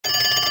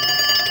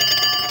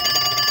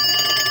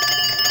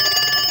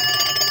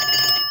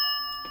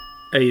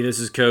Hey, this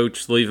is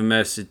Coach. Leave a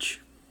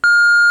message.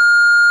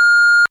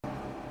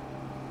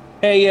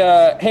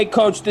 Hey,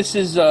 Coach. This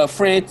is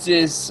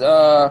Francis.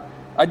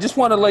 I just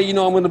want to let you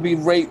know I'm gonna be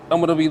late.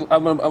 I'm gonna be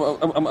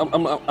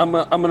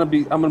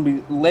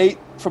late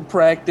for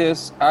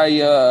practice. I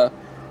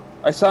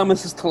saw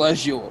Mrs.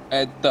 Taleggio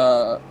at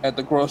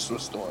the grocery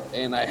store,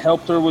 and I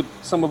helped her with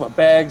some of her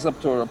bags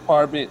up to her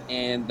apartment,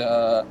 and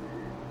I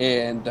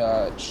ended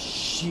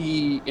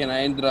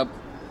up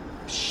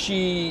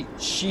she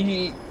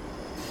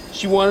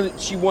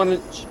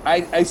wanted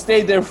I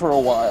stayed there for a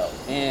while,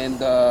 and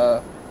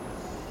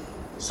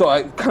so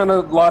I kind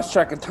of lost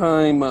track of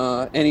time.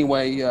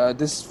 Anyway,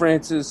 this is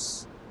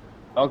Francis.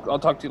 I'll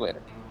talk to you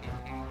later.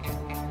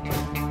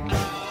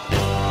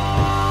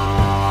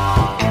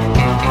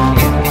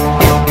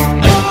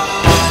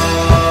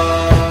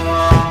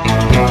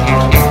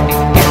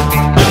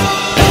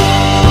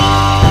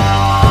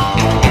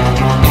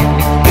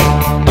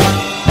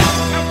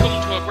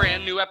 Welcome to a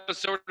brand new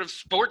episode of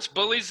Sports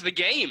Bullies the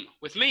Game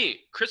with me,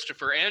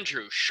 Christopher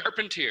Andrew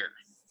Charpentier.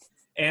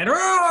 And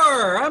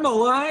roar! I'm a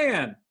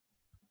lion.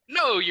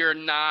 No, you're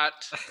not.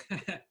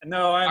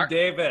 No, I'm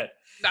David.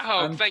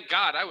 No, thank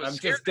God. I was I'm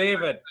scared. just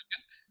David.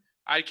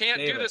 I can't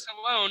do David. this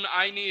alone.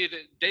 I need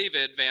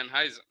David Van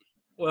Huysen.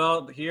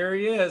 Well, here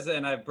he is,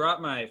 and I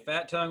brought my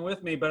fat tongue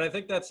with me, but I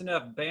think that's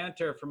enough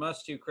banter from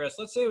us two, Chris.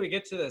 Let's see if we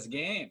get to this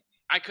game.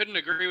 I couldn't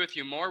agree with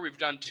you more. We've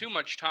done too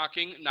much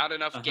talking, not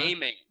enough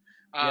gaming.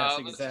 Yes,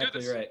 Let's exactly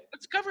do this. right.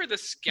 Let's cover the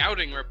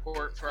scouting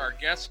report for our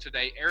guest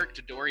today, Eric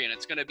Dodorian.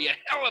 It's going to be a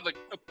hell of an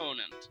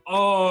opponent.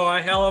 Oh, a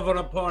hell of an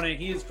opponent.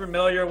 He's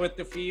familiar with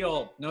the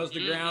field, knows the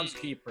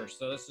groundskeeper,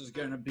 so this is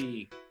going to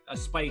be a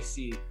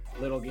spicy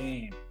little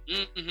game.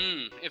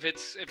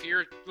 If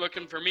you're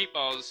looking for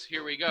meatballs,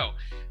 here we go.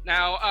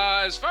 Now,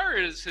 as far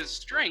as his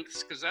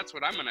strengths, because that's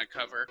what I'm going to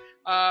cover.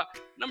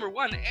 Number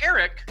one,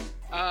 Eric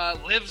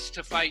lives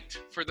to fight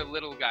for the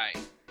little guy.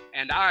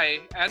 And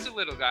I, as a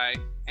little guy,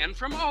 and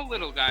from all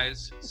little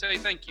guys, say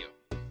thank you.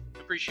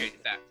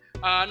 Appreciate that.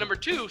 Number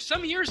two,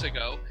 some years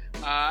ago,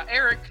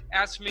 Eric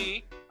asked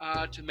me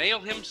to mail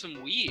him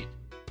some weed.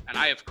 And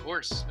I, of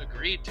course,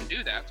 agreed to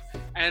do that.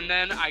 And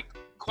then I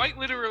quite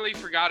literally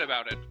forgot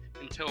about it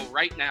until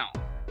right now.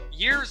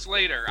 Years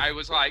later, I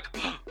was like,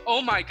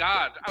 oh my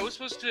God, I was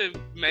supposed to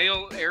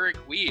mail Eric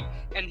weed.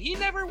 And he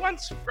never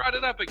once brought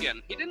it up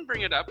again. He didn't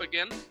bring it up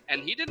again,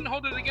 and he didn't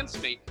hold it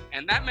against me.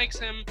 And that makes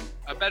him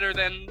a better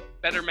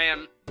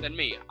man than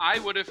me. I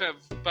would have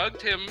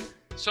bugged him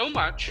so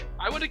much,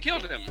 I would have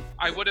killed him.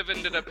 I would have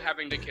ended up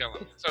having to kill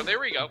him. So there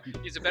we go.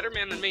 He's a better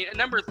man than me. And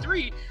number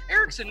three,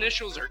 Eric's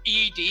initials are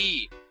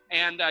ED.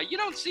 And you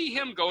don't see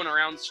him going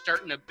around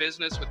starting a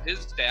business with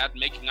his dad,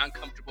 making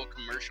uncomfortable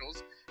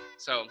commercials.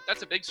 So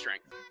that's a big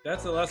strength.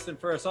 That's a lesson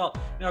for us all.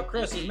 Now,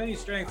 Chris, as many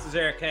strengths as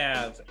Eric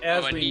has,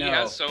 as we know. He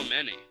has so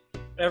many.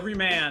 Every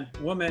man,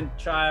 woman,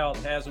 child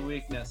has a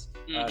weakness,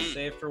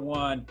 save for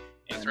one.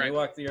 And they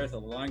walked the earth a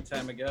long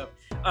time ago.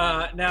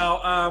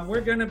 Now,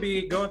 we're going to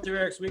be going through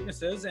Eric's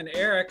weaknesses. And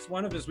Eric's,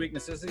 one of his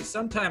weaknesses, he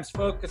sometimes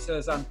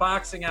focuses on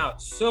boxing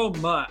out so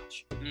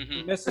much,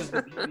 he misses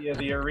the beauty of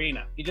the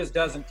arena. He just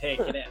doesn't take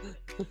it in.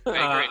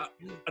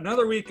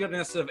 Another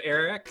weakness of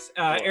Eric's,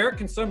 Eric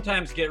can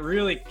sometimes get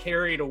really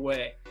carried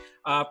away.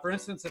 For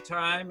instance, a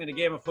time in a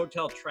game of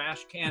hotel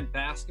trash can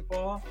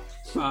basketball,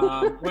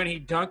 when he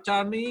dunked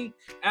on me.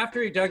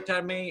 After he dunked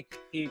on me,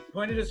 he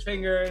pointed his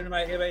finger into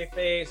my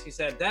face. He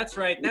said, that's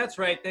right, that's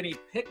right. Then he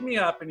picked me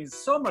up, and he's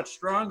so much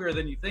stronger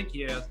than you think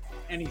he is,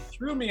 and he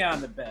threw me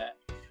on the bed.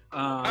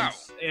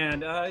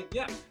 And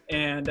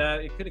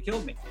it could have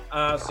killed me.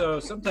 So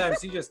sometimes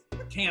he just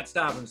can't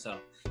stop himself.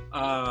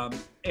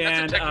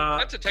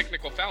 That's a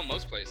technical foul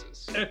most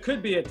places. It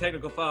could be a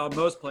technical foul in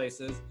most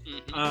places.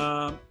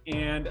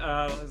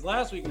 His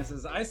last weakness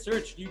is I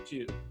searched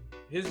YouTube,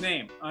 his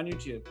name on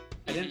YouTube.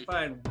 I didn't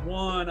find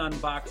one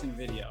unboxing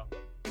video.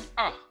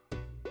 Oh.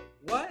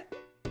 What?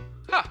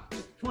 Huh.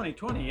 It's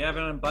 2020. You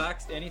haven't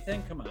unboxed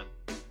anything? Come on.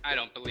 I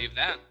don't believe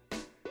that.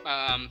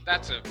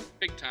 That's a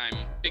big time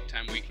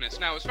weakness.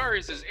 Now, as far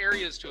as his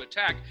areas to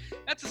attack,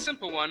 that's a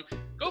simple one.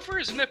 Go for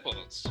his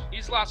nipples.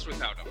 He's lost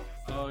without them.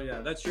 Oh,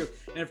 yeah, that's true.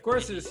 And, of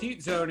course, his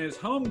heat zone is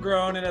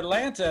homegrown in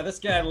Atlanta. This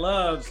guy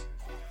loves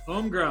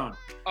homegrown.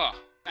 Oh,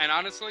 and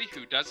honestly,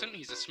 who doesn't?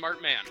 He's a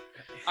smart man.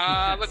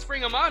 Let's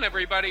bring him on,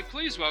 everybody.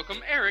 Please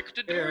welcome Eric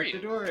Dodorian. Eric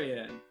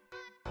Dodorian.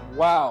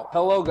 Wow.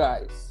 Hello,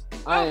 guys.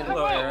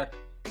 Hello, Eric.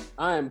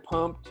 I am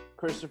pumped.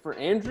 Christopher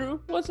Andrew,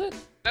 was it?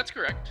 That's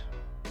correct.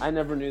 I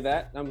never knew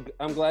that.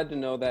 I'm glad to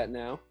know that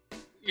now.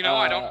 You know,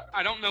 I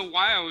don't know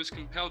why I was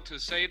compelled to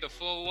say the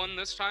full one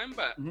this time,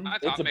 but I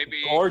thought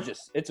maybe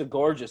gorgeous. It's a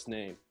gorgeous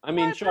name. I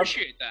mean, I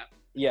appreciate that.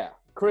 Yeah,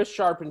 Chris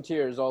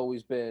Charpentier has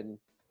always been,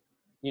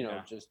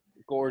 just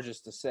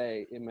gorgeous to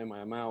say in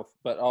my mouth.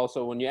 But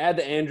also when you add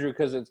the Andrew,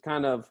 because it's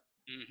kind of,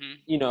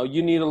 you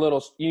need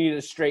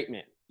a straight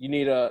man. You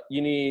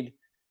need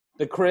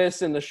the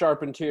Chris and the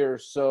Charpentier.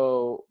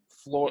 So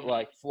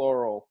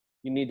floral.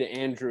 You need the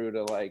Andrew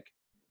to like.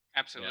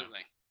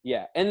 Absolutely.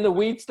 Yeah, and the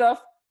weed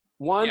stuff.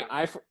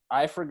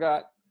 I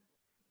forgot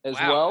as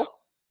well.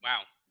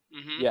 Wow.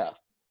 Mm-hmm. Yeah.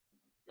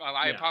 Well,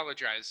 I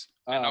apologize,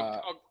 and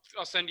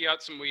I'll send you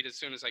out some weed as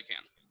soon as I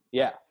can.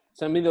 Yeah,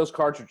 send me those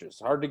cartridges.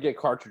 Hard to get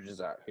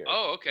cartridges out here.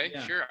 Oh, okay,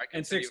 sure. I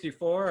can.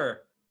 N64.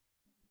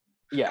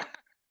 Yeah,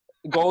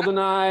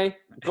 GoldenEye,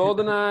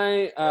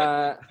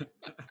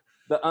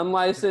 the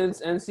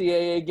unlicensed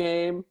NCAA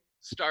game,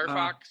 Star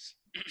Fox.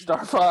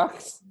 Star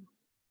Fox.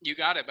 You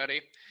got it,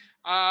 buddy.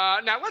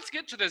 Now let's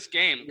get to this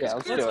game. Yeah,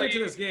 let's get to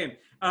this game.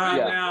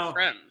 Now,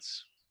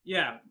 friends.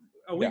 Yeah,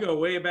 we go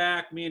way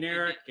back. Me and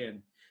Eric,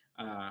 and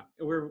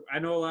I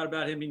know a lot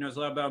about him. He knows a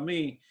lot about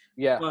me.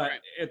 Yeah, but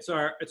it's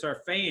our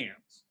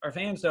fans. Our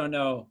fans don't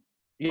know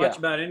much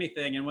about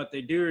anything, and what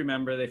they do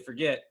remember, they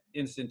forget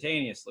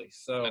instantaneously.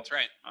 So that's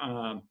right.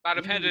 A lot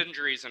of head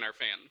injuries in our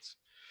fans.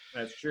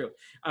 That's true.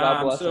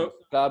 God bless them.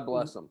 God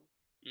bless them.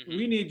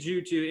 We need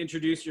you to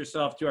introduce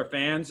yourself to our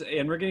fans,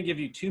 and we're going to give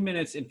you 2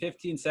 minutes and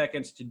 15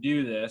 seconds to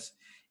do this.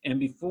 And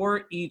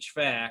before each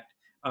fact,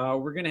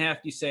 we're going to have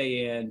you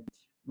say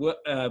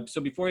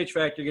so before each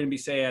fact, you're going to be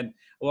saying,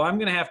 well, I'm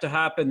going to have to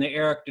hop in the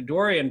Eric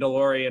Dodorian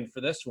DeLorean for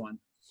this one.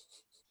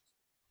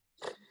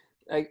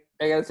 I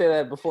got to say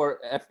that before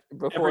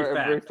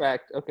every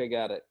fact. Okay,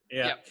 got it.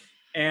 Yeah. Yep.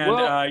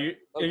 And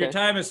your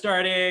time is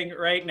starting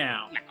right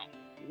now.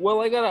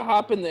 Well, I got to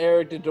hop in the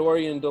Eric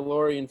Dodorian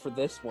DeLorean for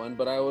this one,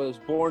 but I was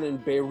born in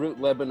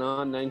Beirut,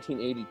 Lebanon,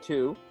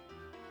 1982.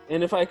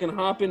 And if I can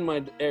hop in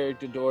my Eric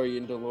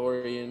Dodorian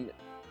DeLorean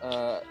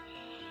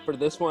for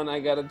this one, I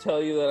got to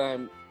tell you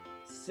that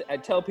I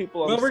tell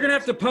people. Well, we're going to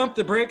have to pump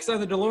the brakes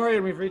on the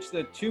DeLorean. We've reached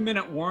the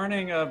 2-minute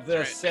warning of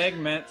this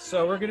segment.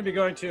 So we're going to be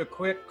going to a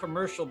quick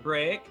commercial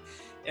break.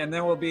 And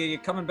then we'll be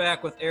coming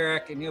back with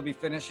Eric, and he'll be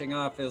finishing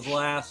off his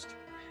last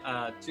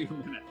 2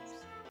 minutes.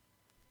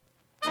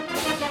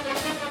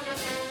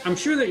 I'm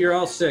sure that you're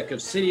all sick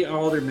of City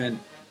Alderman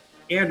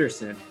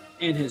Anderson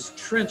and his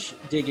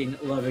trench-digging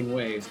loving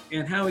ways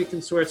and how he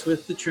consorts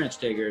with the trench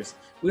diggers.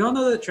 We all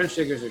know that trench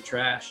diggers are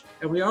trash,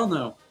 and we all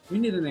know we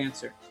need an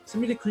answer.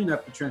 Somebody to clean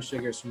up the trench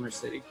diggers from our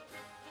city.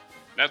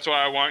 That's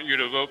why I want you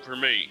to vote for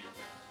me,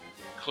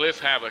 Cliff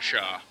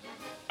Havashaw.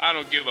 I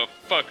don't give a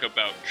fuck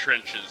about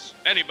trenches.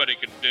 Anybody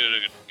can dig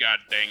a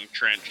goddamn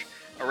trench.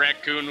 A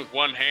raccoon with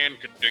one hand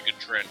could dig a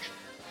trench.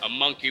 A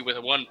monkey with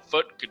 1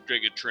 foot could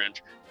dig a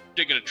trench.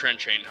 Digging a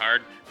trench ain't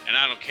hard, and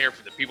I don't care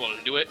for the people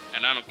that do it,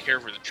 and I don't care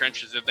for the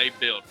trenches that they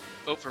build.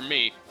 Vote for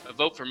me. A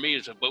vote for me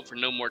is a vote for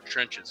no more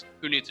trenches.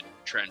 Who needs a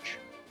trench?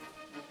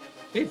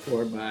 Paid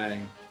for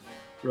by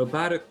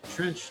Robotic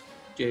Trench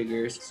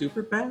Diggers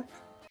Super PAC.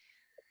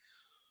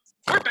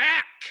 We're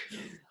back!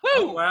 Woo!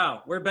 Oh,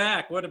 wow, we're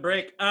back. What a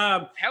break.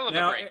 Hell of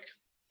a break.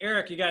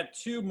 Eric, you got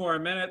 2 more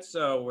minutes,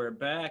 so we're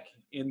back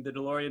in the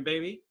DeLorean,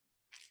 baby.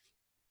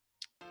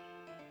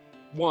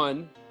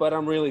 1, but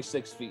I'm really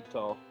 6 feet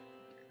tall.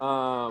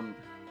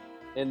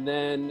 And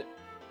then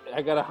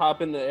I got to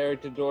hop in the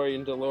Eric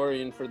Dodorian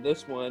DeLorean for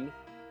this one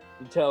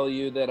to tell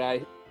you that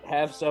I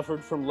have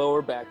suffered from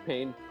lower back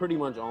pain pretty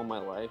much all my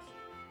life.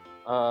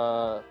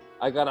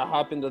 I got to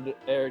hop into the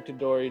Eric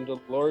Dodorian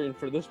DeLorean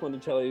for this one to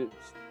tell you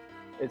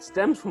it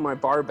stems from my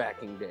bar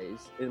backing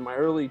days. In my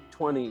early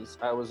 20s,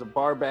 I was a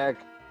bar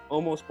back,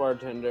 almost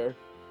bartender,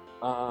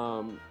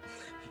 and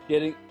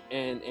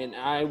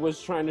I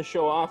was trying to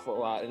show off a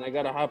lot, and I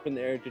got to hop in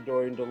the Eric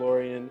Dodorian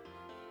DeLorean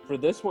for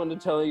this one to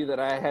tell you that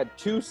I had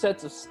 2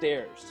 sets of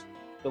stairs.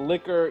 The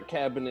liquor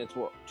cabinets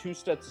were 2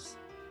 sets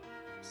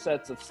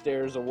of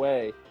stairs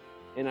away,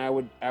 and I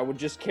would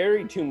just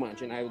carry too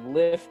much, and I would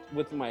lift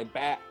with my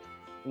back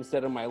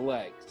instead of my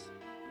legs.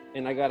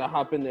 And I got to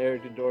hop in the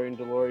Eric Dodorian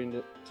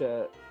DeLorean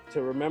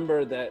to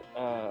remember that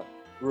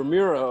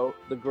Ramiro,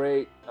 the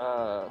great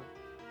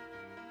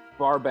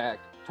barback,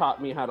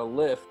 taught me how to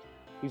lift.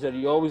 He said,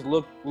 you always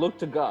look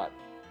to God.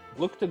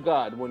 Look to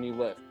God when you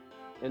lift.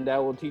 And that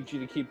will teach you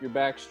to keep your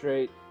back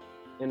straight.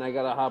 And I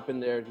got to hop in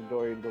the Eric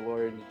Dodorian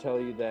DeLorean to tell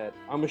you that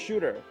I'm a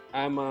shooter.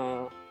 I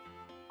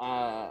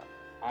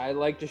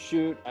like to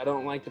shoot. I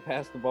don't like to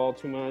pass the ball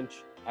too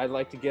much. I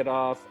like to get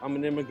off. I'm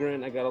an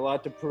immigrant. I got a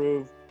lot to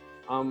prove.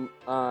 I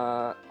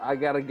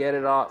got to get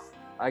it off.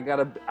 I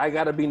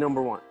gotta be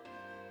number 1.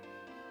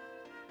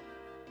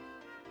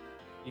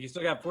 You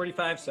still got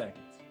 45 seconds.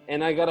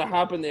 And I got to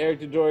hop in the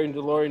Eric Dodorian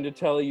DeLorean to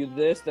tell you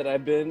this, that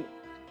I've been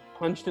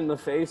punched in the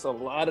face a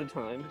lot of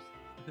times.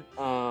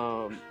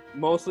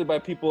 Mostly by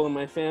people in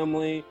my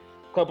family,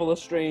 a couple of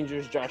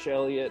strangers. Josh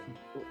Elliott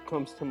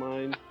comes to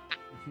mind.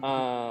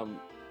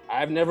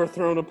 I've never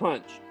thrown a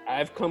punch.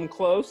 I've come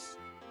close.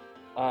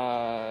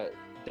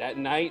 That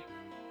night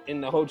in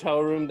the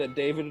hotel room that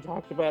David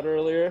talked about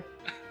earlier,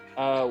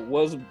 I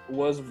was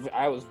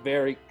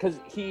very, because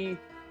he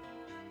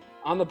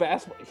on the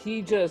basketball,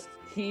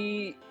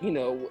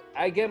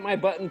 I get my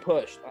button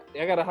pushed.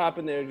 I got to hop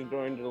in there to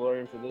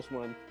DeLorean for this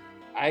one.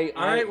 All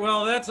right,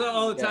 well, that's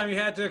all the time you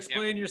had to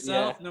explain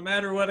yourself. No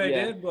matter what I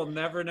did, we'll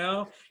never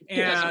know. And,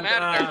 it doesn't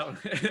matter.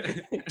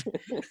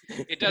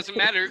 It doesn't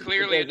matter.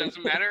 Clearly, it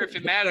doesn't matter. If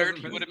it mattered,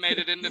 he would have made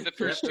it into the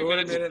first 2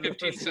 minutes and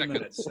 15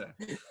 seconds.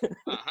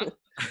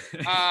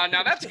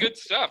 Now, that's good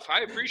stuff.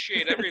 I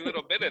appreciate every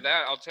little bit of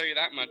that. I'll tell you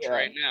that much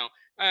right now.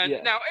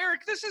 And now,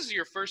 Eric, this is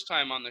your first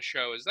time on the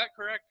show. Is that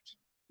correct?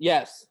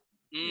 Yes.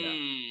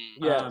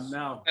 Yes.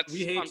 Now,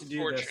 we hate to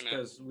do this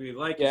because we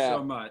like you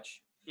so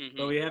much,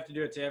 but we have to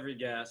do it to every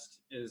guest.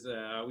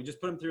 We just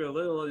put them through a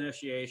little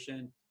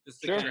initiation,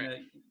 just to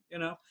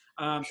kind of,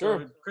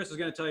 So Chris is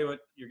going to tell you what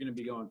you're going to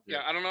be going through.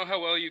 Yeah, I don't know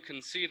how well you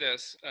can see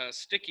this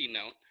sticky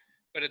note,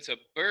 but it's a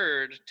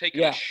bird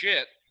taking a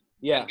shit.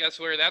 Yeah. And guess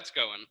where that's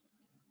going?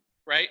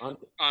 Right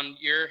on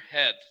your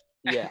head.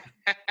 Yeah.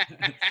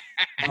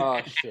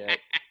 Oh shit.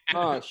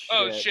 Oh shit.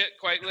 Oh shit!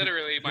 Quite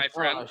literally, my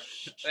friend. Oh,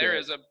 shit.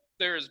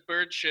 There is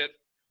bird shit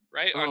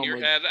right on your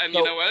head, and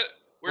you know what?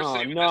 We're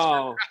saving this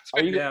for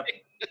Are you?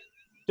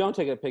 Don't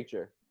take a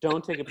picture.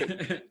 Don't take a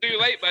picture. Too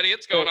late, buddy.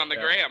 It's going on the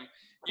gram.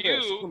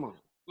 Chris, come on.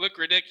 Look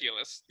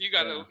ridiculous. You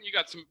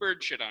got some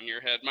bird shit on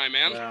your head, my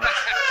man. Yeah.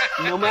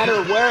 No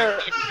matter where,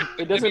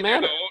 it doesn't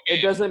matter.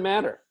 It doesn't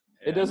matter.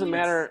 It doesn't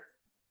matter.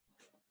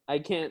 I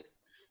can't.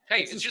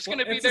 Hey, it's just going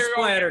to be there. It's a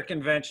splatter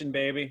convention,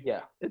 baby.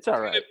 Yeah, it's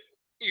all right.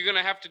 You're going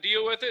to have to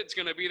deal with it. It's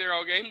going to be there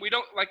all game. We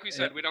don't, like we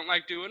said, we don't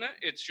like doing it.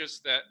 It's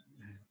just that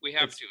we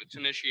have to. It's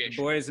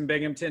initiation. Boys in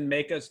Binghamton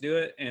make us do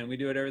it, and we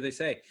do whatever they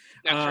say.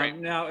 That's right.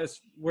 Now,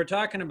 we're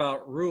talking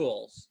about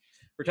rules.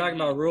 We're talking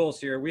about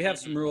rules here. We have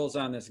some rules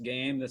on this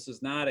game. This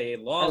is not a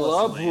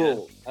lawless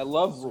land. I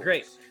love rules.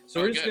 Great. So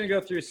we're just going to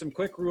go through some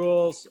quick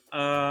rules.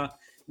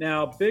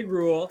 Now, big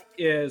rule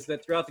is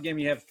that throughout the game,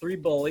 you have 3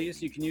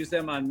 bullies. You can use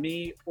them on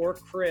me or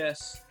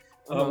Chris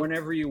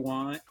whenever you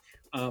want.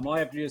 All you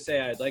have to do is say,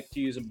 I'd like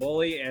to use a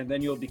bully, and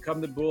then you'll become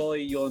the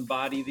bully. You'll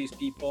embody these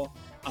people.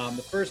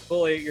 The first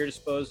bully at your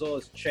disposal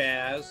is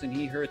Chaz, and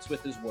he hurts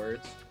with his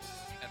words.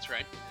 That's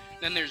right.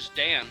 Then there's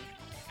Dan,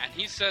 and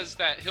he says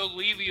that he'll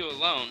leave you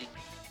alone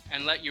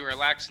and let you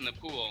relax in the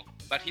pool,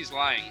 but he's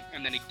lying,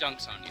 and then he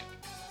dunks on you.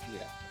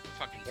 Yeah.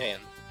 Fucking Dan.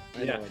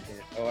 I know it,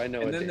 Dan. Oh, I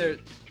know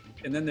it.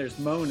 And then there's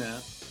Mona,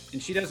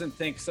 and she doesn't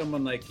think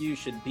someone like you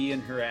should be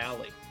in her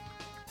alley.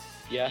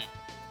 Yeah.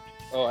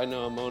 Oh, I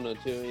know a Mona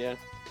too, yeah.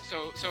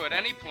 So at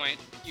any point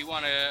you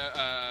want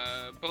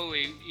to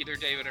bully either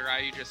David or I,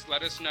 you just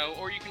let us know,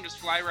 or you can just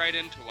fly right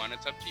into one.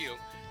 It's up to you.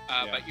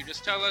 But you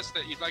just tell us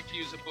that you'd like to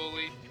use a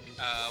bully.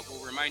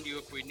 We'll remind you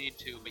if we need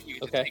to, but you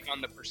get to take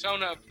on the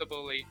persona of the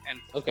bully and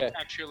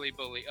actually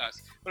bully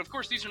us. But of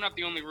course, these are not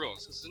the only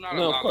rules. This is not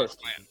a lawless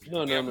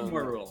land. No.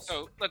 More rules.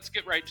 So let's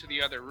get right to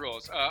the other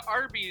rules.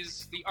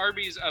 The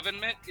Arby's oven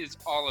mitt is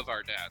all of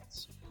our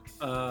dads.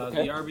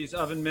 The Arby's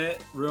oven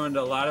mitt ruined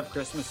a lot of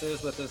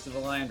Christmases with this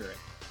philandering.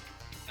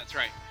 That's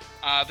right.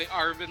 The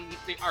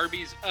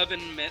Arby's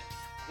oven mitt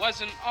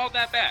wasn't all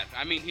that bad.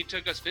 I mean, he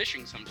took us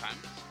fishing sometimes.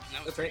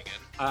 That was pretty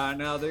good.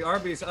 Now, the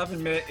Arby's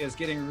oven mitt is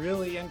getting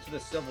really into the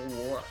Civil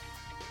War.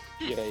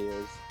 Yeah, he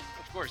is.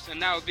 Of course. And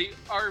now the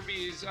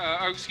Arby's,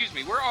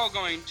 we're all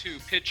going to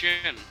pitch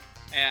in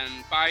and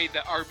buy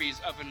the Arby's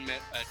oven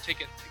mitt a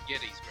ticket to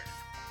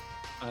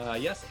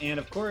Gettysburg. Yes, and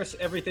of course,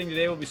 everything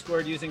today will be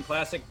scored using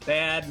classic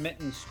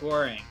badminton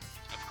scoring.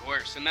 Of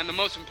course. And then the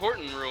most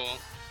important rule,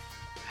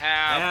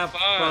 have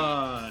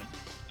fun.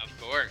 Of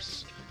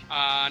course.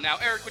 Now,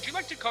 Eric, would you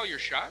like to call your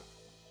shot?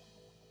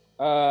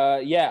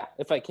 Yeah,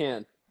 if I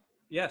can.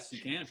 Yes,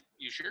 you can.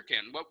 You sure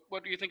can.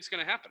 What do you think is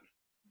going to happen?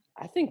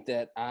 I think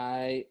that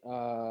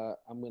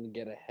I'm going to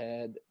get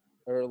ahead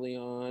early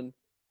on,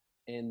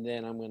 and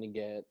then I'm going to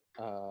get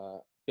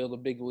build a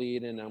big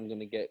lead, and I'm going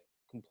to get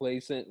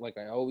complacent like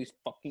I always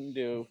fucking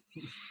do,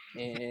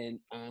 and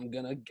I'm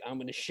gonna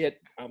shit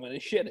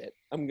it.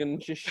 I'm gonna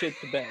just shit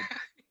the bed.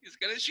 He's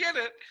gonna shit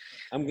it.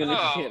 I'm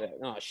gonna shit it.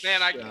 Oh shit!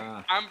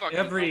 Man, I'm fucking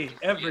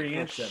every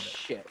inch of it.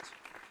 Shit.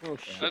 Oh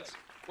shit.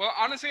 Well,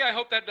 honestly, I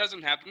hope that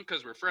doesn't happen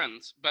because we're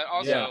friends. But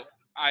also,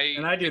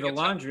 I do the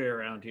laundry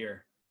around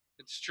here.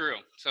 It's true.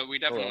 So we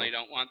definitely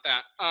don't want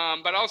that.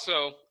 But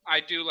also,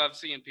 I do love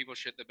seeing people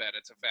shit the bed.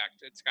 It's a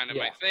fact. It's kind of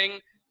my thing.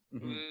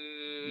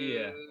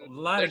 Mm-hmm.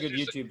 A lot of good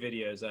YouTube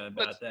videos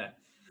about that.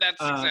 That's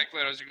exactly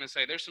what I was going to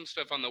say. There's some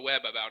stuff on the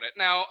web about it.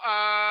 Now,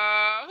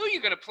 who are you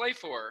going to play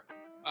for,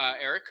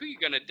 Eric? Who are you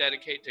going to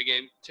dedicate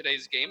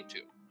today's game to?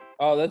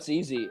 Oh, that's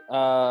easy.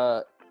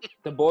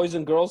 The Boys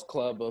and Girls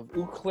Club of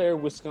Eau Claire,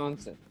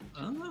 Wisconsin.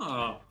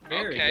 Oh,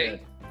 very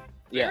good.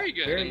 Very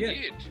good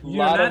indeed.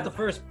 You're not the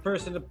first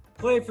person to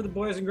play for the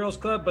Boys and Girls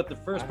Club, but the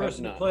first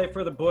person to play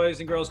for the Boys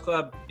and Girls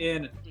Club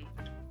in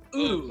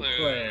Eau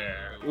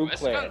Claire,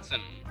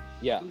 Wisconsin.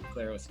 Yeah. Eau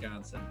Claire,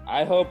 Wisconsin.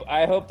 I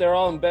hope they're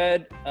all in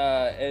bed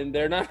and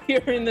they're not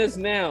hearing this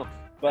now,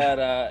 but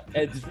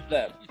it's for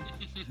them.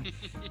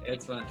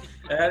 It's fun.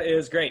 That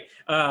is great.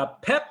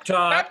 Pep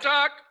talk. Pep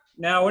talk.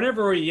 Now,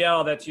 whenever we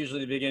yell, that's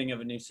usually the beginning of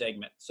a new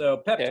segment. So,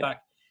 pep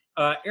talk.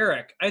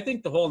 Eric, I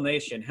think the whole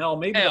nation,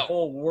 maybe the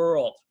whole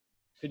world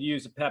could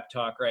use a pep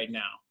talk right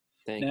now.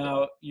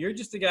 Now, you're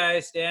just a guy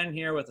standing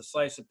here with a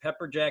slice of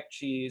pepper jack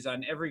cheese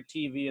on every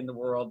TV in the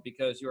world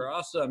because you are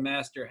also a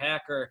master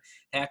hacker,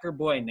 Hacker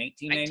Boy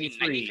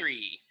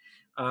 1993.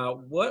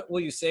 What will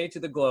you say to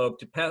the globe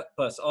to pep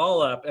us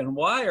all up, and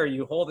why are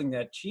you holding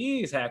that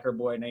cheese, Hacker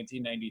Boy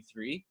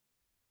 1993?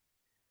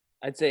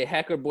 I'd say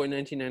Hacker Boy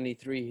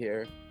 1993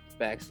 here,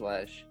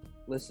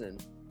 / listen,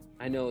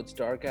 I know it's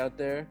dark out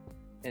there,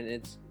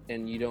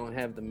 and you don't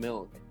have the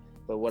milk.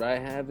 But what I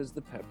have is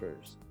the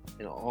peppers,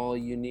 and all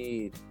you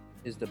need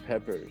is the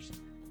peppers.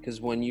 Because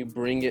when you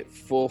bring it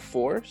full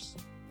force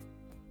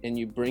and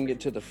you bring it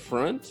to the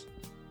front,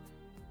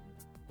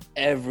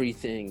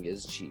 everything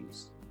is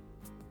cheese.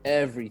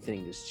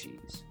 Everything is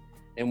cheese.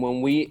 And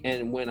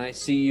when I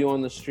see you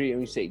on the street and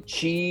we say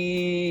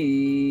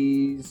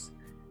cheese,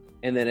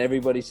 and then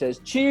everybody says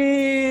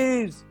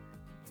cheese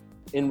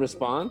in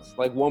response,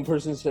 like one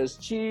person says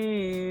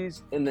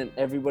cheese and then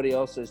everybody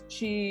else says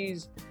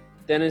cheese,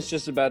 then it's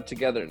just about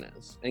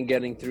togetherness and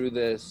getting through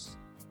this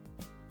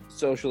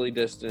socially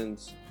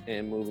distanced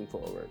and moving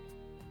forward.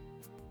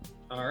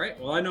 All right.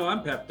 Well, I know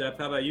I'm pepped up.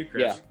 How about you,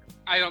 Chris? Yeah.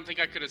 I don't think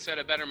I could have said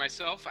it better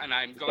myself, and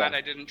I'm glad I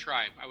didn't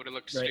try. I would have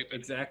looked Right, stupid.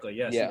 exactly.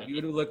 Yes. Yeah. You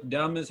would have looked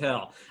dumb as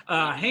hell.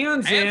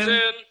 Hands Hands in.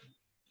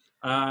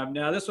 in.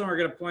 Now this one, we're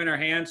going to point our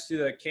hands to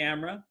the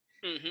camera.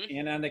 Mm-hmm.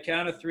 And on the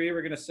count of 3,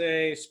 we're going to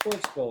say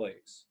sports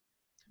bullies.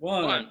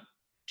 1,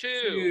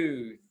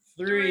 2,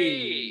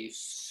 3.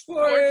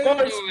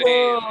 Sports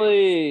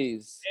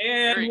bullies.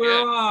 And Very we're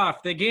good.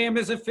 off. The game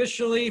is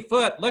officially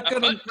foot. Look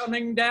at them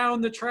coming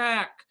down the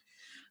track.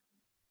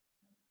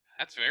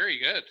 That's very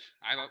good.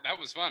 I thought that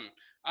was fun.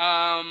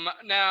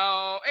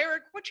 Now,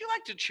 Eric, would you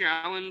like to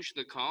challenge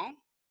the call?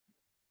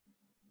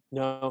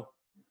 No.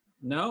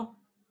 No?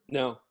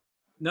 No.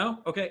 No?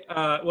 Okay.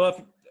 Well,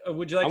 if,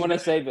 would you like I'm to gonna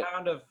get save a it.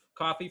 pound of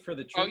coffee for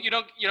the treat? Oh, you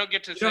don't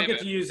get to You don't save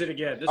get it. to use it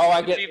again. This Oh, is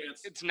I the get-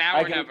 chance. It's now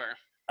I or can- never.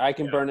 I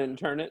can Yeah. burn it and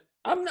turn it.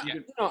 I'm not. Yeah.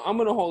 No, I'm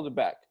gonna hold it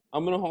back.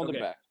 I'm gonna hold Okay.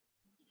 it back.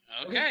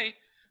 Okay.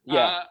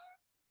 Yeah.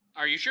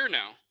 Are you sure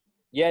now?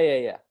 Yeah.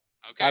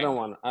 Okay. I don't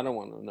want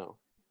to know.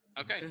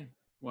 Okay.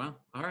 Well,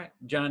 all right.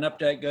 John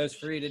Updike goes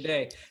free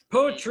today.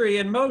 Poetry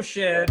in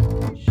motion.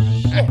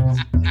 Shit.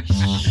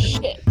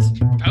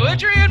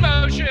 Poetry in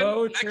motion.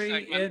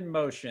 Poetry in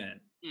motion.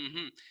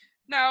 Mm-hmm.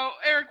 Now,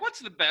 Eric, what's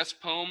the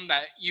best poem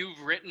that you've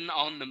written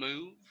on the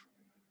move?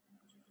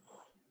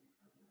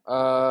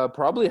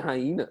 Probably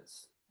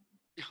hyenas.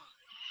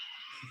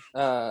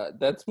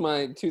 That's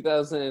my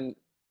 2000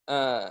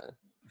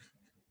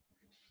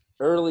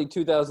 early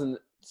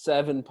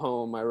 2007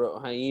 poem. I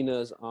wrote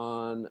hyenas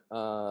on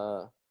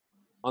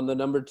the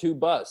number 2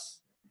 bus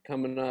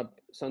coming up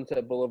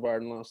Sunset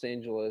Boulevard in Los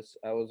Angeles.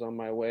 I was on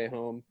my way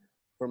home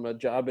from a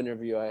job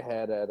interview I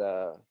had at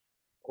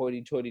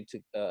Hoity Toity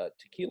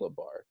Tequila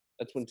Bar.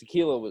 That's when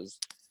tequila was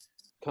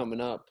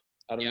coming up.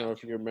 I don't know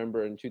if you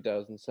remember in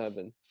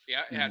 2007.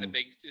 Yeah, it had it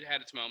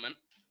had its moment.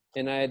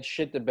 And I had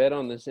shit the bed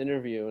on this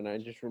interview, and I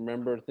just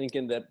remember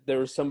thinking that there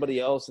was somebody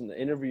else in the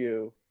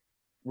interview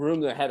room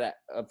that had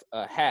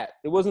a hat.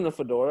 It wasn't a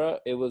fedora.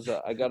 It was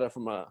I got it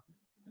from a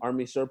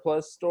Army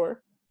surplus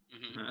store.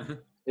 Mm-hmm.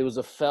 It was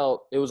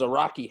a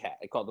Rocky hat.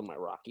 I called it my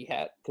Rocky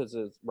hat because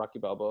it's Rocky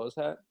Balboa's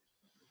hat.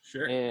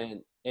 Sure.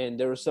 And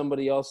there was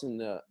somebody else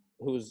who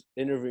was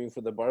interviewing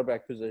for the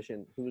barback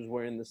position who was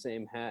wearing the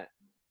same hat.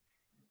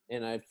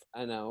 And I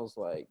was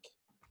like,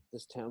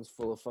 this town's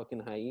full of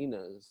fucking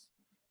hyenas.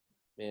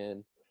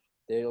 Man,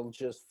 they'll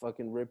just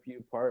fucking rip you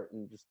apart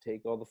and just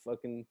take all the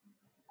fucking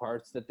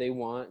parts that they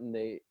want, and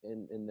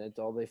that's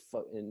all they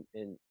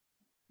and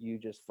you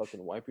just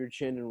fucking wipe your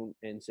chin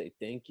and say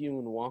thank you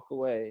and walk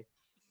away.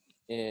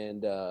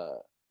 And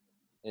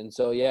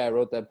so I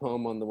wrote that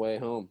poem on the way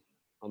home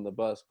on the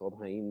bus called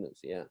Hyenas.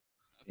 Yeah.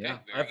 Yeah,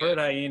 very I've heard good.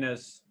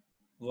 hyenas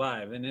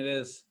live, and it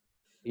is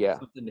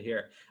something to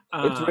hear.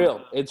 It's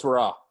real. It's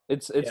raw.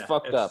 It's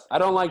fucked up. I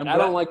don't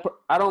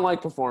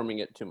like performing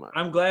it too much.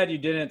 I'm glad you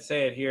didn't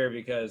say it here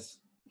because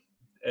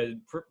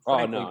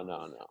frankly,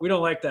 no. we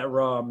don't like that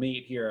raw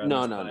meat here on this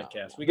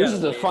podcast. This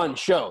is a fun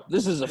show.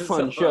 This is a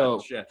fun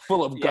show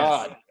full of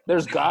God.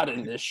 There's God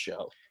in this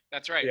show.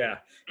 That's right. Yeah,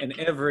 in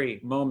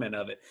every moment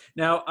of it.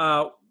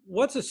 Now,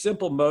 what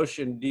simple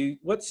motion do you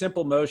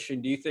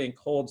think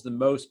holds the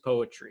most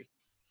poetry?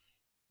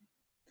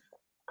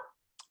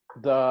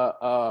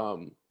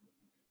 The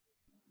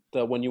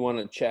when you want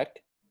to check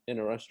in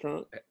a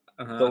restaurant,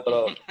 Uh-huh. the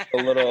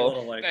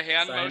little like The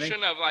hand signing?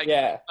 motion of like,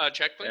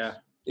 check please.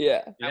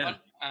 Yeah. That one?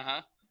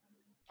 Uh-huh.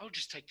 Oh,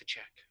 just take the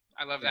check.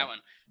 I love that one.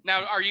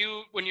 Now, are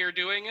you, when you're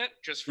doing it,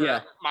 just for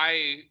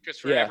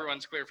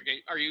everyone's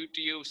clarification,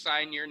 do you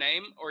sign your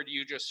name or do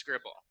you just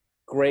scribble?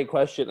 Great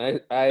question.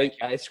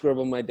 I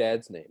scribble my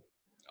dad's name.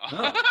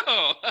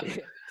 Oh.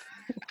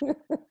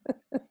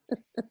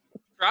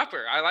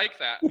 Proper. I like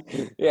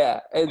that. Yeah.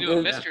 And Do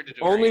a Mr.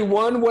 Dodori.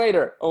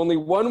 only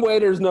one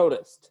waiter's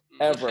noticed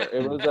ever.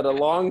 It was at a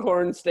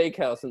Longhorn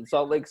Steakhouse in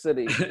Salt Lake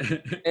City.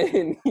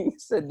 And he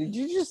said, "Did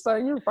you just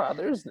sign your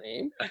father's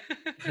name?"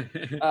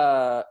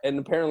 And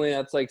apparently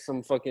that's like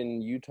some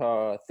fucking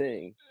Utah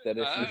thing that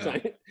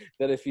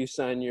if you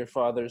sign your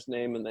father's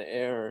name in the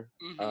air,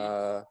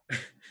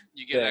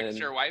 you get an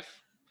extra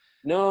wife?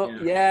 No,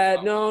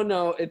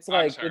 no. It's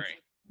like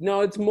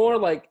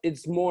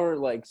it's more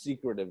like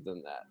secretive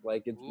than that.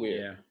 Like it's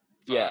weird.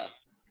 Yeah.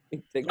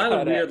 A lot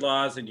of weird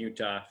laws in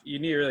Utah. You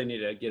really need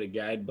to get a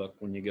guidebook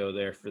when you go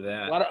there for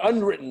that. A lot of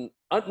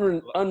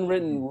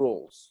unwritten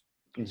rules.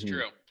 It's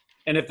true.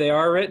 And if they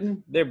are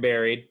written, they're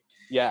buried.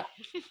 Yeah.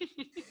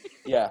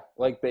 Yeah,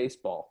 like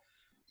baseball.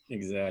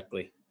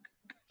 Exactly.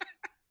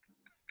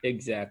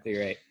 Exactly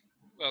right.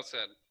 Well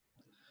said.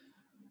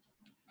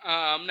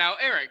 Now,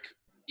 Eric,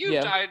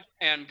 you've died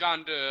and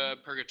gone to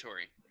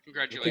purgatory.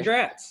 Congratulations.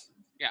 Congrats.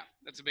 Yeah,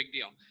 that's a big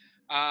deal.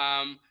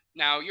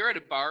 Now, you're at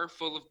a bar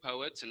full of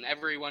poets, and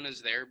everyone is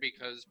there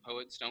because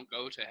poets don't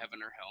go to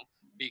heaven or hell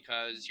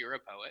because you're a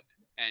poet,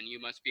 and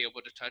you must be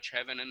able to touch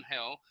heaven and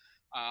hell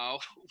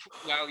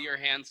while your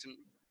hands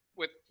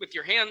with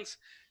your hands.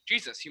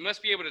 Jesus, you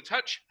must be able to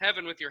touch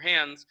heaven with your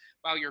hands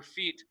while your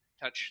feet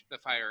touch the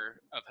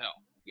fire of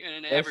hell.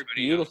 And That's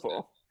everybody beautiful.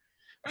 knows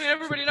that. I mean,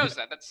 everybody knows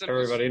that. That's simple.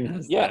 Everybody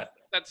knows Yeah. that.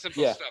 That's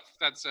simple stuff.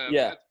 That's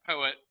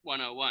Poet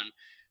 101.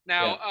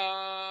 Now,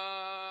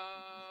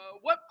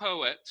 what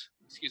poet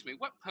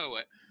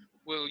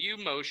will you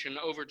motion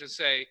over to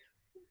say,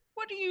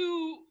 what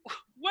do,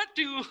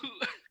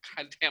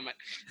 God damn it.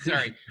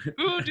 Sorry.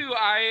 Who do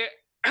I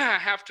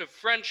have to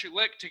French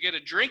lick to get a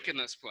drink in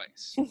this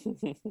place?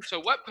 So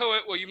what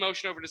poet will you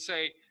motion over to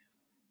say,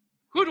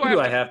 who do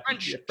I have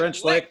to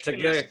French lick to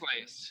get this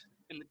place?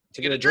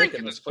 To get a drink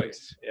in this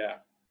place. Yeah.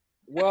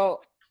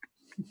 Well,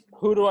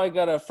 who do I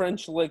got a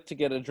French lick to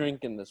get a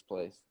drink in this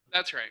place?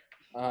 That's right.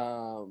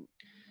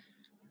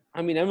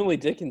 I mean, Emily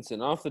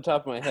Dickinson, off the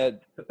top of my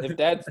head, if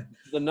that's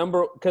the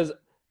number, because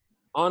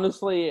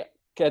honestly,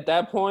 at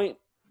that point,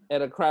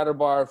 at a crowded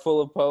bar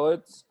full of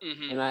poets,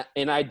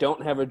 and I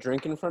don't have a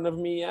drink in front of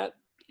me yet,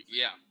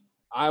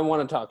 I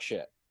want to talk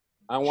shit.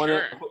 I want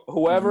to,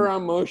 whoever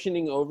I'm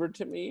motioning over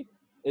to me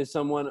is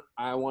someone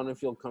I want to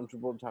feel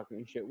comfortable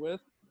talking shit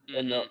with,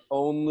 and the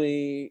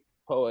only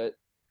poet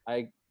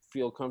I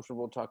feel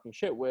comfortable talking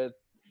shit with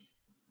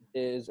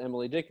is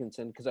Emily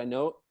Dickinson, because I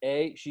know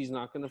she's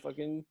not gonna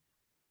fucking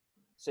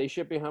say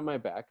shit behind my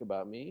back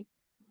about me,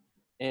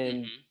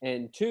 and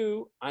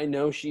two, I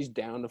know she's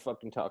down to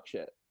fucking talk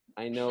shit.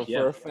 I know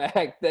for a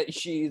fact that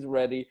she's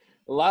ready.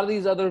 A lot of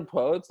these other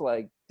poets,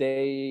 like,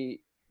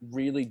 they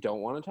really don't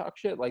want to talk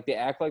shit. Like, they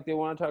act like they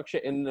want to talk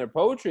shit. In their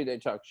poetry, they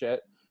talk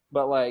shit,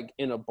 but like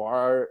in a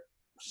bar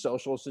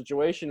social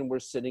situation, we're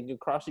sitting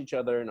across each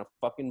other in a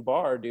fucking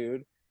bar,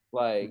 dude.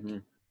 Like,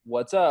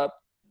 what's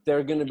up?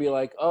 They're gonna be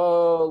like,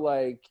 oh,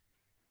 like,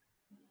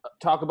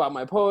 talk about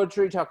my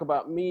poetry, talk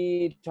about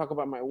me, talk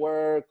about my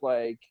work.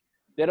 Like,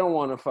 they don't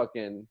want to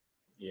fucking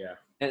And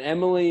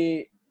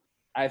Emily,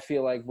 I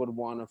feel like, would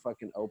want to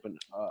fucking open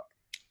up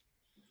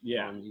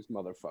on these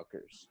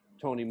motherfuckers,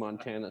 Tony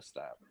Montana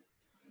style.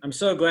 I'm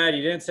so glad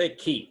you didn't say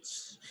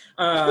Keats.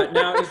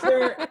 Now,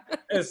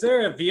 is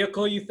there a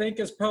vehicle you think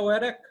is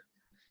poetic?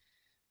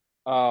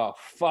 Oh,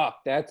 fuck.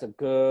 That's a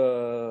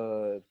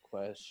good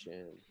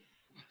question.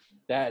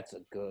 That's a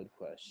good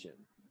question.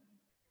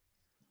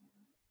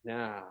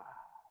 Nah.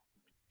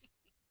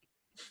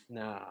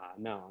 No.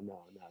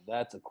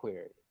 That's a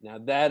query. Now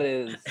that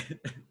is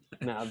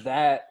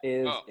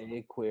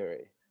a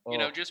query. You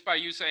know, just by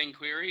you saying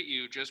query,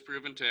 you just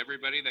proven to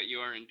everybody that you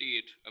are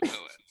indeed a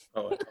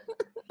poet.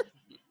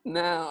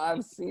 Now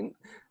I've seen.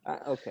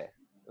 Okay,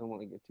 I don't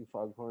want to get too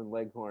foghorn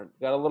leghorn.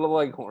 Got a little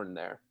leghorn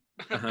there.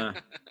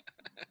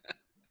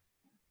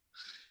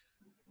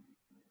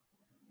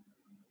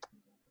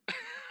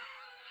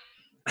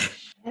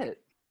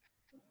 Shit.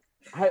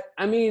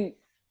 I mean.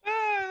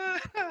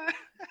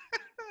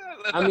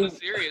 I mean, how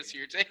serious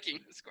you're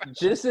taking this question.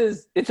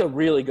 It's a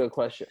really good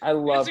question.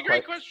 It's a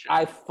great question.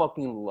 I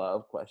fucking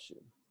love questions.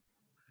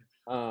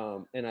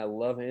 And I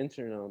love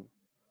answering them.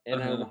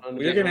 And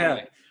you're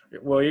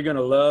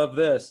gonna love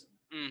this.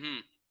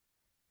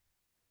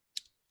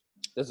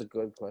 That's a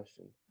good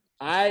question.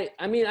 I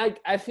mean,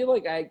 I feel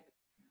like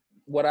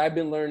what I've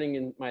been learning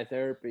in my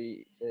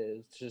therapy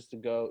is just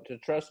to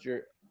trust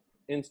your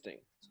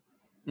instincts.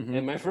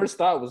 And my first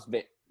thought was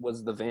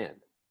the van.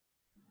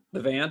 The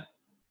van?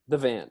 The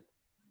van.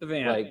 The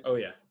van. Like, oh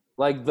yeah.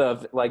 Like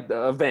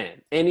the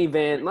van. Any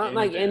van. Not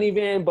like any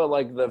van, but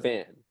like the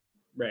van.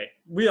 Right.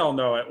 We all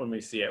know it when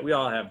we see it. We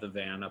all have the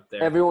van up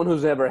there. Everyone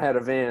who's ever had a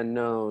van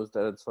knows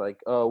that it's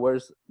like, oh,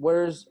 where's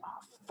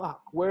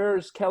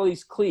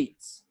Kelly's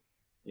cleats?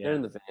 Yeah. They're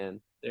in the van.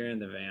 They're in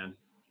the van.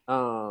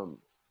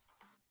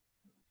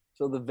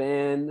 So the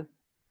van.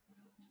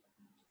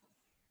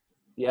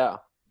 Yeah.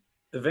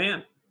 The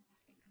van.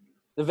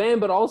 The van,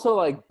 but also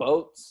like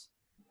boats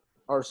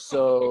are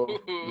so.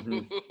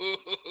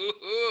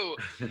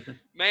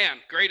 Man,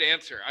 great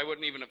answer. I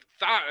wouldn't even have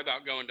thought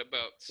about going to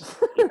boats.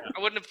 I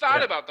wouldn't have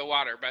thought about the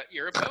water, but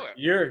you're a poet.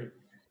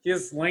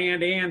 His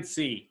land and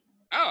sea.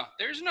 Oh,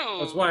 there's no.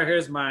 That's why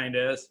his mind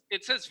is.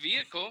 It says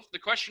vehicle. The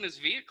question is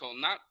vehicle,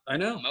 not. I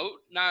know.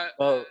 Not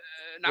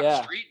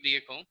street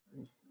vehicle.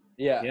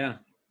 Yeah. Yeah.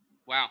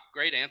 Wow,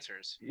 great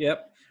answers.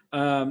 Yep.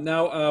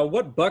 Now,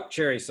 what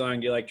Buckcherry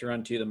song do you like to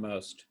run to the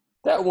most?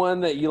 That one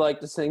that you like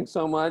to sing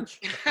so much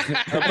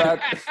about.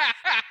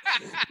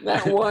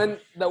 that one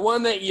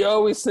that you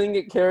always sing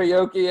at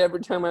karaoke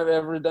every time I've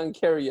ever done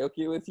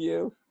karaoke with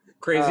you.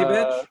 Crazy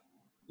Bitch?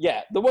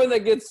 Yeah, the one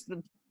that gets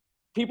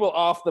people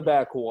off the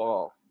back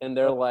wall. And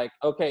they're like,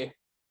 okay,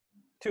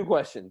 2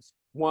 questions.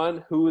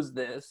 one, who is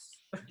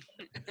this?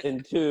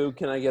 And two,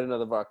 can I get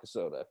another vodka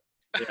soda?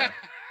 Yeah.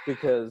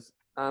 Because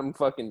I'm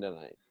fucking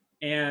tonight.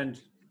 And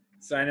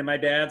signing my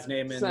dad's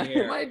name in the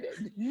air.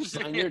 Did you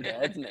sign your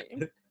dad's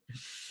name?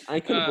 I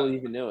couldn't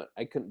believe you knew it.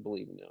 I couldn't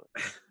believe you knew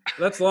it.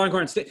 That's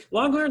Longhorn Steak.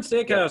 Longhorn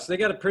Steakhouse. They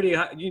got a pretty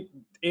high.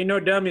 Ain't no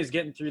dummies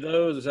getting through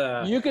those.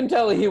 You can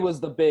tell he was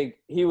the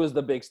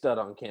big stud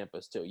on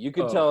campus too. You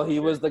could tell he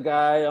was the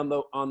guy on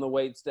the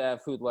wait staff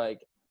who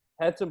like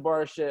had some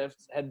bar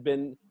shifts, had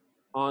been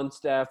on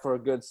staff for a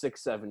good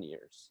 6-7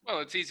 years. Well,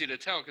 it's easy to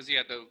tell because he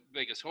had the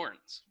biggest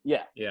horns.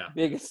 Yeah. Yeah.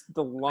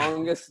 The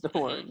longest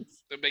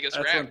horns. The biggest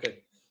That's one rack. thing.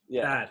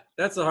 Yeah. God,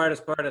 that's the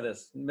hardest part of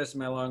this. Missing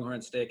my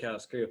Longhorn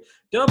Steakhouse crew.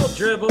 Double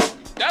dribble.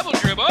 Double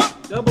dribble.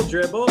 Double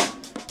dribble.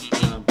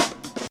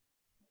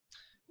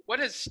 What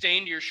has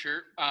stained your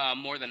shirt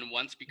more than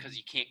once because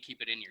you can't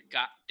keep it in your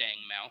god dang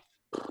mouth?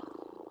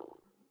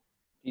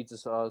 Pizza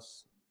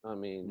sauce. I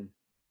mean,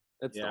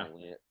 that's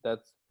only it.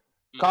 That's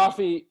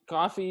Mm-hmm.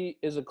 Coffee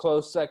is a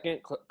close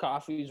second.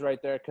 Coffee's right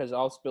there because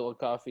I'll spill a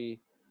coffee.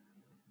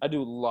 I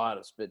do a lot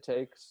of spit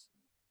takes.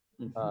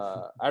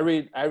 I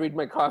read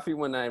my coffee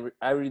when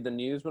I read the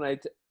news when I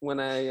when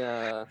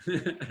I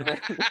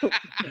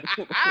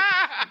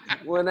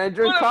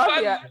drink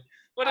coffee.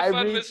 What a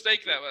fun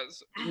mistake that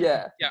was.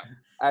 Yeah. Yeah.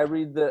 I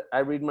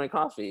read my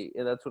coffee,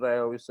 and that's what I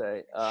always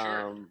say.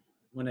 Sure.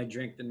 When I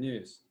drink the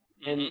news.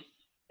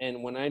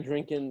 And when I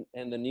drink and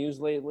the news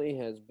lately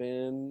has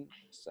been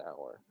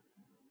sour.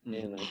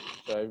 And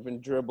so I've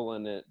been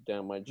dribbling it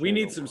down my channel. We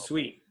need some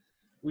sweet.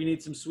 We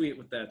need some sweet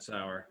with that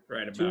sour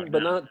right about now.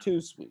 But not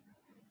too sweet.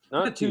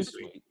 Not too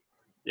sweet.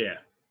 Yeah.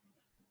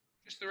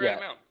 Just the right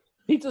amount.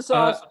 Pizza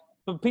sauce.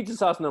 Pizza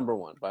sauce number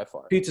one by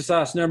far. Pizza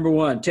sauce number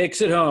one.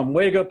 Takes it home.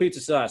 Way to go, pizza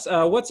sauce.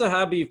 What's a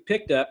hobby you've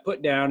picked up,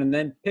 put down, and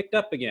then picked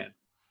up again?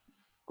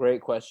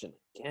 Great question.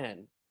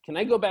 Can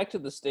I go back to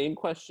the stain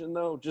question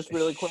though, just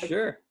really quick?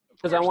 Sure.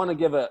 Because I want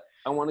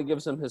to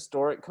give some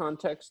historic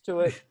context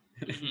to it.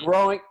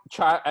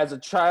 As a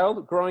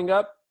child growing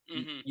up,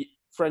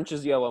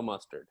 French's yellow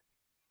mustard.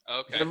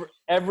 Okay.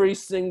 Every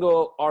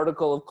single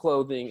article of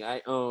clothing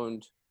I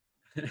owned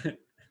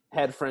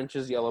had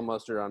French's yellow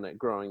mustard on it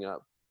growing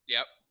up.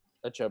 Yep.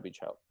 A chubby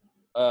child.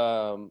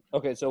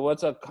 Okay, so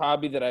what's a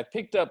hobby that I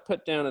picked up,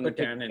 put down, and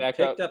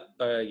picked up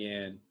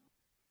again?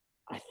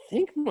 I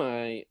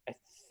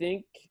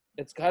think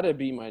it's got to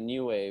be my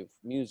new wave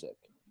music.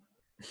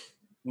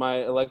 My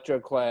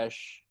electroclash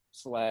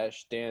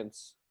 /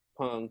 dance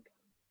punk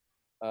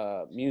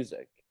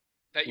music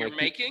that you're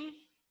making.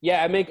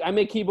 Yeah, I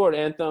make keyboard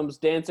anthems,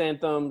 dance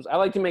anthems. I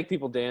like to make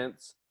people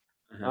dance.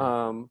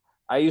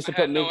 I used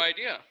to no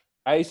idea.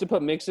 I used to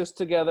put mixes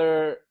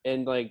together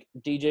and like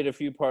DJ'd a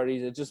few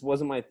parties. It just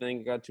wasn't my thing.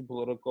 It got too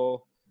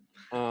political.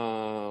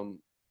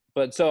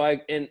 But so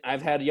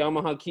I've had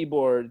Yamaha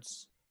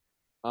keyboards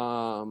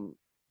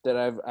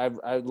that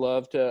I'd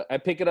love to. I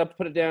pick it up,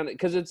 put it down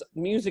because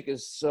music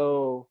is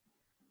so.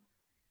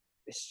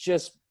 It's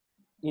just,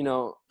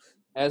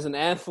 as an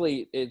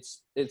athlete,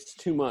 it's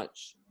too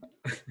much.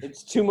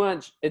 It's too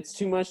much. It's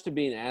too much to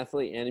be an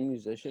athlete and a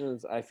musician.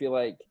 I feel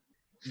like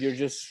you're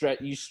just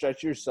you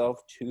stretch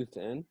yourself too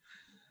thin.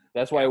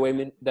 That's why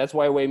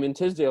Wayman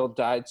Tisdale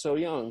died so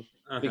young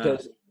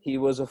because he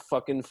was a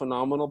fucking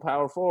phenomenal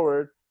power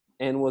forward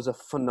and was a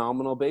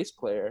phenomenal bass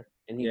player,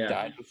 and he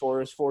died before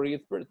his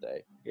 40th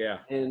birthday. Yeah,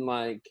 and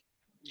like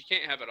you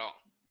can't have it all.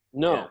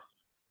 No,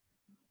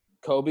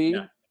 Kobe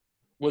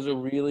was a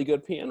really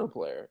good piano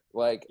player.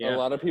 Like a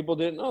lot of people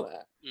didn't know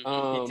that.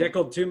 He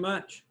tickled too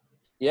much.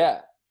 Yeah,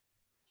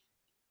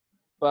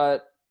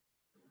 but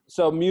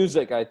so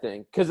music, I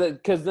think,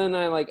 because then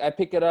I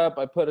pick it up,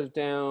 I put it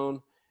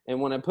down, and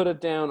when I put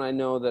it down, I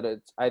know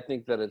that I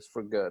think that it's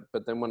for good.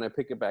 But then when I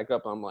pick it back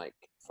up, I'm like,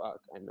 fuck,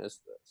 I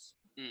missed this.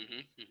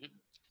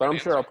 But I'm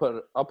sure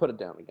I'll put it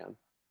down again.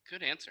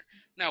 Good answer.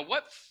 Now,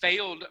 what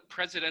failed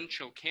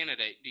presidential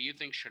candidate do you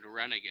think should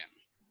run again?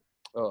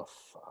 Oh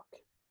fuck.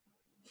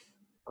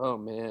 Oh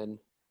man.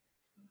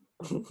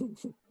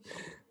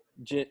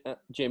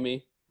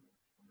 Jimmy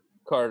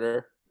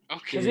Carter.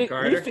 Okay. He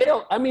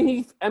failed. I mean,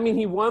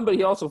 he won, but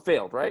he also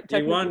failed, right?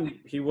 He won,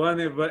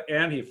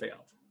 and he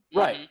failed.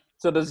 Right.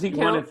 So does he count?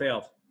 He won and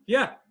failed.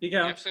 Yeah, he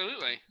counts.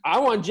 Absolutely. I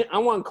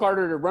want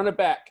Carter to run it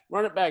back.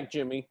 Run it back,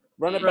 Jimmy.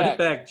 Run it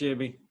back,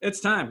 Jimmy. It's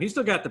time. He's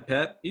still got the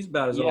pep. He's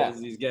about as old as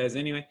these guys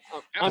anyway.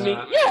 I mean,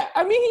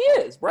 he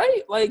is,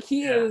 right? Like,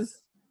 he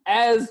is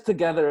as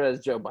together as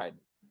Joe Biden.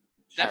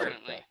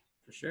 Definitely.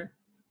 For sure.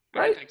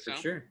 Right? I think so.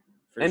 For sure.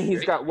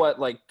 He's got,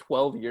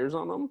 12 years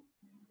on him?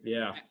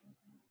 Yeah.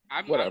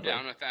 I'm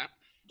down with that.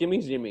 Give me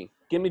Jimmy.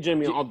 Give me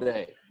Jimmy all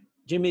day.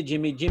 Jimmy.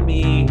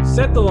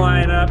 Set the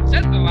lineup.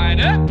 Set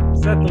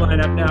the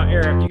lineup. Now,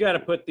 Eric, you got to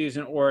put these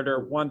in order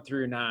 1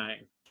 through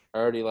 9. I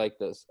already like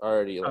this.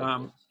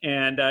 And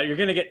you're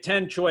going to get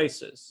 10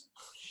 choices.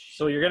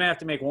 So you're going to have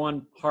to make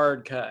one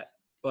hard cut.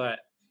 But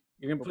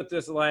you're going to put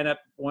this lineup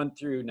 1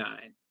 through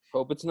 9.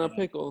 Hope it's not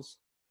pickles.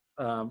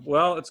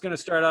 Well, it's going to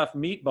start off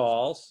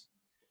meatballs.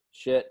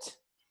 Shit.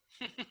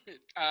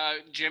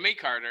 Jimmy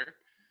Carter.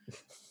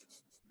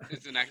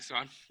 is the next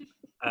one.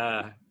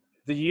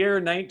 The year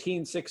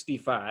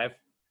 1965.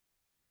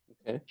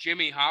 Okay.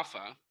 Jimmy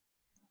Hoffa.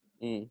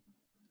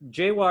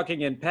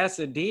 Jaywalking in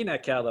Pasadena,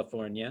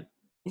 California.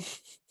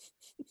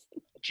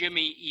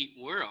 Jimmy Eat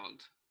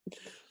World.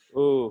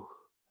 Ooh.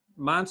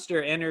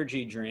 Monster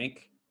Energy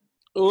drink.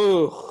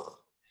 Ooh.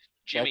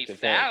 Jimmy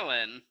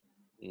Fallon.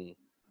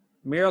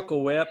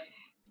 Miracle Whip.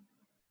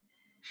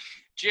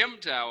 Gym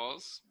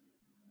towels.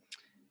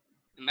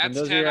 And that's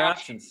those 10 are your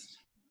options.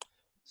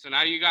 So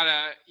now you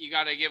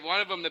gotta give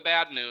one of them the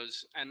bad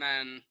news, and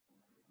then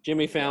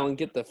Jimmy Fallon,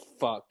 get the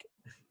fuck.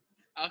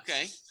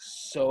 Okay.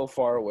 So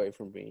far away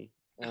from me.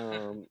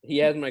 He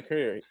has my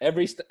career.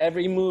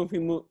 Every move he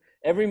moved,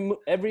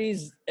 every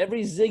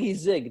zig he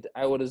zigged,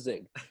 I would have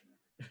zigged.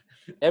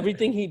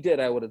 Everything he did,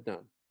 I would have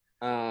done.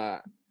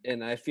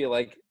 And I feel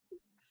like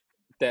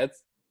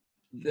that's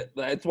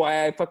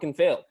why I fucking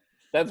failed.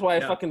 That's why I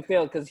fucking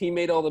failed, because he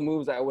made all the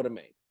moves I would have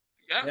made.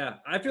 Yeah,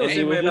 I feel the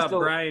same way about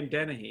Brian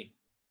Dennehy.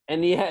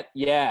 And he had,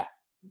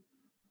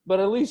 but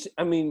at least,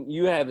 I mean,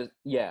 you have it,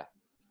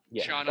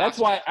 Sean that's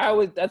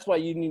Austin. That's why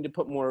you need to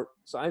put more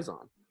size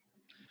on.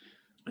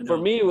 For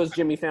me, it was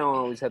Jimmy Fallon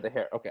always had the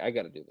hair. Okay, I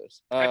got to do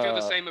this. I feel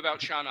the same about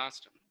Sean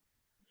Austin.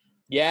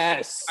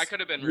 Yes. I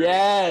could have been rude.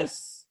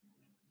 Yes.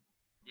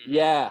 Mm-hmm.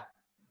 Yeah.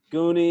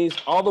 Goonies,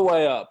 all the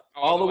way up.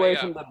 All the way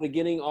from up. the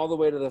beginning, all the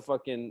way to the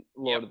fucking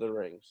Lord of the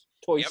Rings.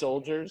 Toy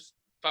Soldiers.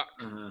 Fuck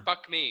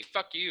me.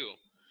 Fuck you.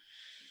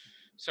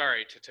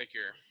 Sorry to take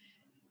your...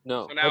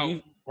 No. So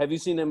now, have you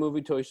seen that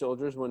movie Toy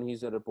Soldiers when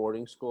he's at a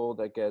boarding school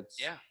that gets...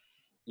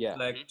 Yeah.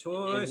 Like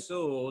Toy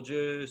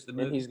Soldiers. The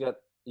movie. And he's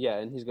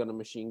got a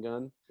machine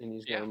gun, and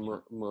he's got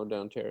to mow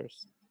down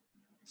terrorists.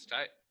 It's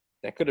tight.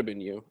 That could have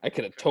been you. I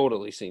could have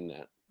totally seen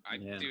that.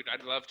 Dude,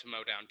 I'd love to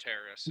mow down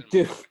terrorists.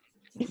 Dude,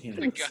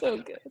 it's so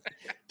good.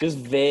 Just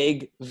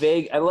vague.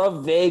 I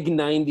love vague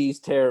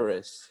 90s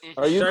terrorists.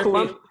 Are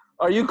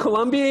you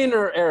Colombian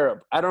or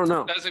Arab? I don't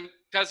know. Doesn't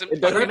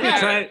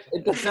matter.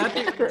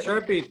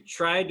 Sharpie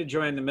tried to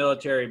join the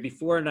military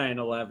before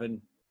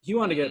 9/11. He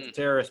wanted to get the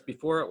terrorists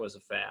before it was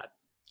a fad.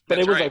 But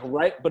it was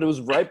but it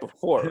was right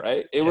before,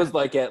 right? It was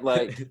like at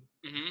like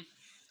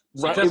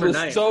right, it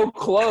was so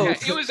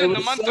close. It was in the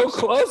month so of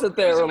close that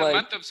they were like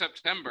month of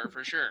September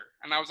for sure.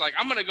 And I was like,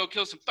 I'm gonna go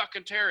kill some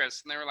fucking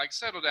terrorists, and they were like,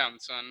 settle down,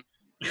 son.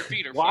 Your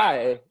feet are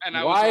why? flat. And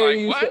I why was like, are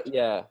you what?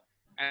 Yeah.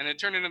 And it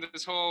turned into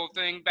this whole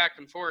thing back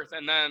and forth,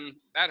 and then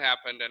that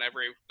happened, and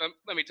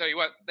let me tell you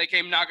what, they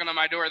came knocking on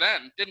my door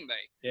then, didn't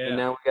they? Yeah. And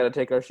now we got to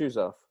take our shoes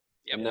off.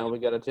 Yep. And now we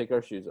got to take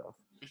our shoes off.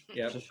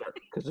 Yeah.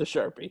 Because of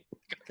Sharpie.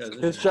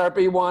 Because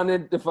Sharpie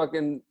wanted to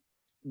fucking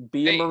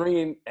be a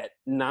Marine at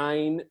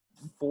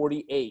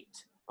 9:48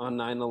 on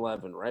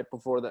 9/11, right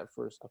before that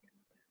first.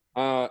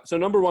 So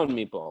number one,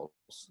 meatballs.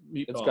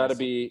 It's got to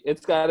be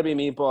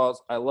meatballs.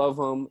 I love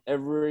them.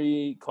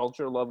 Every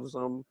culture loves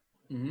them.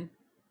 Mm-hmm.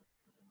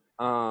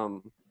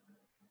 And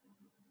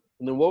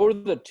then what were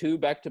the two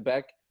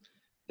back-to-back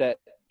that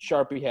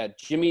Sharpie had?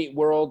 Jimmy Eat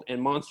World and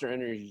Monster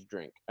Energy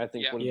drink, I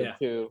think were the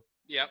two.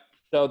 Yep.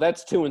 So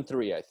that's 2 and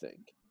 3, I think.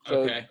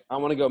 So I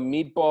want to go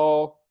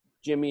Meatball,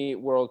 Jimmy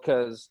Eat World,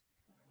 because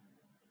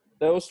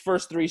those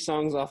first 3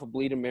 songs off of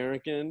Bleed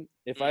American,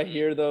 if I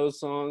hear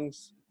those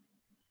songs,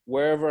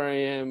 wherever I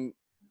am,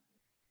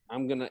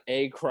 I'm going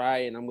to cry,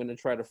 and I'm going to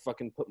try to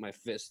fucking put my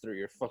fist through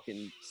your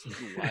fucking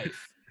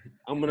life.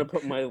 I'm going to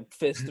put my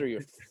fist through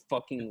your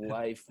fucking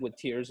life with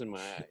tears in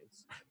my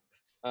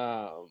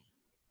eyes.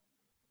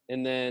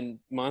 And then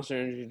Monster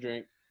Energy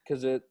drink,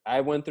 because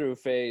I went through a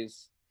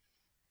phase.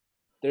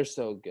 They're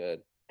so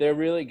good. They're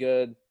really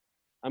good.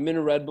 I'm in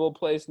a Red Bull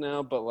place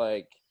now, but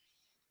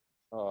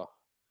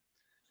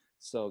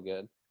so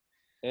good.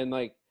 And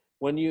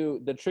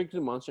the trick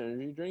to Monster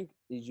Energy drink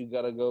is you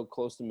got to go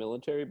close to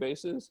military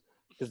bases,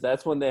 because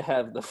that's when they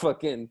have the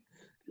fucking...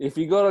 If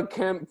you go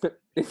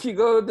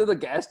to the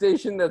gas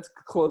station that's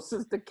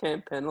closest to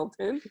Camp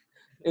Pendleton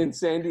in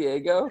San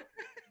Diego,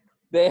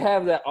 they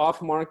have that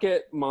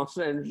off-market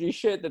Monster Energy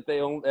shit that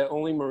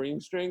only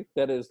Marines drink.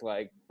 That is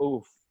like,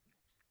 oof.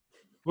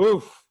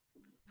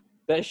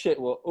 That shit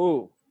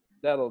will,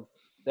 that'll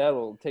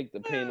take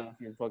the pain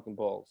off your fucking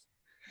balls.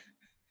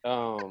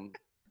 I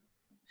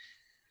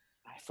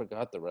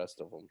forgot the rest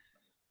of them.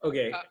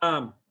 Okay.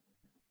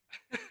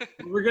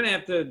 We're gonna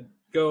have to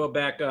go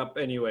back up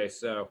anyway.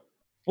 So.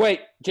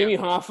 Wait, Jimmy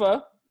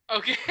Hoffa.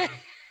 Okay.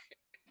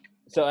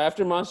 So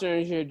after Monster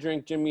Energy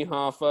drink, Jimmy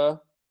Hoffa.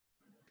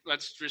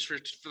 Let's just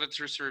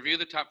review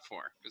the top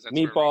 4, because that's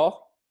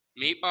Meatball.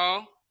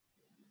 Meatball.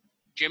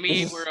 Jimmy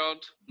Eat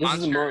World.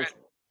 Monster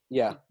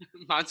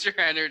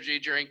Energy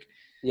drink.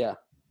 Yeah.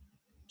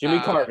 Jimmy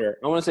Carter.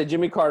 I want to say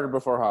Jimmy Carter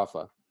before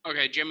Hoffa.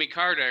 Okay, Jimmy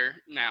Carter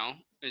now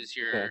is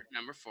your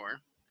number 4.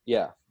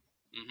 Yeah.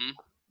 Mm-hmm.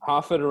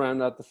 Hoffa to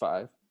round out the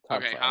 5.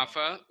 Okay, 5.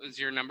 Hoffa is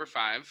your number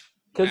 5.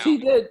 Because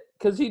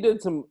he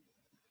did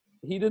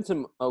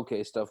some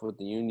okay stuff with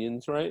the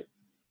unions, right?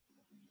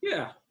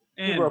 Yeah.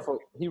 And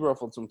he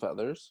ruffled some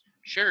feathers.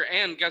 Sure,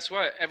 and guess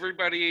what?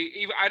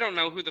 Everybody, I don't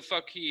know who the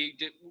fuck he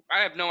did. I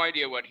have no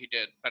idea what he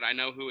did, but I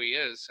know who he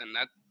is, and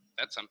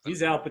That's something.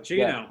 He's Al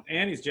Pacino,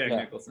 and he's Jack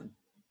Nicholson.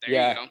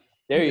 There you go.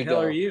 There you Who the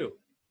hell go. are you?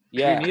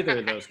 Yeah. You're neither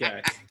of those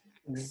guys.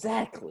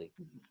 Exactly.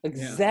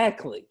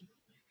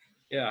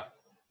 Yeah.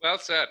 Well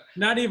said.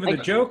 Not even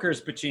the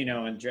Joker's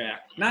Pacino and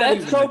Jack. Not That's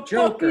even so the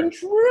Joker. fucking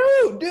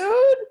true,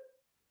 dude.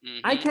 Mm-hmm.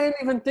 I can't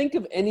even think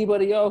of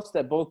anybody else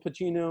that both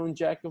Pacino and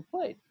Jack have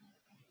played.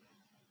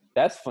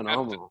 That's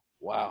phenomenal.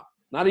 Wow.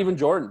 Not even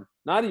Jordan.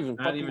 Not even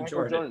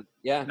Jordan.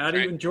 Yeah. Not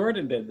even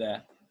Jordan did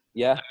that.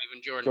 Yeah. Not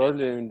even Jordan. Jordan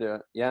didn't do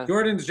it. Yeah.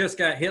 Jordan's just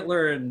got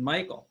Hitler and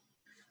Michael.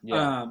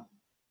 Yeah.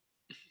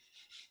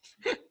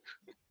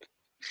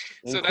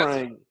 So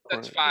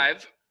that's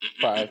 5.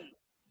 5.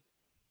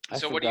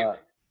 So what do you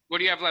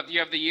have left? You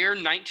have the year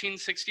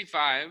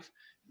 1965,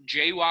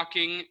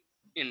 jaywalking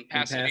in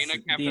Pasadena,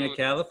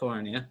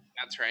 California.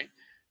 That's right.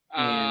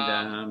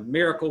 And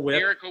Miracle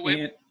Whip.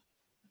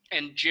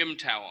 And gym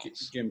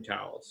towels. Gym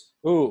towels.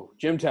 Ooh,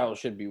 gym towels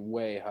should be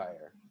way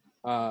higher.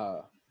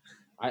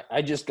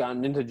 I just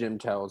gotten into gym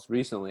towels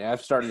recently.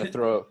 I've started to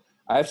throw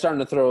a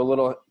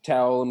little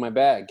towel in my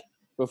bag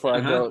before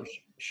I go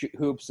shoot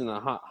hoops in the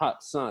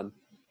hot sun.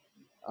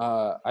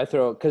 I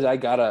throw it because I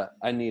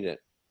need it.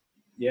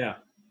 Yeah.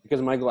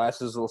 Because my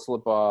glasses will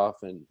slip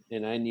off, and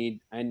I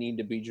need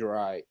to be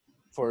dry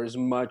for as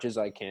much as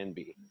I can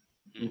be.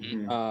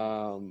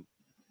 Mm-hmm.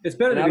 It's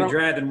better to be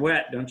dry than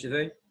wet, don't you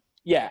think?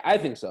 Yeah, I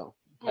think so.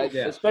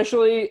 Yeah.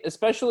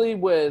 Especially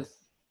with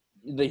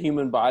the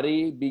human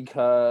body,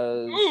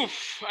 because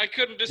I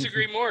couldn't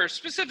disagree more.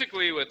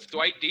 Specifically with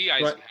Dwight D.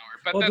 Eisenhower,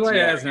 but that's Dwight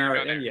Eisenhower,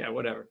 and yeah,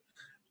 whatever.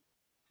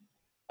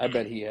 I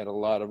bet he had a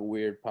lot of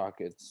weird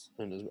pockets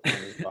on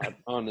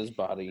his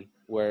body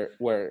where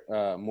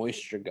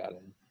moisture got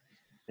in.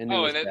 And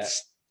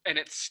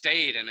it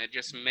stayed, and it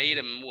just made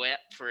him wet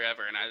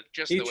forever. And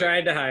he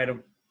tried to hide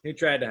him. He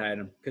tried to hide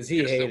him because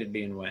he hated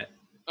being wet.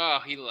 Oh,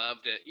 he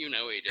loved it. You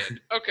know he did.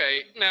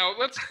 Okay, now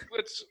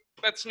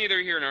that's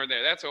neither here nor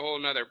there. That's a whole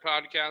nother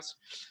podcast.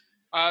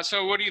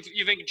 So what do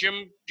you think?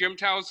 Gym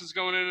towels is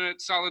going in at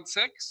solid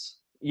 6?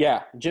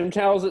 Yeah, gym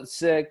towels at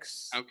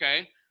 6.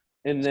 Okay.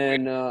 And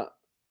then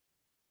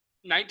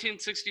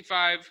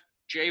 1965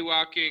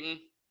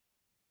 jaywalking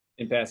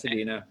in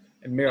Pasadena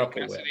and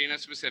Miracle Whip. Pasadena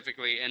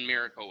specifically, and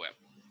Miracle Whip.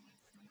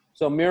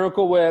 So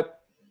Miracle Whip,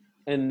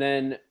 and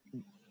then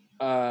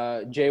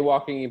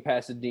jaywalking in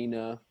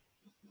Pasadena.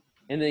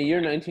 In the year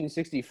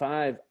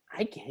 1965,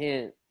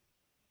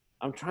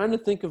 I'm trying to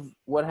think of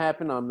what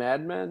happened on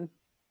Mad Men,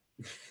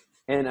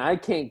 and I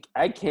can't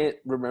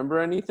remember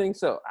anything,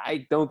 so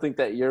I don't think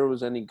that year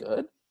was any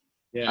good.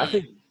 Yeah.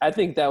 I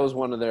think that was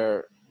one of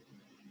their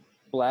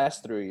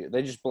blast through years.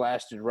 They just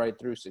blasted right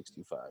through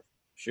 65.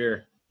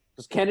 Sure.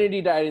 Because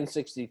Kennedy died in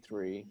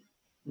 63.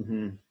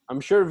 Mm-hmm.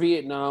 I'm sure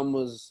Vietnam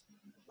was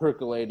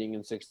percolating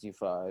in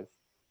 65.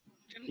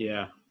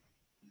 Yeah.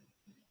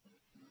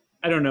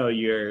 I don't know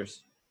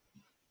years.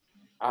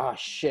 Ah,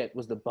 shit.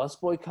 Was the bus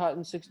boycott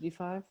in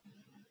 65?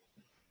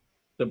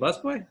 The bus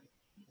boy?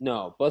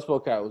 No, bus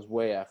boycott was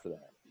way after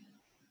that.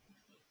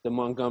 The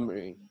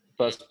Montgomery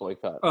bus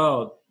boycott.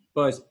 Oh,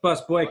 bus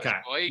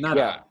boycott.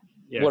 Yeah.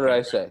 What did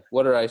I say?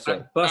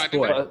 Bus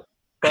boy.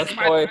 Bus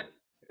boy.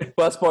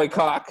 Bus boy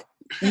cock.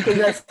 You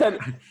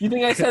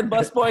think I said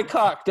bus boy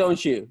cock,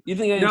 don't you? You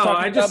think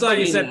I just thought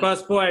you said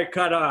bus boy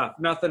cut off.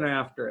 Nothing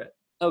after it.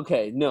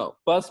 Okay, no.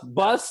 Bus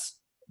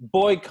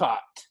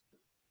boycott.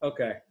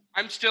 Okay.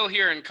 I'm still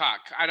hearing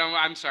cock.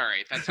 I'm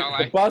sorry. That's all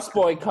The bus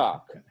boy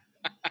cock.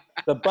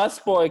 The bus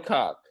boy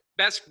cock.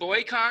 Best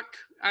boy cock?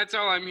 That's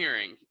all I'm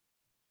hearing.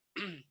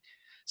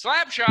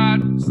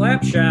 Slapshot.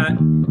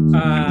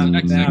 Now,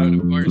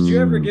 segment, of course. Did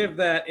you ever give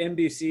that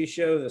NBC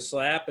show The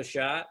Slap a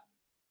shot?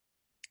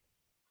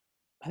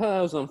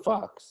 That was on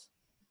Fox.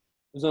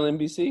 It was on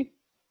NBC?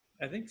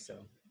 I think so.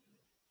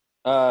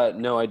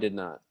 No, I did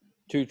not.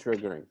 Too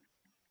triggering.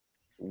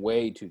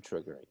 Way too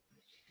triggering.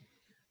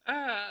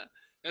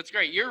 That's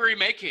great. You're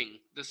remaking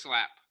The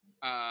Slap.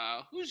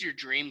 Who's your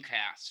dream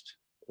cast?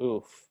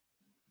 Oof.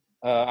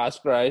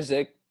 Oscar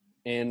Isaac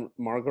and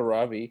Margot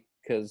Robbie,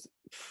 because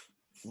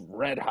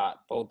red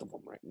hot, both of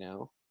them right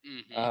now.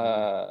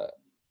 Mm-hmm.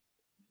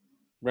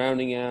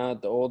 Rounding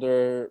out the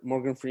older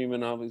Morgan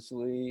Freeman,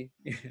 obviously.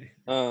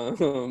 Gal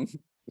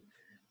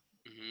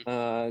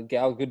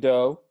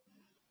Gadot.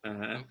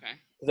 Okay.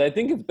 Because I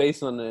think it's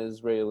based on an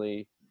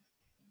Israeli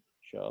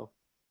show.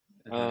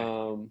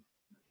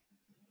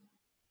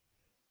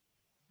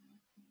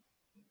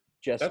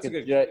 Jessica.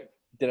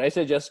 Did I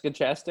say Jessica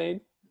Chastain?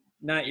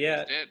 Not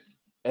yet.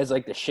 As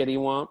like the shitty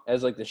mom.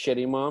 As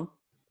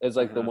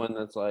the one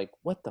that's like,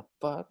 what the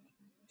fuck?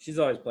 She's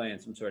always playing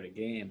some sort of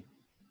game.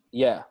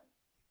 Yeah.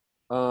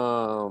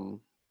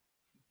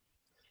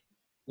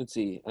 Let's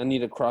see. I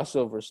need a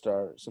crossover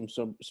star.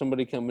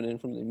 Somebody coming in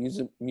from the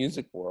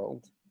music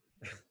world,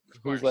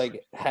 who's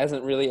like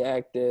hasn't really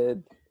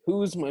acted.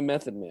 Who's my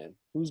Method Man?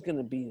 Who's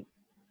gonna be?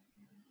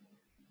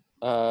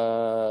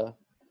 Cardi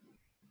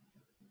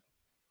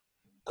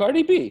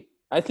B.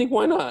 I think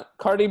why not?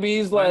 Cardi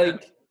B's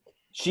like,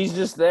 she's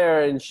just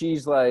there, and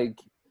she's like,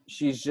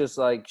 she's just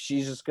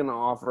gonna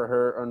offer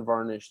her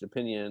unvarnished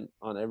opinion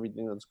on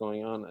everything that's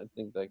going on. I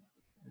think like,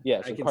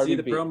 yeah. So I can Cardi see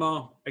the B.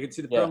 promo. I can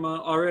see the promo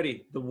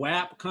already. The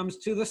WAP comes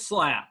to the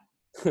slap.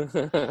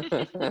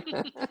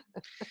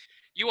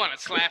 You want to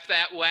slap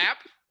that WAP?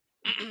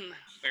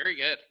 Very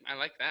good. I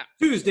like that.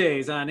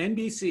 Tuesdays on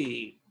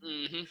NBC.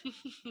 Mm-hmm.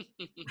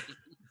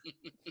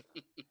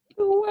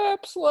 The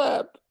WAP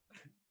slap.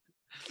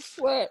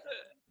 Slap.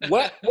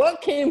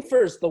 What came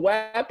first, the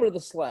WAP or the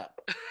slap?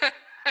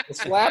 The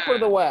slap or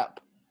the WAP?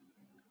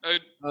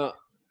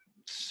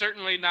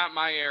 Certainly not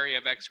my area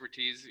of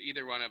expertise,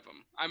 either one of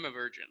them. I'm a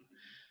virgin.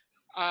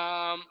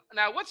 Now,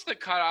 what's the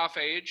cutoff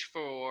age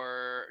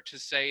to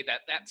say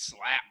that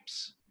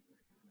slaps?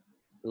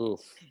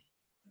 Oof.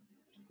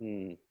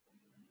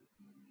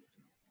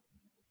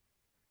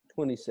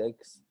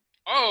 26.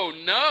 Oh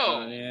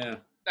no! Yeah,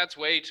 that's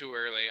way too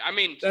early. I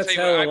mean, that's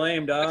hella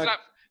lame, dog.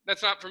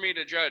 That's not for me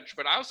to judge,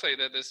 but I'll say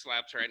that this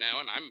slaps right now,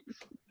 and I'm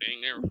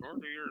being there 40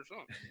 years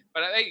old.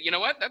 But hey, you know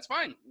what? That's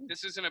fine.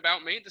 This isn't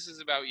about me. This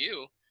is about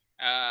you.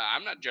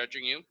 I'm not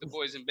judging you. The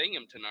boys in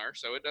Binghamton are,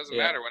 so it doesn't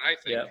matter what I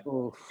think. Yeah.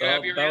 You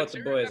have your about answer.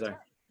 What the boys are.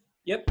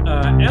 Yep.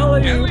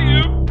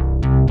 Alley-oop.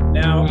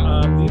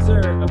 Now, these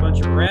are a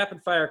bunch of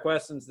rapid fire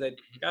questions that,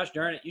 gosh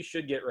darn it, you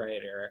should get right,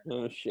 Eric.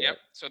 Oh shit. Yep.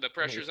 So the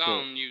pressure's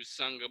on you,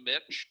 son of a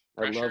bitch.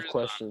 I love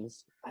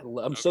questions.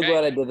 I'm so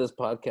glad I did this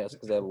podcast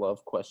because I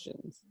love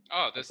questions.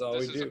 Oh, this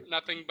is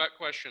nothing but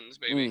questions,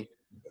 baby.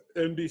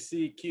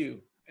 NBCQ.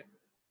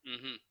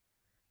 Mm-hmm.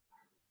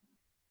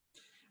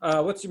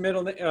 What's your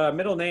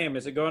middle name?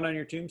 Is it going on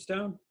your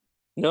tombstone?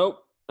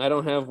 Nope, I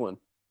don't have one.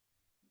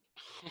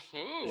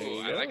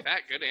 Ooh, I like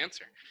that. Good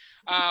answer.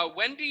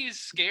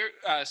 Wendy's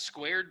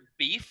squared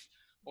beef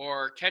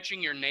or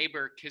catching your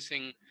neighbor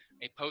kissing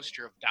a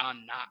poster of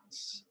Don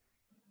Knotts?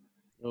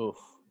 Oof.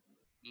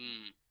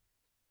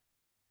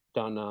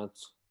 Don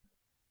Knotts.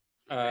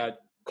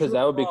 Because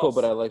that would be cool,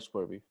 but I like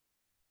square beef.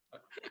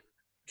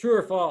 True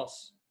or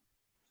false?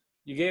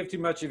 You gave too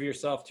much of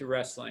yourself to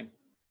wrestling.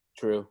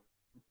 True.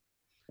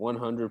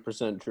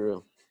 100%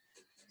 true.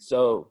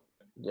 So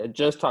I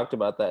just talked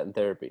about that in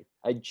therapy.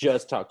 I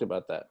just talked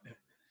about that.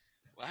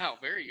 Wow,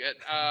 very good.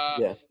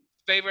 Yeah.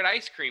 Favorite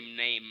ice cream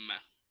name?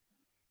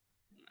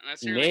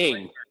 That's your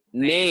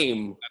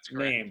name. That's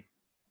correct.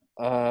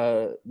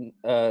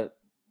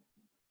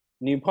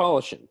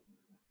 Neapolitan.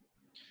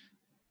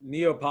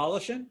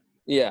 Neapolitan?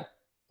 Yeah.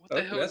 What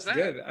the hell is that?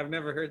 That's good. I've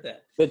never heard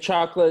that. The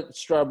chocolate,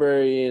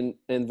 strawberry,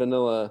 and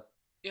vanilla.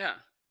 Yeah.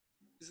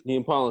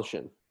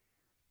 Neapolitan.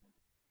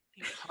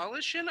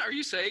 Neapolitan? Are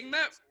you saying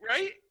that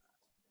right?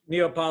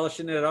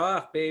 Neapolitan it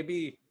off,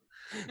 baby.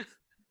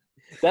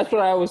 That's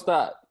what I always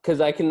thought,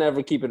 because I can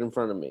never keep it in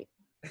front of me.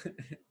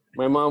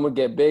 My mom would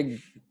get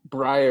big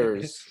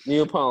Breyers,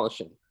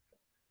 Neapolitan.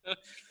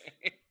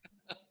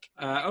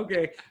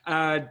 Okay.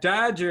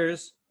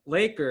 Dodgers,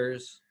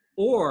 Lakers,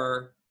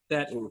 or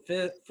that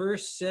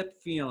first sip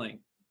feeling.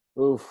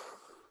 Oof.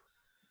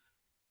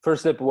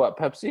 First sip of what?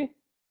 Pepsi?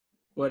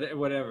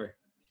 Whatever.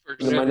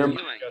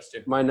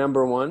 My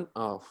number one?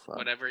 Oh, fuck.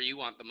 Whatever you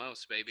want the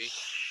most, baby.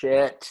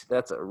 Shit.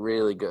 That's a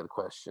really good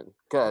question.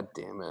 God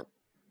damn it.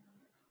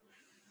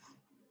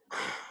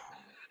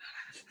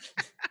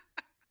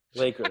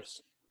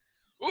 Lakers.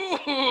 Ooh.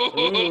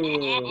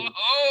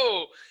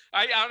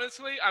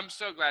 I'm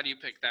so glad you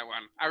picked that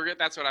one.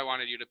 That's what I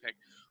wanted you to pick.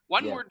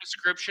 One word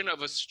description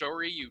of a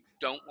story you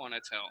don't want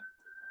to tell.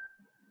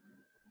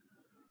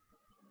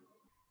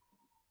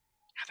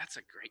 That's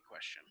a great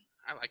question.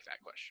 I like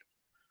that question.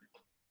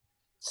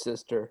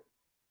 Sister.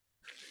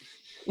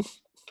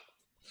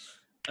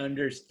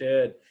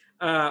 Understood.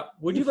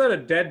 Would you let a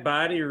dead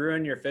body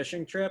ruin your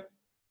fishing trip?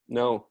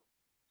 No.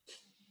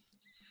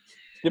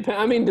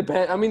 I mean,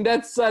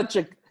 that's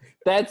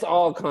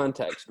all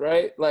context,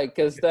 right? Like,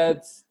 because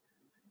that's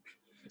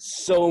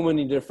so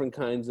many different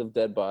kinds of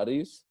dead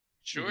bodies.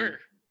 Sure.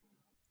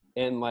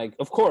 And like,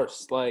 of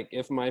course, like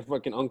if my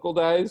fucking uncle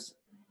dies,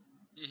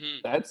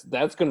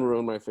 that's gonna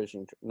ruin my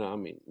fishing trip. No, I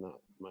mean not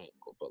my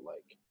uncle, but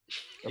like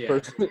a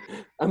person.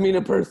 I mean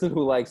a person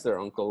who likes their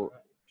uncle.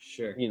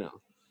 Sure. You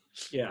know.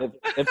 Yeah.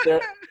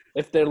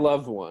 If their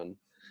loved one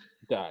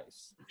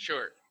dies.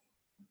 Sure.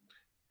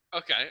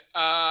 Okay.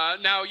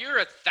 Now you're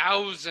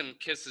 1,000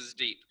 kisses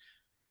deep.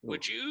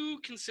 Would you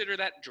consider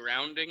that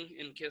drowning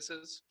in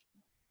kisses?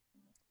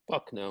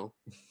 Fuck no.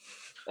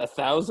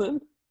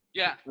 1,000?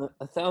 Yeah.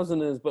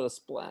 1,000 is but a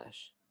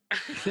splash.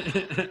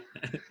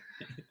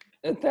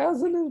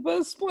 1,000 is but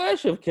a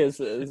splash of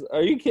kisses.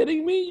 Are you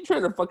kidding me? You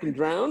trying to fucking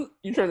drown?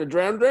 You trying to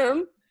drown?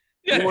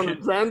 Yeah. You want to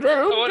drown?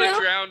 I want to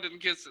drown in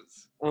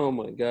kisses. Oh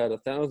my god,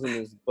 1,000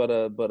 is but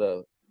a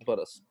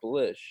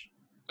splish.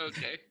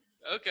 Okay.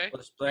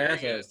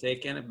 Splash. I was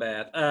taking a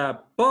bath.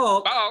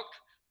 Bulk.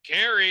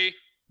 Carry.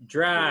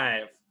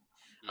 Drive.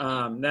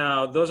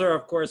 Now, those are,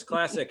 of course,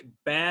 classic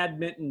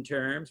badminton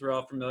terms we're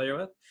all familiar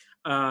with.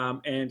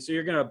 And so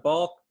you're going to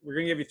bulk. We're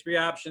going to give you three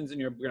options,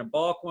 and you're going to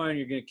bulk one,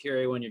 you're going to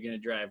carry one, you're going to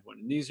drive one.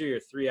 And these are your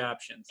three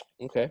options.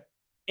 Okay.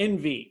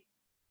 Envy.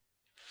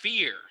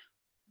 Fear.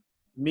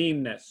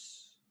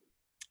 Meanness.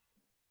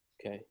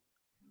 Okay.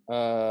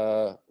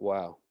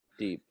 Wow,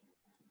 deep.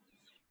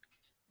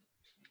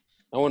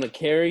 I want to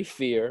carry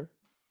fear.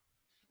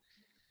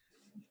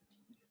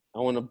 I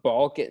want to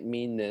balk at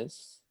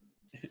meanness.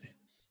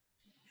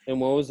 And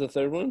what was the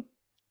third one?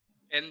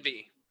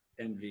 Envy.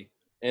 Envy.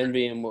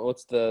 Envy, and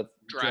what's the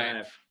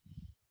Drive.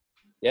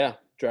 Yeah,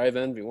 drive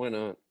envy. Why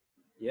not?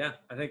 Yeah,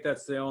 I think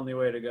that's the only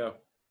way to go.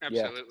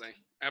 Absolutely.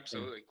 Yeah.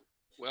 Absolutely.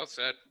 Well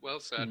said. Well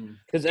said.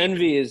 Because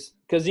envy is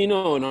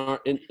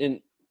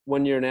in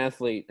when you're an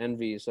athlete,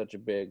 envy is such a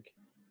big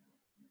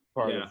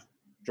part of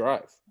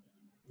drive.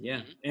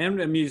 Yeah, and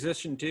a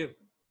musician too.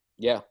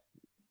 Yeah,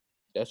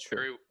 that's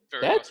true.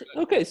 Very That's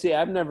well okay. See,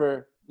 I've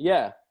never.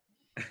 Yeah.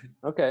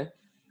 Okay.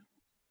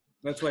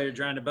 That's why you're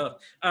trying to both.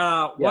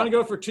 Want to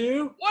go for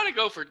 2? Want to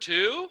go for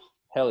 2?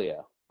 Hell yeah,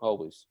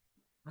 always.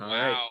 All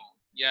wow. right.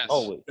 Yes.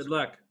 Always. Good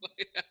luck.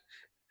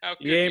 How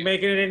You ain't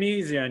making it any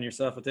easy on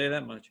yourself. I'll tell you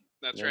that much.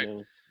 That's right.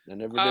 I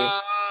never do.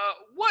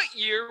 What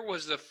year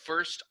was the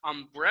first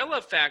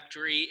umbrella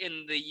factory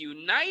in the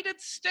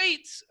United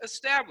States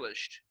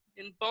established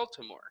in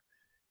Baltimore?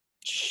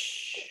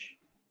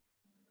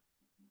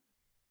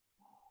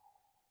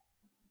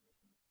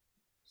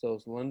 So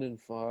it's London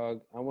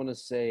Fog. I want to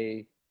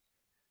say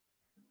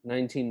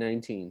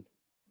 1919.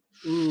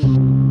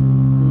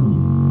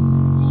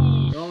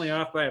 You're only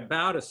off by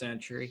about a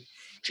century.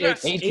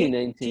 Just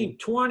 1819.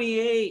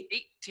 1828.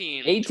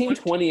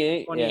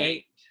 1828.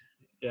 28.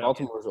 Yeah.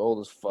 Baltimore's old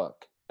as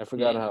fuck. I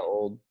forgot how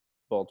old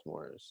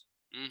Baltimore is.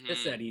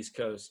 It's that East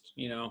Coast,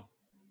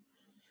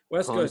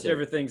 West Coast,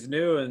 everything's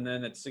new, and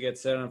then it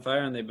gets set on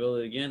fire, and they build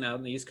it again. Out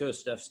in the East Coast,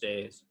 stuff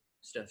stays.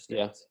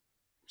 Yeah.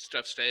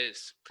 Stuff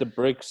stays. The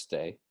bricks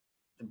stay.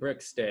 The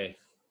bricks stay.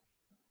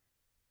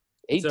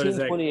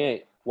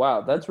 1828.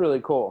 Wow, that's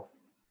really cool.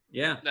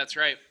 Yeah. That's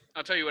right.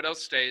 I'll tell you what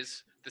else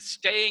stays. The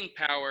staying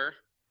power.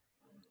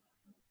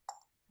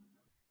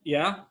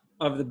 Yeah.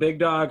 Of the Big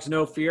Dogs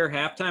No Fear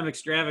halftime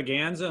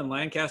extravaganza in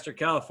Lancaster,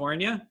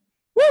 California.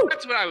 Woo!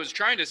 That's what I was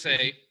trying to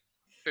say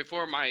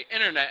before my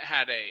internet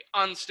had a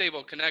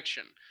unstable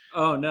connection.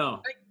 Oh,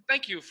 no.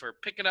 Thank you for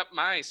picking up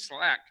my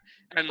slack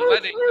and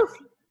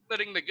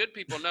letting the good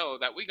people know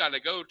that we got to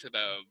go to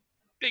the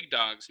Big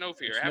Dogs No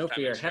Fear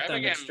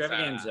halftime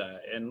extravaganza.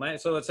 And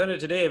so let's send it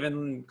to Dave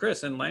and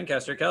Chris in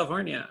Lancaster,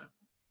 California.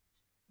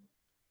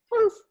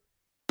 Woof.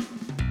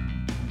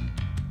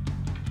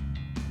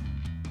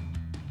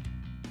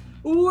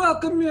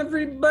 Welcome,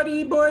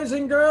 everybody, boys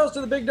and girls, to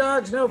the Big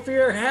Dogs No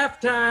Fear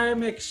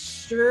halftime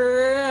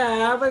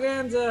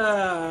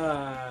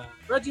extravaganza.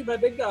 Brought to you by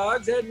Big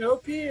Dogs and No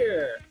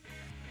Fear.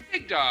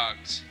 Big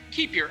Dogs,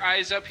 keep your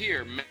eyes up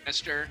here,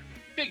 mister.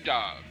 Big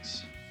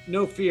Dogs.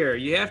 No fear.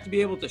 You have to be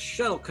able to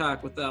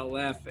shuttlecock without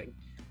laughing.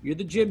 You're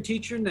the gym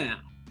teacher now.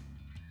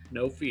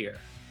 No fear.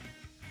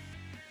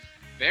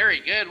 Very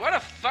good. What a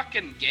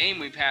fucking game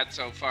we've had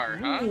so far,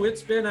 huh? Ooh,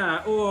 it's been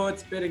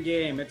a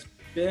game. It's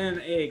been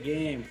a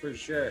game for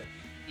sure.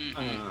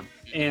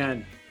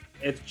 And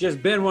it's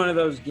just been one of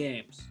those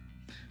games.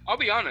 I'll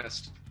be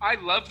honest. I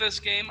love this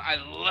game. I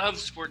love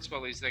Sports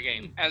Bullies, the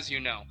game, as you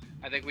know.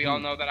 I think we all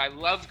know that I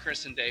love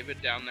Chris and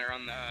David down there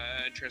on the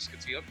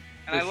Triscuit Field.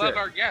 And I love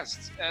our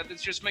guests.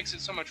 This just makes it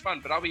so much fun.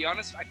 But I'll be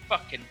honest, I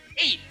fucking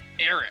hate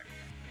Eric.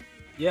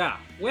 Yeah.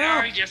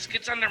 Well, he just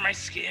gets under my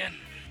skin.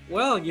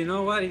 Well, you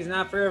know what? He's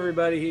not for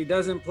everybody. He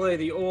doesn't play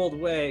the old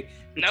way.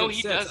 No,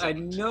 he doesn't. I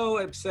know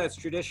it upsets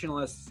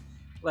traditionalists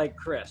like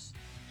Chris.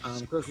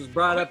 Chris was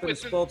brought up in a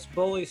Sports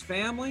Bullies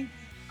family.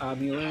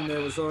 He learned there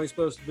was only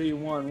supposed to be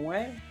one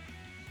way.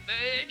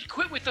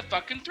 Quit with the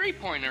fucking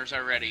three-pointers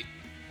already.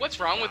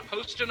 What's wrong with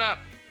posting up?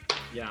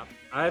 Yeah.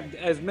 I've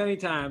as many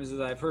times as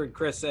I've heard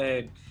Chris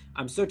say,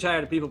 I'm so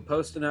tired of people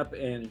posting up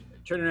and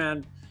turning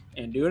around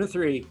and doing a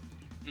three.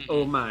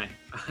 Oh my.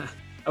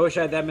 I wish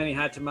I had that many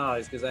hot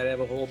tamales because I'd have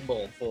a whole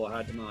bowl full of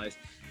hot tamales,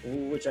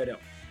 which I don't.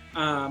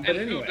 But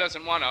anyway. Who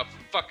doesn't want a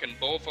fucking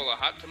bowl full of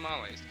hot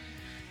tamales?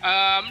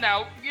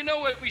 Now, you know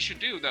what we should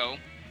do, though?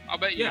 I'll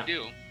bet you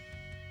do.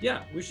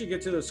 Yeah, we should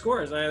get to the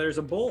scores. There's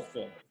a bowl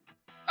full.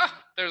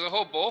 There's a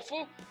whole bowl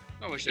full?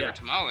 I wish they were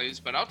tamales,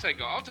 but I'll take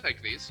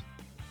these.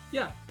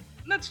 Yeah.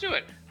 Let's do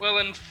it. Well,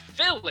 in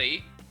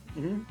Philly,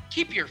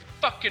 keep your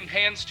fucking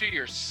hands to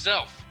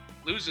yourself.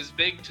 Loses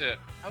big to,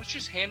 I was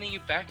just handing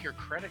you back your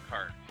credit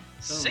card.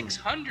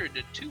 600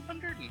 to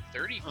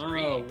 233.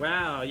 Oh,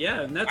 wow. Yeah,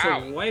 and that's a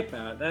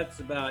wipeout. That's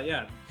about,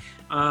 now,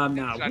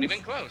 it's not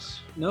even close.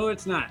 No,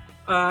 it's not.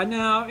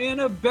 Now, in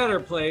a better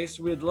place,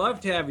 we'd love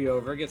to have you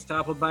over. Gets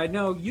toppled by,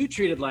 no, you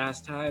treated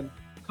last time.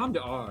 Come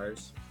to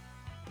ours.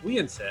 We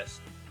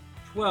insist.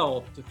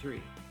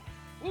 12-3.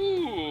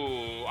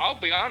 Ooh, I'll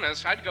be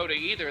honest. I'd go to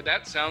either.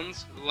 That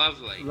sounds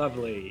lovely.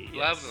 Lovely.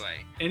 Yes.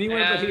 Lovely.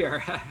 Anywhere but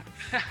here.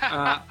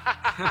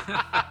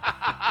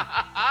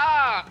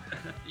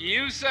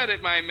 You said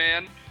it, my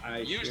man.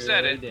 You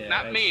said it,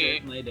 not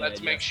me.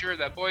 Let's make sure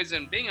that boys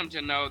in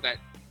Binghamton know that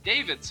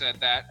David said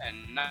that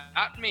and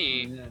not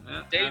me,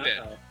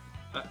 David.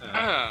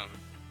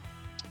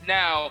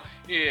 Now,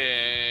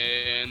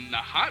 in the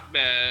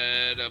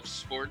hotbed of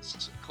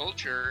sports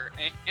culture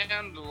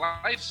and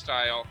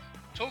lifestyle,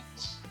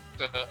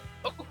 Tulsa,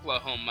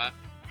 Oklahoma.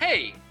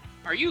 Hey,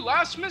 are you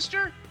lost,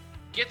 mister?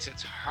 Gets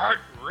its heart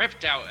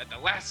ripped out at the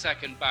last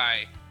second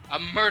by a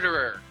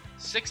murderer,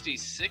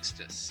 66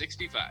 to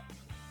 65.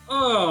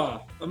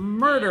 Oh, a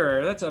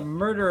murderer. That's a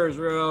murderer's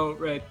row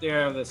right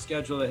there. The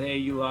schedule that, hey,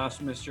 you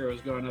lost, mister,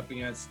 was going up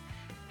against.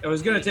 It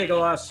was going to take a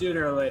loss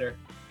sooner or later.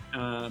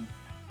 But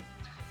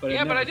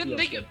I didn't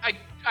think it.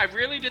 I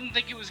really didn't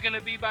think it was going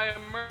to be by a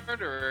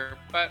murderer.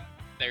 But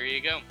there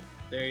you go.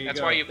 There you That's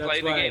go. Why you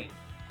play the game.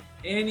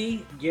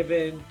 Any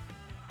given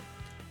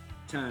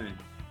time,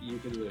 you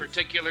can lose.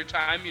 Particular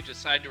time you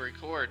decide to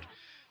record.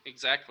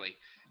 Exactly.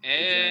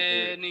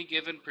 Any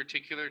given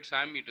particular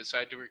time you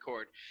decide to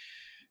record.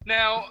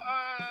 Now,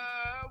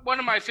 one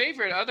of my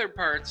favorite other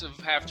parts of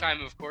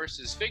halftime, of course,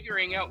 is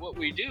figuring out what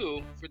we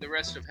do for the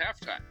rest of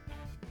halftime.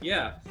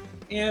 Yeah.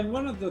 And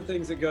one of the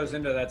things that goes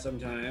into that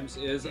sometimes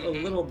is a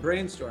little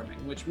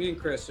brainstorming, which me and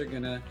Chris are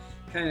going to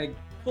kind of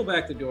pull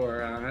back the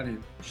door on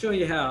and show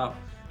you how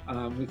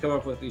we come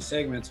up with these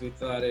segments. We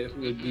thought it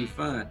would be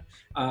fun.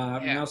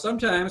 Now,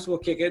 sometimes we'll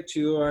kick it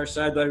to our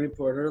sideline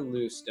reporter,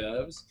 Lou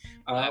Stubbs.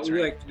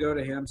 We like to go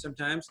to him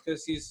sometimes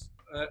because he's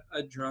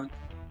a drunk.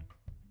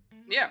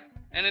 Yeah,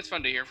 and it's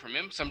fun to hear from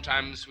him.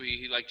 Sometimes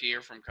we like to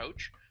hear from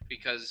Coach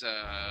because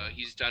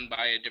he's done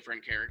by a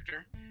different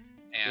character.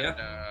 And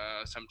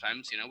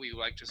sometimes, we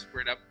like to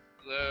spread up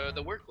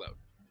the workload.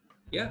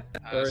 Yeah.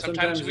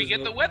 Sometimes we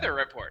get the weather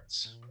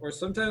reports. Or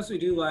sometimes we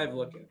do live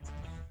look-ins.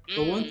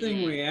 But one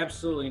thing we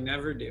absolutely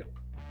never do.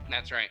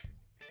 That's right.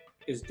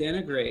 Is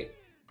denigrate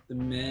the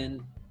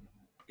men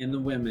and the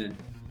women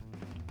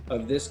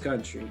of this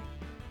country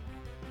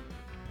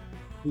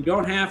who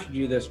don't have to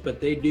do this, but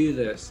they do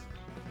this.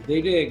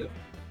 They dig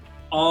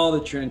all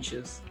the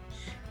trenches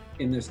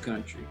in this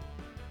country.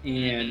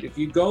 And if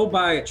you go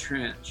by a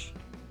trench,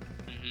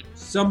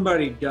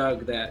 somebody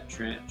dug that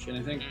trench. And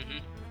I think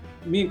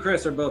me and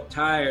Chris are both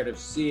tired of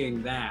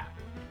seeing that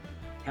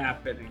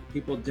happening.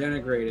 People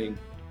denigrating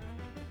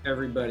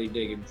everybody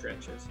digging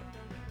trenches.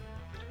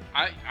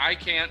 I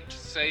can't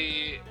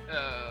say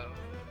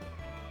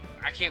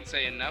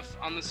enough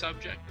on the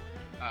subject.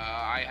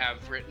 I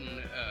have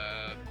written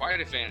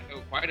quite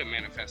a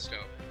manifesto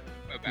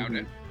about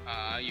it.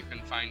 You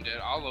can find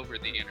it all over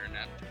the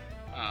internet.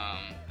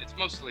 It's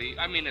mostly,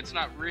 it's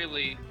not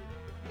really.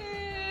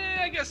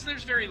 I guess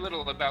there's very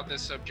little about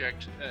this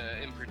subject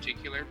in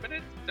particular, but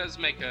it does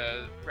make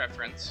a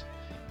reference.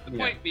 The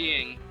point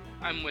being,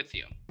 I'm with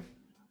you.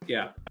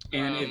 Yeah,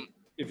 and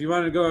if you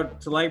want to go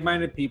to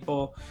like-minded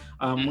people,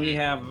 we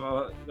have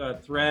a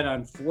thread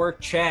on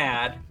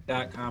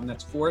 4chad.com.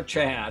 That's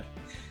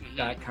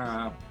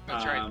 4chad.com.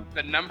 That's right.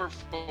 The number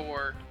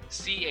 4,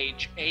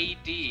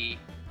 CHAD.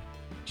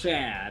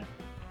 Chad.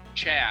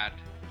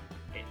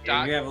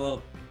 And we have a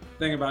little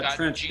thing about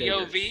trench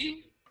diggers.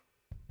 GOV.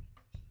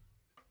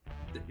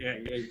 Yeah,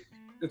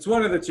 it's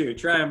one of the two.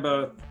 Try them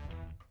both.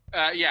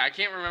 I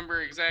can't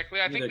remember exactly.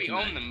 I think we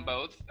own them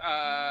both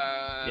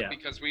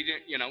because we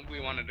did. We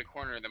wanted to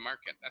corner the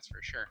market. That's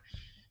for sure.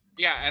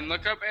 Yeah, and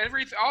look up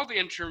all the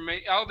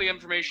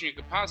information you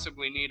could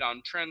possibly need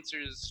on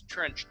trenches,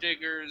 trench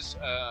diggers,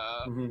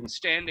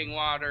 standing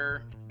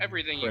water,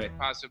 everything you could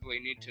possibly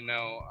need to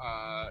know.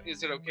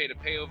 Is it okay to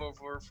pay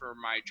over for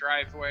my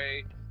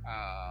driveway?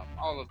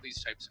 All of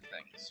these types of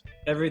things.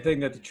 Everything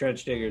that the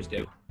trench diggers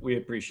do, we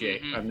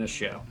appreciate on this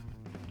show.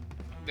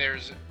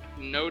 There's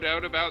no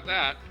doubt about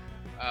that.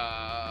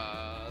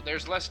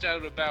 There's less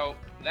doubt about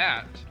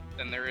that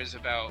than there is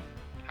about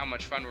how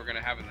much fun we're going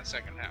to have in the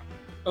second half.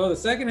 Oh, the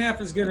second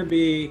half is going to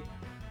be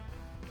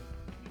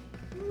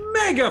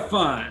mega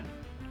fun.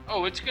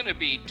 Oh, it's going to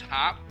be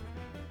top.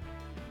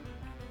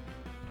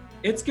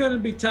 It's going to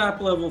be top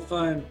level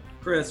fun,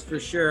 Chris, for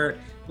sure.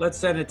 Let's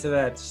send it to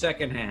that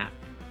second half.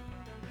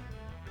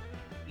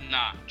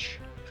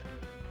 Notch.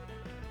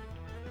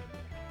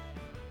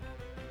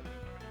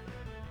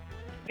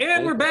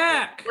 And we're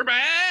back. We're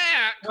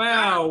back.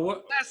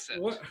 Wow.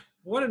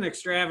 What an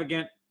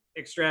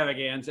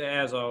extravaganza,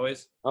 as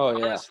always. Oh,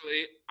 yeah.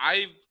 Honestly,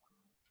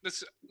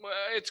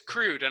 it's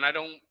crude, and I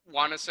don't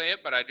want to say it,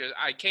 but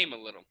I came a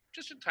little,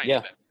 just a tiny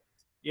bit.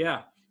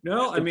 Yeah.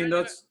 No,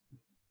 that's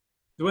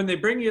when they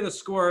bring you the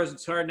scores,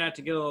 it's hard not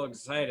to get a little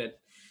excited.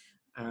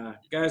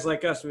 Guys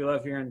like us, we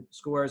love hearing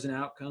scores and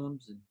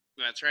outcomes.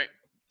 That's right.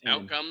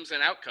 Outcomes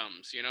and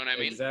outcomes. You know what I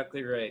mean?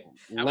 Exactly right.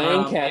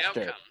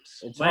 Lancaster.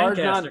 It's hard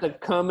not to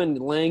come in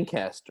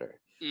Lancaster.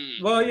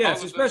 Well,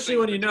 yes, especially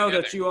when you know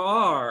that you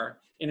are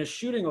in a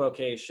shooting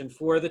location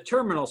for The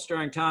Terminal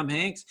starring Tom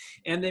Hanks,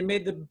 and they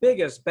made the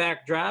biggest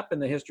backdrop in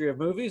the history of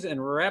movies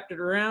and wrapped it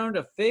around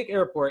a fake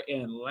airport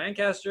in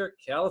Lancaster,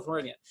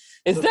 California.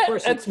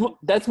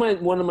 That's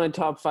one of my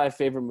top 5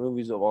 favorite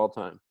movies of all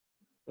time.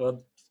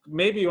 Well,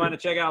 maybe you want to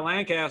check out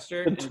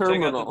Lancaster. The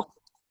Terminal.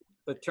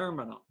 The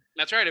Terminal.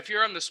 That's right. If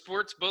you're on the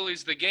Sports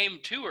Bullies The Game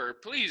tour,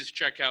 please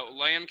check out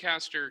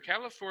Lancaster,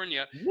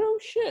 California. No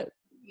shit.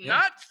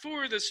 Not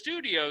for the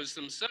studios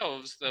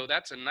themselves, though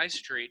that's a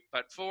nice treat,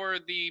 but for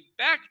the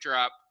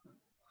backdrop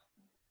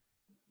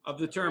of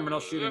the Terminal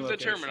shooting of the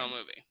location. Terminal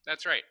movie.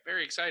 That's right.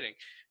 Very exciting.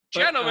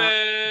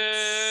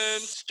 Gentlemen,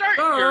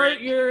 start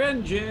your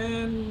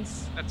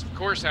engines. That's, of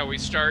course, how we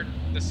start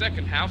the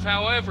second half,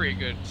 how every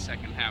good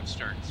second half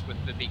starts, with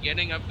the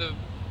beginning of the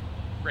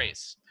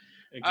race.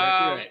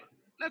 Exactly right.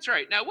 That's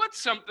right. Now,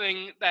 what's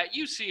something that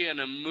you see in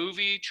a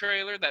movie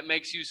trailer that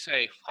makes you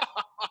say,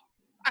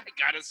 I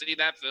gotta see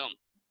that film?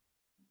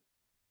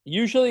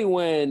 Usually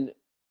when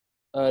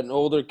an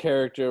older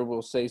character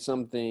will say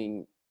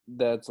something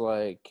that's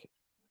like,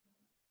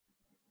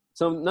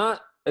 not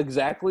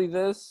exactly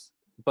this,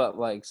 but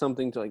like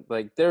something to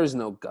like there's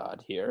no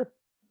God here.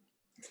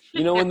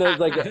 You know, when there's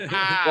like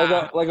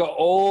a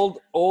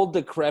old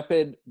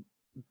decrepit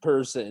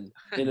person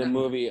in a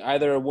movie,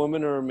 either a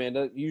woman or a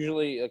man,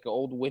 usually like an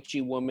old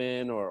witchy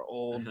woman or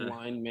old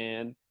blind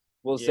man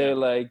will say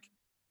like,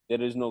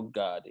 there is no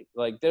God.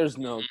 Like, there's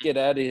no, get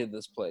out of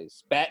this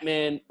place.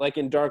 Batman, like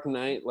in Dark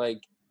Knight,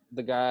 like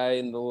the guy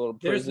in the little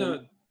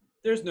prison.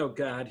 There's no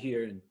God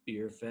here in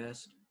Beer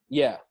Fest.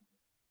 Yeah.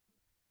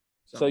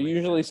 So Something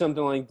usually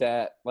something like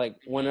that. Like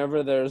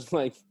whenever there's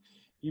like,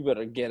 you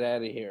better get out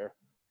of here.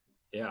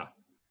 Yeah.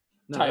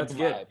 No, type that's vibe.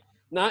 good.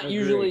 Not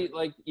usually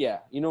like, yeah.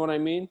 You know what I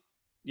mean?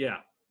 Yeah.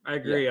 I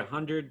agree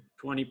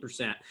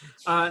 120%.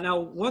 Now,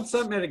 what's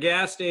something at a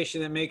gas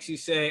station that makes you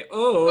say,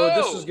 oh,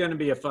 this is going to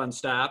be a fun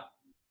stop?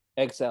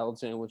 Egg salad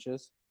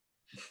sandwiches.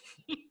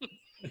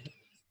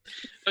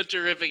 A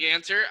terrific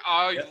answer.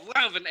 I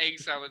love an egg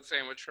salad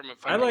sandwich from a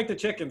I like the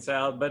chicken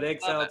salad, but egg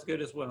salad's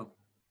good as well.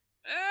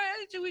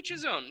 To each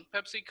his own.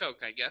 Pepsi,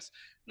 Coke, I guess.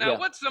 Now,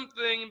 what's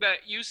something that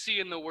you see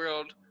in the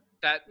world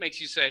that makes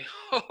you say,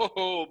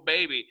 oh,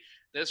 baby,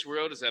 this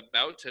world is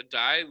about to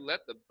die.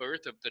 Let the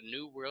birth of the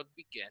new world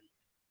begin.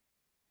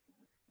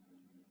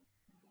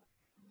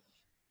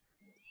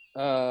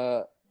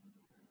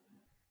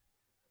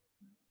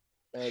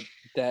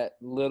 That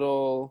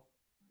little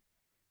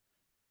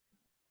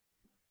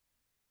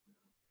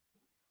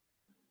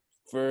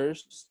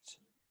first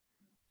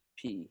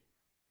pee.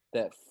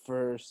 That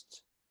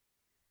first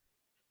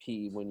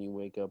pee when you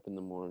wake up in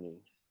the morning.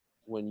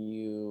 When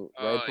you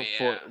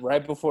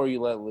right before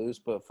you let loose,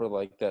 but for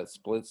like that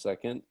split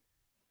second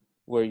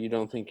where you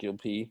don't think you'll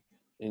pee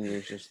and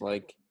you're just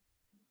like,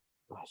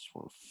 I just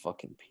want to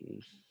fucking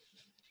pee.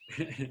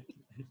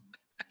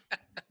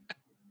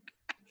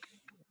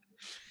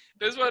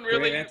 This one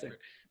really,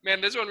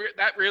 man,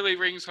 that really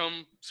rings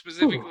home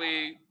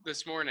specifically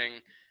this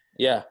morning.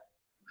 Yeah.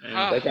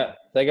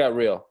 They got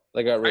real.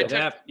 They got real.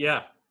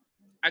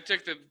 I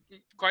took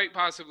quite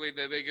possibly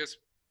the biggest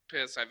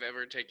piss I've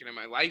ever taken in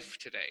my life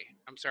today.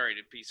 I'm sorry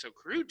to be so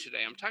crude today.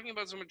 I'm talking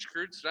about so much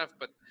crude stuff,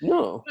 but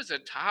no, it was a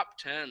top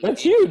 10.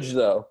 That's huge,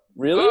 though.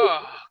 Really?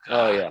 Oh,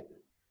 God. Oh, yeah.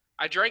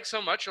 I drank so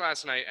much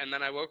last night, and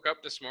then I woke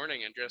up this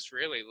morning and just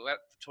really let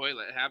the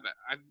toilet have it.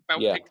 I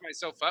about picked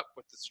myself up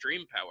with the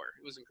stream power.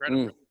 It was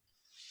incredible.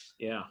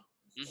 Yeah.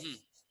 Mm-hmm.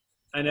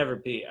 I never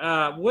pee.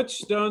 Which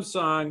Stone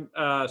song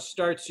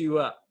starts you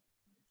up?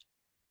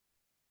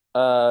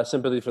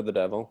 Sympathy for the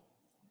Devil.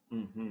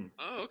 Mm-hmm.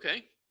 Oh,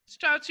 okay.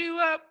 Starts you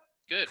up.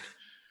 Good.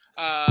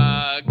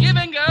 Give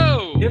and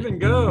Go. Give and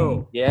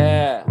Go.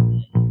 Yeah.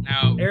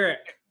 Now,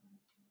 Eric.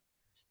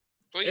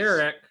 Please.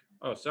 Eric.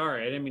 Oh,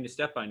 sorry. I didn't mean to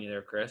step on you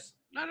there, Chris.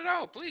 Not at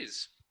all.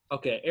 Please.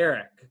 Okay,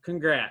 Eric,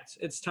 congrats.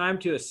 It's time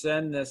to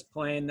ascend this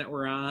plane that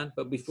we're on.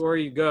 But before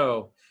you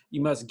go, you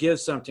must give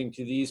something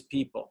to these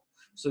people.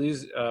 So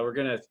we're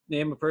going to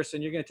name a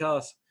person. You're going to tell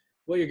us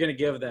what you're going to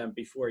give them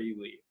before you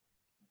leave.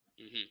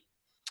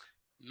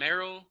 Mm-hmm.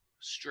 Meryl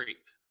Streep.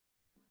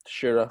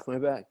 Shirt off my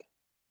back.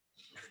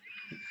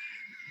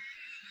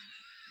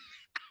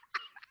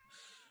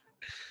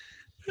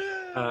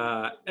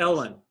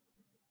 Ellen.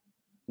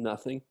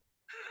 Nothing.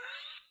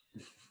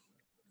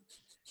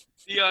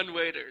 Dion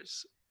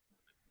Waiters.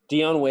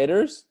 Dion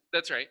Waiters?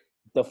 That's right.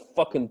 The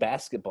fucking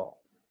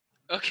basketball.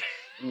 Okay.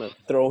 I'm going to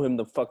throw him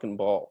the fucking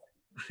ball.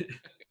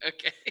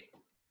 Okay.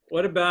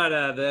 What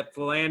about that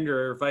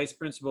philanderer, Vice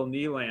Principal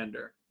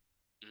Nylander?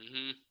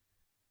 Mm-hmm.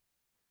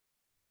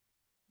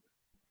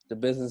 The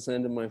business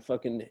end of my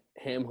fucking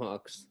ham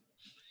hocks.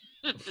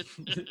 Look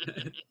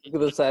at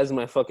the size of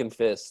my fucking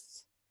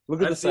fists.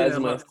 Look at the size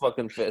of my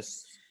fucking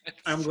fists.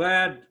 I'm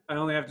glad I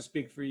only have to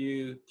speak for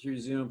you through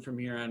Zoom from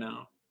here on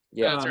out.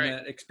 Yeah, that's right.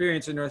 That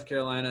experience in North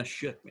Carolina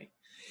shook me.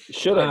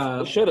 Should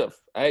have.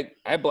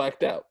 I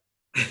blacked out.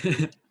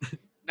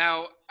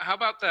 Now, how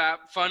about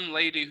that fun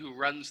lady who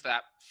runs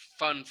that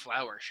fun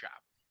flower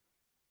shop?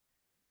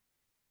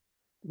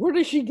 Where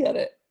does she get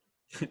it?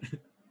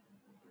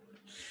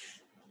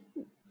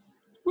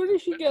 Where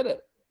does she get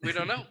it? We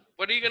don't know.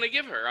 What are you going to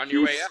give her on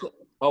your way out?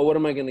 Oh, what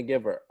am I going to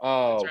give her?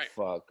 Oh, right.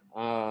 Fuck.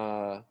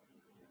 I'm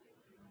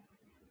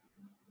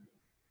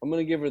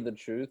going to give her the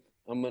truth.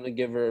 I'm going to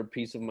give her a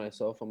piece of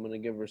myself. I'm going to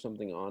give her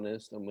something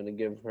honest. I'm going to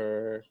give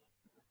her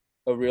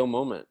a real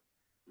moment.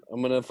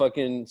 I'm going to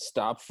fucking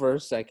stop for a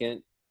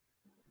second,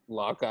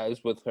 lock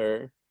eyes with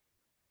her,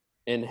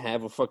 and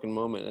have a fucking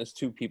moment as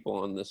two people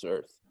on this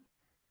earth.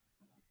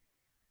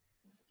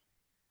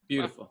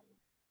 Beautiful.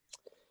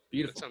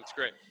 Beautiful. That sounds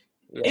great.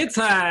 Yeah. It's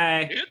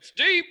high. It's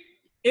deep.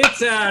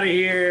 It's out of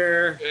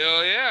here.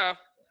 Hell yeah.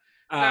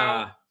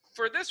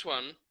 for this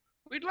one,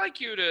 we'd like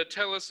you to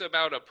tell us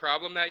about a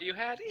problem that you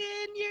had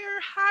in your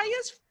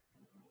highest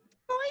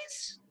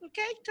voice.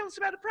 Okay, tell us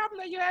about a problem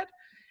that you had.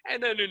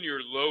 And then in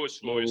your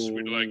lowest voice,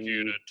 we'd like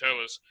you to tell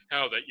us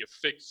how that you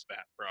fixed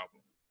that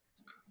problem.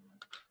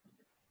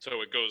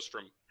 So it goes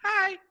from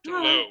high to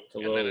low,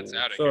 and then it's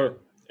out of here.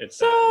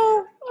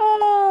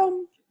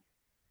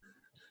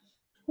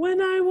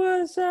 When I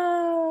was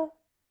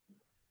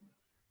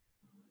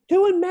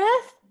doing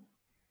math,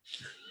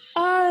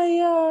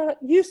 I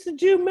used to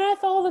do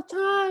math all the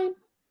time,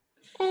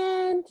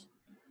 and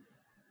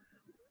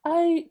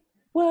I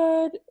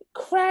would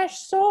crash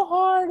so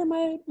hard, and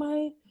my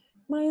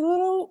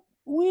little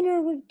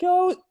wiener would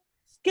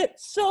get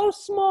so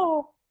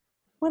small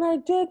when I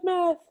did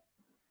math,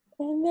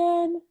 and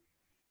then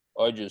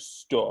I just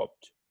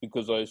stopped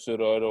because I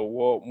said I don't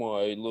want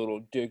my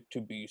little dick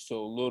to be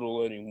so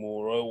little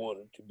anymore. I want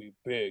it to be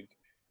big.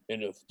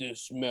 And if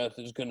this math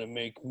is going to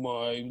make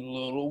my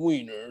little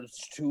wieners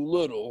too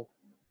little,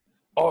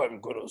 I'm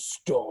going to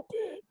stop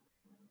it.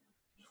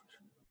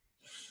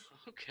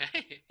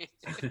 Okay.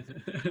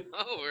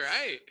 All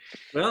right.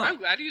 Well, I'm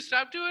glad you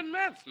stopped doing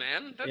meth,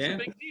 man. That's a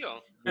big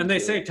deal. And they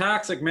say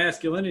toxic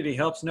masculinity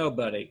helps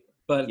nobody.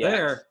 But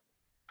there,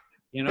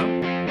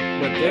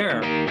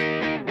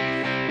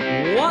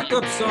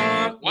 walk-up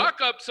song.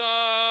 Walk-up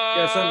song.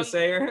 You got something to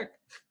say, Eric?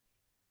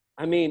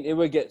 I mean, it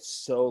would get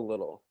so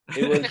little.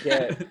 It would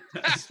get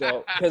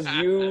so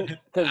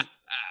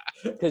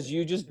because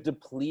you just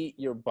deplete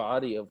your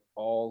body of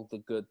all the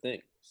good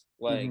things,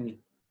 like,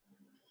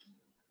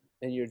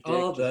 and your dick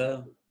all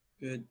the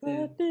good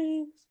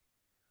things.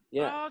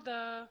 Yeah. All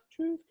the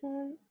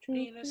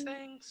penis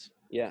things.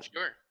 Yeah.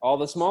 Sure. All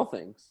the small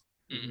things.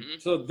 Mm-hmm.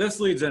 So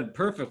this leads in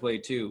perfectly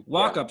to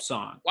walk-up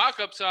song.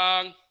 Walk-up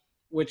song.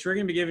 Which we're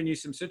going to be giving you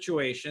some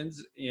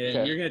situations,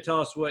 and you're going to tell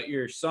us what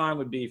your song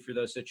would be for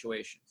those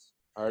situations.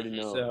 I already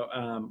know.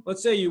 So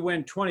let's say you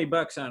win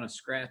 $20 on a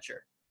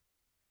scratcher.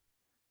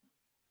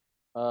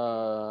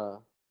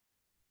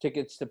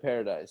 Tickets to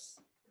Paradise.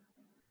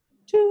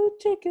 2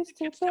 tickets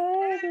to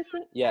Paradise.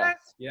 Yeah.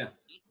 Yeah.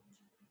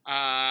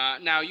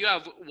 Now you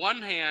have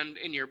one hand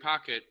in your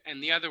pocket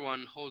and the other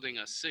one holding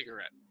a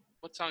cigarette.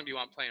 What song do you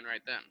want playing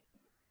right then?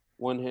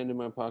 One hand in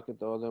my pocket,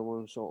 the other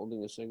one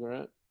holding a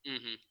cigarette.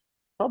 Mm-hmm.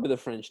 Probably the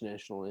French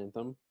national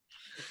anthem.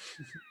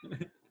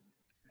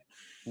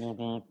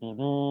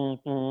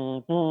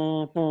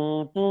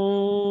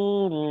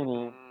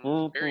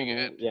 Very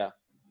good. Yeah.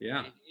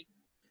 Yeah.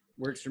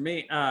 Works for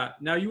me.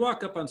 Now you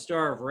walk up on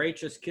star of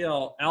Righteous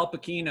Kill, Al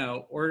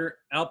Pacino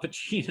Al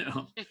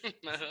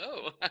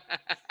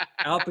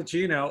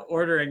Pacino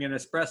ordering an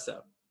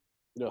espresso.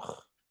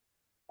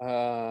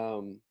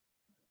 Ugh.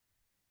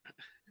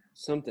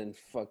 Something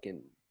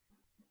fucking.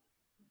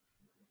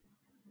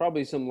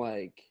 Probably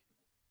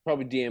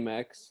probably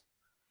DMX.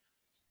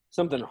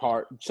 Something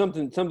hard.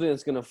 Something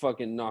that's gonna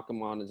fucking knock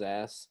him on his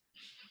ass.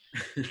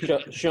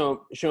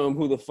 show him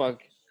who the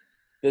fuck.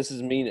 This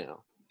is me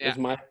now.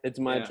 Yeah. It's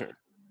my turn.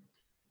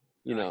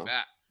 You know.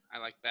 I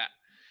like that.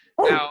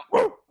 Now.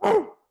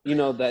 You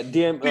know that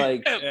DM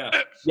like.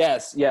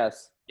 Yes. Yeah.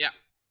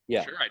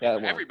 Yeah. Sure, I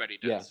do. Everybody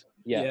does.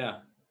 Yeah.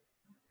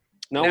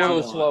 Not one of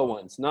the slow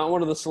ones. Not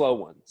one of the slow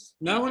ones.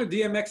 Not one of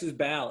DMX's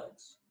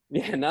ballads.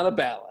 Yeah, not a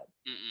ballad.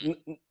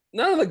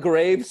 None of the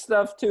grave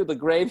stuff too. The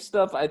grave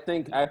stuff, I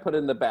think I put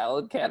in the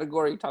ballad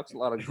category. He talks a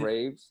lot of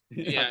graves.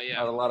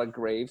 Yeah. A lot of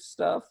grave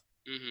stuff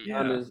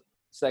on his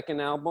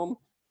second album.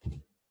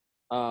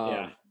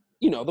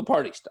 You know, the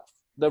party stuff,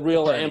 the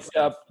real amped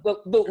up,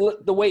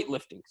 the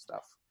weightlifting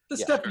stuff. The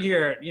stuff you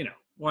hear,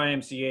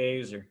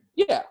 YMCA's or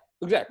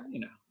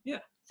exactly.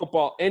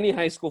 Football, any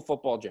high school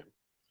football gym.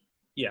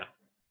 Yeah.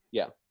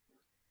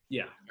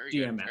 Very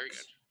DMX.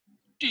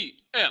 Good.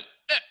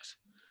 DMX.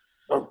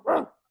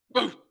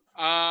 Boom.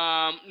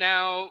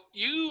 Now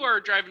you are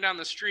driving down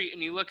the street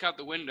and you look out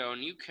the window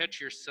and you catch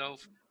the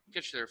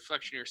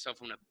reflection of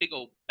yourself in a big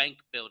old bank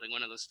building,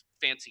 one of those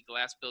fancy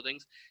glass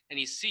buildings, and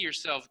you see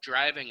yourself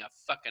driving a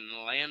fucking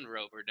Land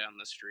Rover down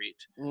the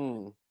street.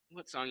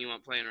 What song you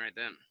want playing right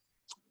then?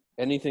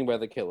 Anything by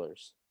the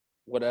Killers.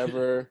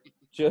 Whatever.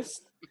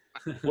 Just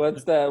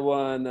what's that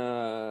one?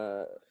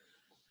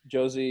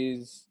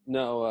 Josie's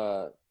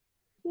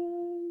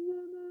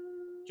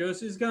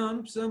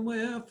gone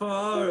somewhere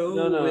far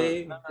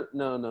away.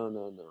 No.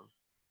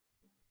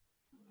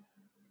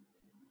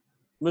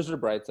 Mr.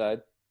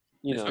 Brightside.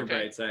 Mr.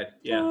 Brightside.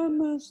 Yeah.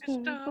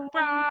 Mr.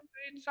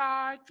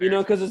 Brightside.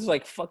 Because it's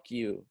like, fuck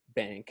you,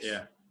 bank.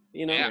 Yeah.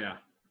 Yeah.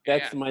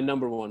 That's my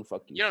number one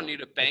fuck you. You don't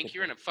need a bank.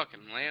 You're in a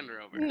fucking Land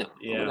Rover. No.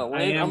 Yeah.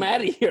 I'm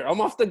out of here.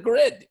 I'm off the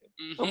grid.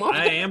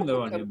 I am the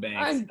one who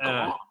banks.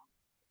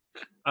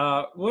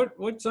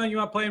 What song you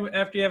want playing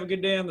after you have a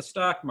good day on the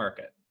stock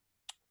market?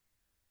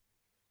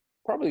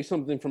 Probably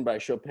something from by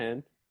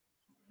Chopin.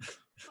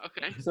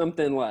 Okay.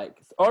 Something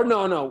like, or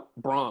no,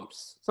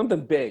 Brahms.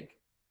 Something big.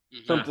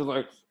 Mm-hmm. Something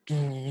like,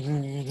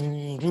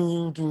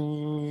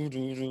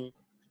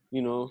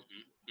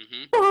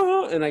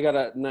 Mm-hmm. And I got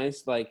a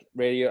nice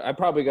radio. I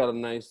probably got a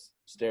nice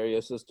stereo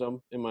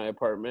system in my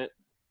apartment.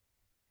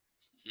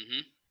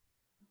 Mm-hmm.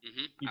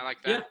 I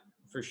like that. Yeah,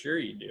 for sure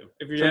you do.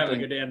 If you're having a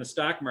good day on the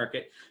stock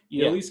market,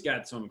 you at least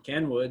got some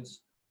Kenwoods.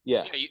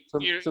 Yeah. I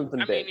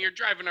mean, you're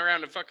driving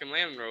around a fucking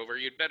Land Rover.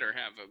 You'd better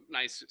have a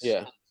nice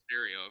stereo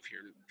if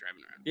you're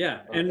driving around.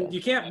 Yeah, and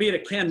you can't beat a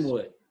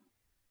Kenwood.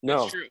 No,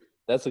 that's true.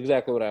 That's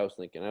exactly what I was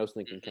thinking. I was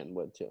thinking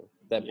Kenwood too.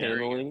 That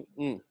paneling,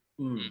 the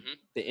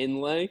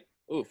inlay.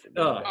 Oof.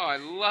 Oh, I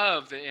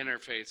love the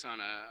interface on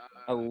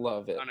I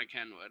love it on a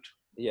Kenwood.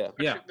 Yeah.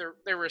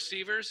 Their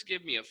receivers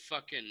give me a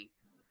fucking.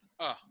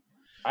 Oh.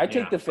 I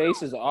take the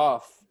faces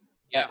off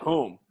at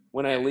home.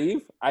 When I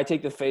leave, I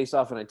take the face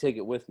off and I take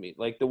it with me,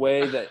 like the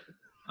way that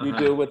you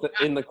do with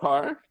in the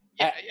car.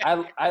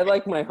 I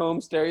like my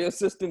home stereo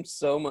system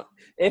so much.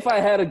 If I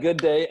had a good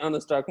day on the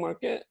stock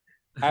market,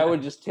 I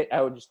would just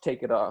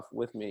take it off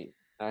with me.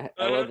 I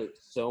love it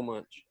so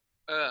much.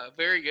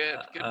 Very good.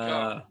 Good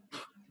call.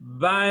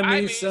 Buy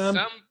me some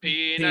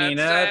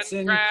peanuts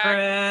and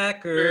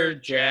Cracker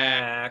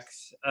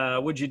Jacks.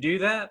 Would you do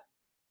that?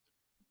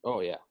 Oh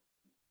yeah.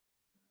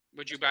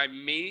 Would you buy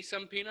me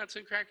some peanuts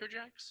and Cracker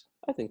Jacks?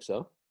 I think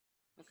so.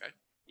 Okay.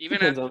 Even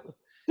depends on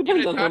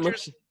how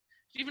much.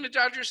 Even at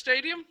Dodger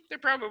Stadium, they're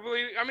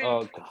probably. I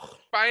mean,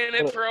 buying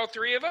it for all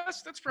three of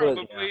us. That's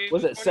probably.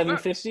 Was it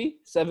 $7.50?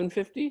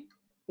 $7.50?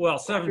 Well,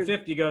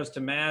 $7.50 goes to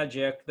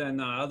Magic. Then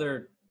the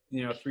other,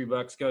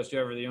 $3 goes to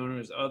whoever the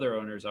other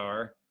owners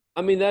are.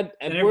 I mean that.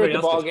 If we're at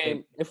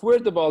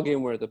the ball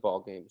game, we're at the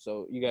ball game.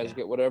 So you guys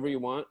get whatever you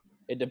want.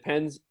 It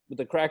depends. With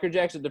the Cracker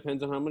Jacks, it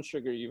depends on how much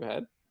sugar you've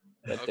had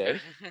that day.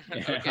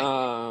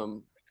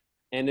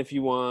 And if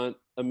you want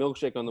a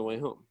milkshake on the way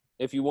home.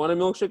 If you want a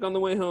milkshake on the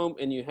way home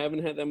and you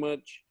haven't had that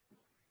much,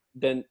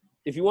 then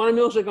if you want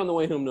a milkshake on the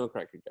way home, no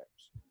Cracker Jacks.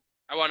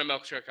 I want a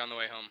milkshake on the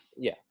way home.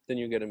 Yeah, then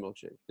you get a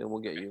milkshake. Then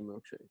we'll get you a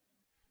milkshake.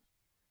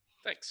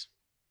 Thanks.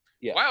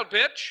 Yeah. Wild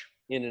bitch.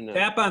 In and out.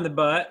 Tap on the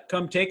butt.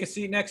 Come take a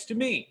seat next to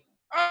me.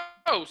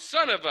 Oh,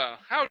 son of a!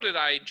 How did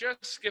I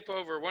just skip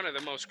over one of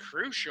the most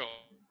crucial?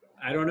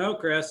 I don't know,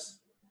 Chris.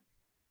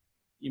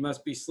 You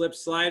must be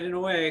sliding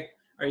away.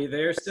 Are you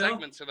there still?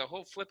 Segments of the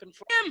whole flipping.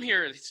 I'm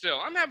here still.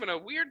 I'm having a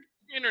weird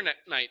internet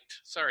night.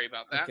 Sorry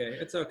about that. Okay,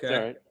 it's okay. It's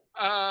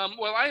all right.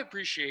 Well, I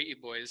appreciate you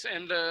boys,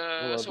 and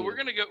so we're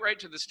gonna get right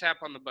to this tap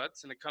on the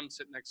butts, and it comes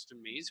sit next to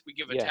me. We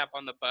give a tap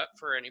on the butt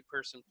for any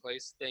person,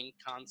 place, thing,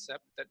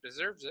 concept that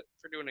deserves it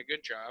for doing a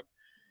good job,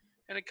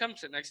 and it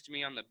comes sit next to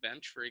me on the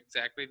bench for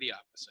exactly the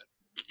opposite.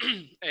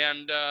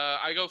 And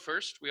I go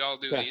first. We all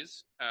do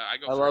these. I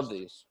go first. I love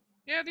these.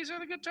 Yeah, these are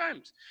the good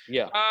times.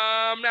 Yeah.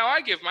 Now I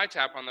give my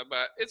tap on the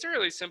butt. It's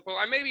really simple.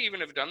 I maybe even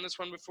have done this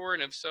one before,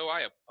 and if so,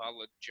 I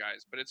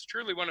apologize. But it's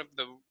truly one of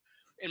the,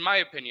 in my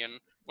opinion,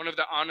 one of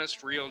the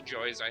honest, real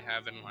joys I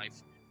have in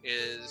life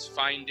is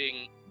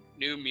finding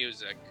new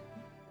music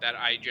that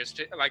I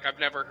just, like, I've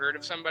never heard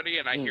of somebody,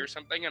 and I hear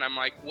something, and I'm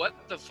like, what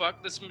the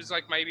fuck? This is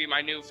like maybe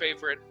my new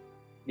favorite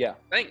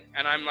thing.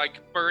 And I'm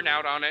like burn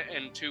out on it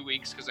in 2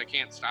 weeks because I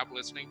can't stop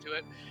listening to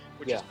it,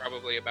 which is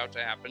probably about to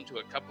happen to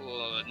a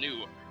couple of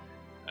new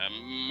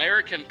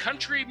American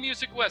country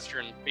music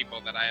western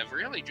people that I have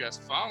really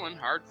just fallen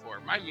hard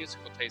for. My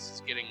musical taste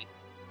is getting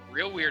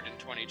real weird in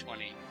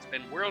 2020. It's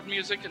been world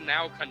music and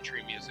now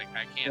country music.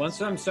 I can't. Once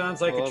something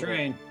sounds like a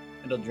train,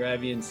 it'll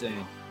drive you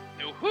insane.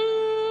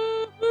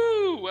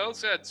 Woo-hoo! Well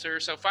said, sir.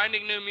 So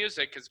finding new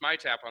music is my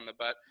tap on the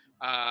butt.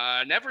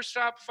 Never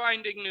stop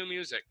finding new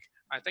music.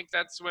 I think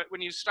that's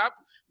when you stop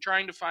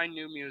trying to find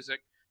new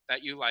music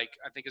that you like,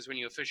 I think is when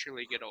you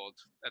officially get old.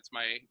 That's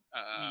my...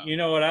 You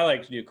know what I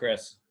like to do,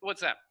 Chris?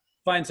 What's that?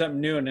 Find something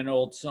new in an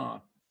old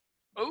song.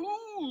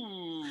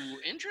 Ooh,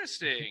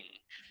 interesting.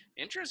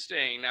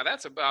 Interesting. Now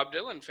that's a Bob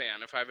Dylan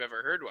fan, if I've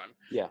ever heard one.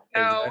 Yeah.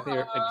 Now,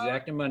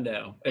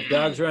 exactamundo. If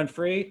dogs run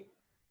free,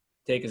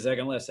 take a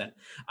second listen.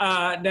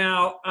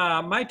 Now,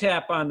 my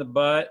tap on the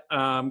butt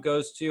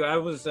goes to, I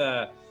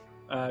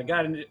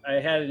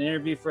had an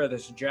interview for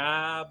this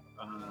job.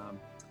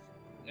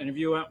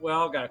 Interview went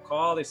well, got a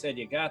call. They said,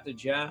 you got the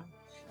job.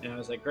 And I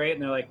was like, great.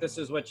 And they're like, this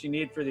is what you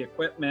need for the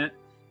equipment.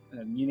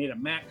 And you need a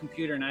Mac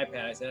computer and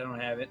iPad. I said, I don't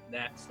have it,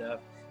 that stuff.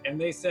 And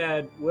they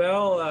said,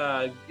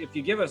 well, if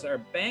you give us our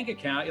bank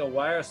account, you'll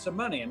wire us some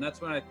money. And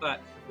that's when I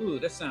thought, ooh,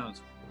 this sounds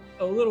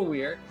a little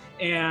weird.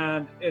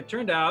 And it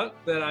turned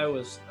out that I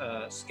was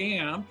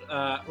scammed,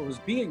 was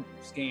being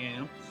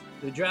scammed.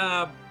 The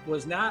job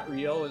was not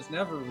real, was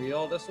never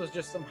real. This was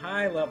just some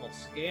high-level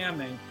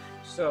scamming.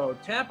 So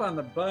tap on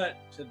the butt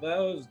to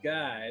those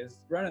guys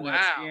running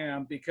that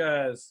scam,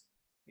 because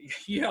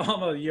you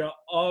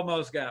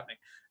almost got me.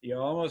 You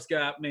almost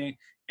got me.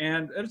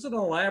 And it's an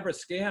elaborate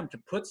scam to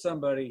put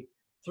somebody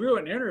through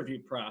an interview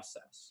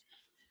process.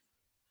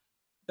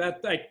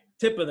 That like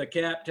tip of the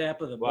cap,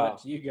 tap of the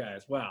butt to you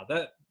guys. Wow,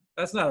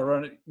 that's not a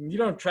run. You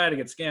don't try to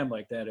get scammed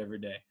like that every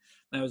day.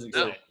 That was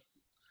exciting. No.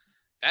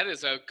 That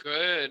is a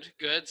good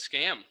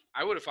scam.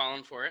 I would have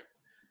fallen for it.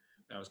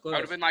 That was close. I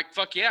would have been like,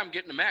 fuck yeah, I'm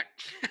getting a Mac.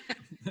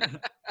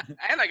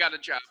 And I got a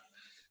job.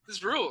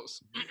 This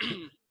rules.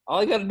 All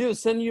I got to do is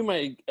send you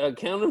my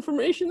account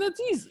information. That's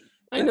easy.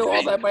 I know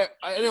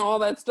all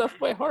that stuff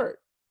by heart.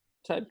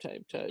 Type.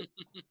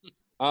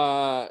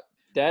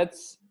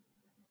 That's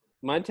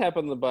My tap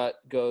on the butt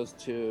goes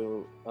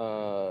to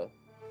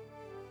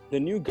the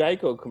new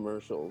Geico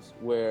commercials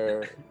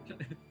where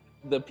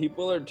the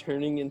people are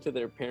turning into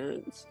their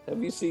parents.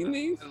 Have you seen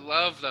these? I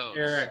love those.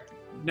 Eric,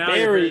 now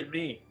you're hurting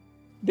me.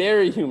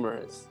 Very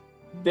humorous.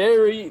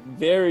 Very,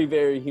 very,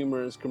 very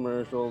humorous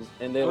commercials.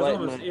 And they I was like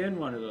almost in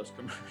one of those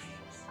commercials.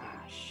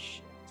 Ah,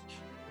 shit.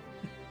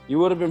 You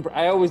would have been.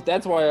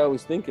 That's why I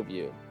always think of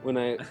you when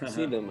I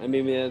see them. I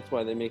mean, that's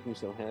why they make me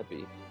so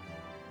happy.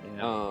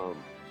 Yeah.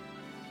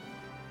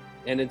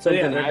 And it's So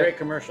something they're great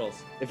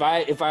commercials. If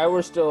I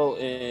were still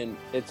in,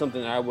 it's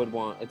something I would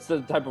want. It's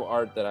the type of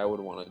art that I would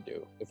want to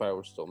do if I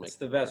were still making. It's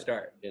the best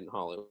art in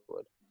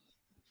Hollywood.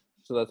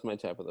 So that's my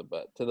tap of the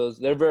butt. To those,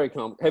 they're very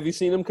common. Have you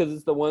seen them? Because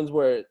it's the ones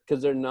where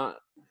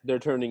they're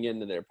turning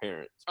into their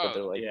parents, but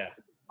they're like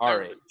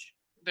our age.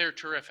 They're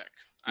terrific.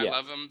 I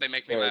love them. They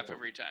make me laugh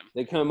every time.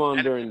 They come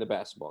on during the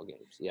basketball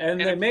games. Yeah, and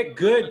they make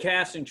good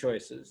casting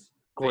choices.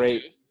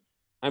 Great.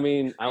 I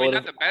mean, I would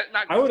have.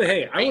 I would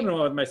have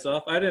known with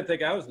myself. I didn't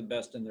think I was the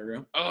best in the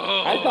room.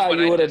 Oh, I thought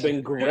you would have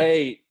been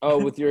great.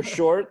 Oh, with your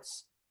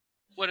shorts.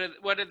 What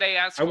did they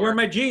ask for? I wore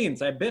my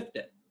jeans. I biffed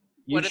it.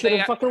 You should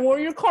have fucking wore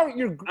your car.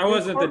 I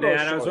wasn't the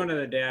dad. I was one of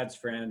the dad's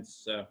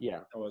friends. So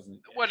yeah, I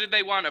wasn't. What did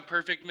they want? A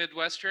perfect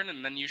Midwestern,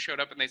 and then you showed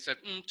up and they said,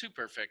 "Too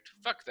perfect.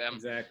 Fuck them."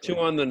 Exactly. Too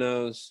on the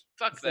nose.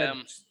 Fuck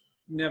them.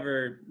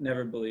 Never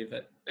believe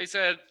it. They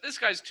said this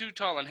guy's too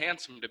tall and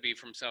handsome to be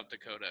from South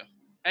Dakota.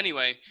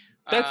 Anyway.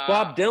 That's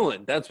Bob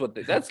Dylan. That's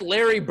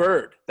Larry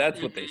Bird. That's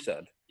what they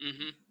said.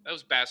 Mm-hmm.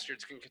 Those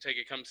bastards can take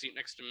a come seat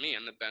next to me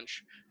on the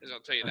bench, as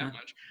I'll tell you that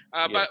much.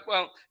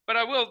 But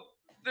I will.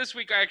 This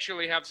week I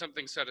actually have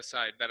something set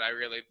aside that I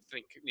really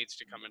think needs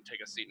to come and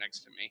take a seat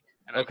next to me,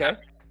 and I'm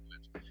happy to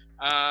do it.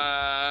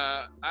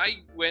 I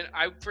went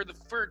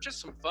for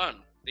just some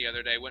fun the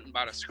other day. Went and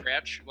bought a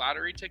scratch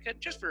lottery ticket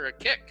just for a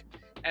kick,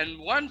 and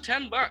won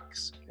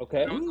 $10.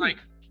 Okay. I was like,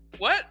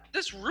 what?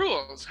 This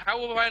rules.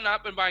 How have I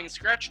not been buying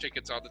scratch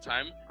tickets all the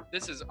time?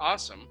 This is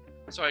awesome.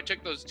 So I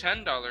took those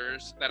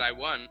 $10 that I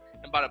won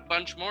and bought a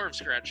bunch more of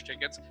scratch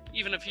tickets,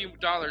 even a few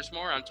dollars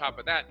more on top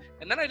of that.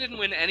 And then I didn't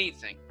win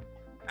anything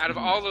out of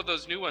all of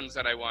those new ones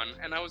that I won.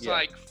 And I was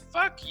like,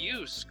 fuck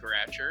you,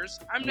 scratchers.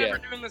 I'm never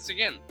doing this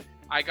again.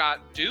 I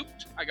got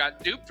duped.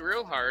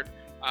 Real hard.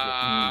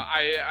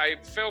 I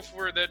fell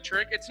for the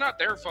trick. It's not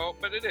their fault,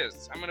 but it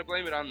is. I'm going to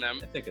blame it on them.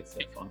 I think it's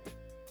their fault.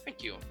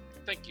 Thank you.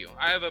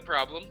 I have a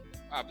problem,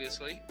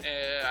 obviously.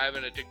 I have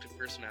an addictive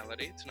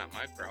personality. It's not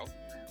my problem.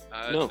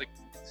 No.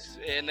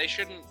 And they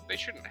shouldn't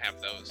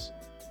have those.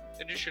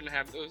 They just shouldn't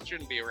have those.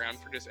 Shouldn't be around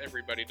for just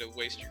everybody to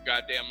waste your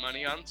goddamn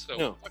money on.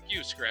 So fuck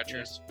you,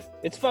 scratchers.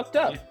 It's fucked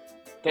up.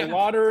 The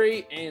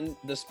lottery and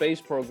the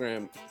space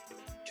program,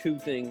 two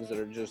things that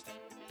are just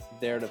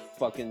there to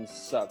fucking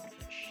suck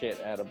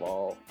shit out of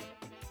all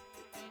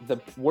the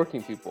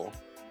working people.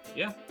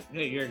 Yeah,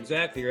 hey, you're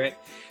exactly right.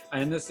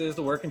 And this is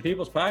the Working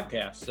People's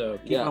Podcast, so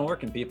keep on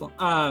working, people.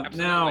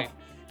 Now,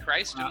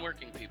 Christ and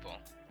working people.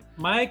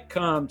 My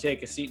come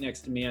take a seat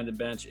next to me on the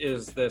bench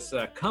is this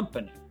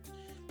company.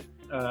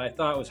 I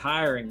thought was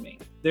hiring me.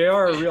 They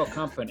are a real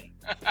company.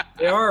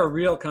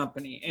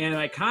 And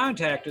I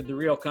contacted the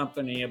real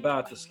company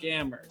about the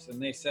scammers, and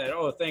they said,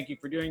 "Oh, thank you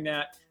for doing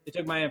that." They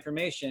took my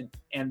information,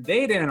 and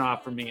they didn't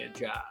offer me a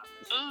job.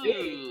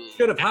 They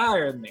should have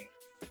hired me,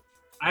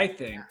 I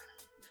think.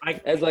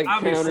 As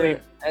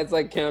counter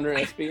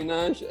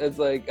espionage.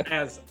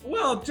 I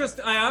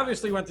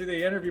obviously went through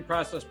the interview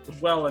process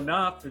well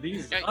enough for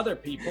these other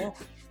people.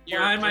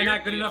 Why am I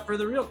not good enough for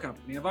the real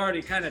company? I've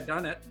already kind of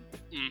done it.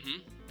 Mm-hmm.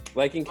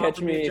 Like in Catch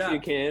Me If You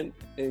Can,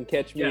 and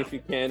Catch Me If You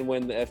Can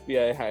when the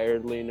FBI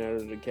hired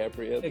Leonardo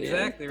DiCaprio.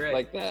 Exactly right.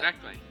 Like that.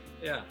 Exactly.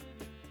 Yeah.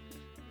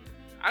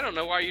 I don't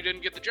know why you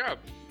didn't get the job.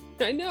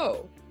 I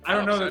know. I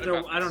don't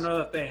know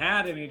that they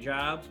had any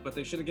jobs, but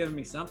they should have given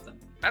me something.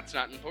 That's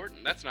not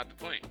important. That's not the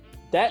point.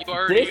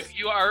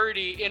 You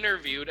already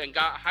interviewed and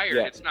got hired.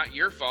 Yeah. It's not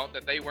your fault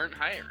that they weren't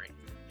hiring.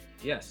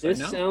 Yes. This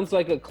sounds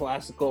like a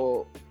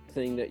classical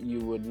thing that you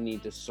would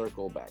need to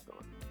circle back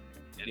on.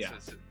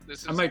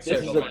 This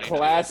is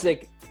a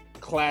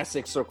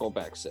classic circle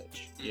back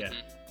sitch. Yeah.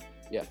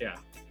 Mm-hmm. Yeah.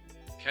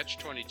 Catch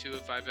 22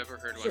 if I've ever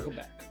heard one. Circle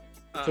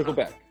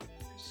back.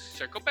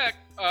 Circle back.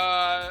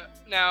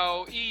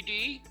 Now,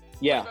 ED.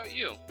 Yeah. What about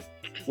you?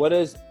 What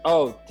is?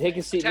 Oh, take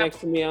a seat next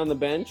to me on the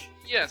bench.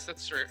 Yes,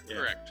 that's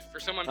correct. For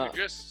someone who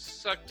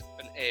just sucked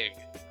an egg.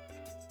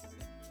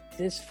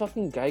 This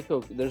fucking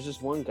Geico. There's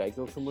this one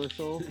Geico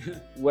commercial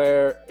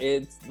where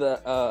it's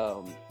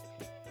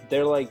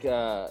they're like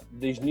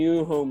these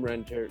new home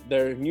renter.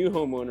 They're new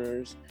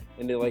homeowners,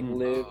 and they like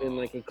live in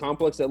like a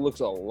complex that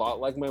looks a lot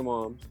like my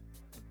mom's.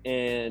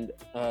 And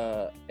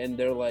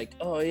they're like,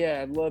 oh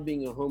yeah, I love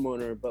being a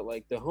homeowner, but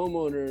like the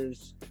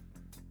homeowners,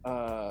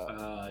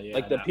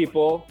 like the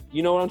people,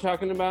 you know what I'm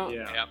talking about?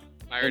 Yeah. Yep.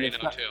 I already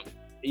know too.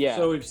 Yeah.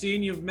 So we've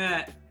seen you've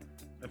met.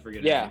 I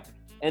forget. Yeah.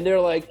 And they're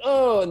like,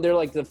 oh, and they're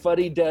like the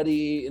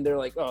fuddy-duddy, and they're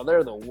like, oh,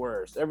 they're the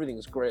worst.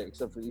 Everything's great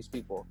except for these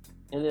people.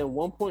 And then at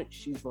one point,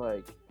 she's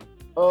like,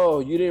 oh,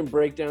 you didn't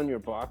break down your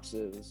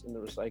boxes in the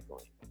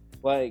recycling.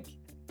 Like,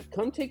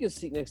 come take a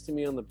seat next to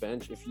me on the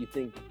bench if you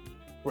think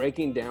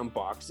breaking down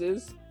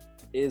boxes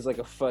is like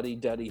a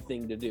fuddy-duddy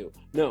thing to do.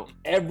 No,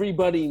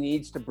 everybody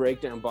needs to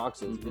break down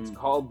boxes. It's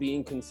called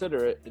being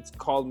considerate. It's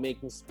called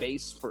making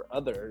space for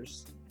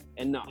others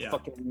and not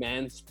fucking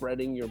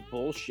man-spreading your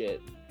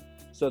bullshit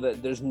so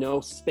that there's no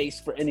space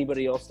for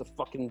anybody else to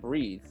fucking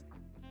breathe.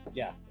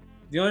 Yeah.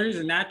 The only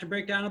reason not to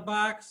break down a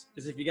box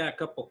is if you got a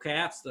couple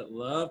cats that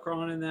love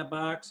crawling in that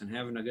box and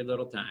having a good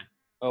little time.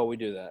 Oh, we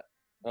do that.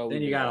 Oh,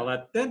 then you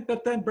gotta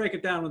then break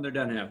it down when they're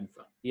done having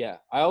fun. Yeah,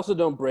 I also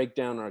don't break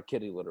down our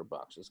kitty litter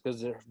boxes because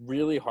they're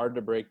really hard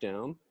to break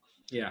down.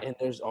 Yeah, and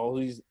there's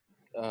always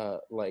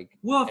like.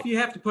 Well, if you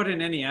have to put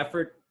in any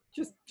effort,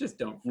 just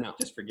don't. No,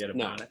 just forget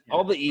about it. Yeah,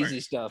 all the easy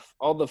stuff,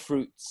 all the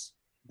fruit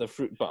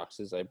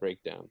boxes, I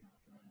break down.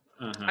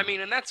 I mean,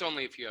 and that's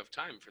only if you have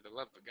time, for the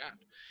love of God.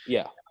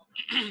 Yeah.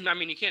 I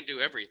mean, you can't do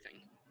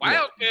everything.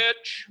 Wild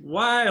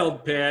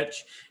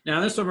pitch.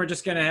 Now, this one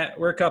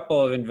we're a couple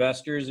of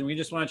investors, and we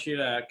just want you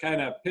to kind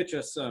of pitch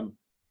us some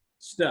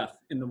stuff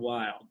in the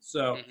wild.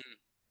 So,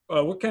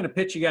 what kind of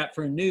pitch you got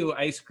for a new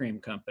ice cream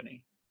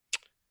company?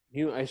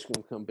 New ice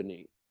cream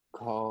company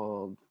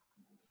called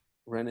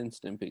Ren and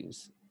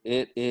Stimpy's.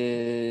 It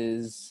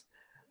is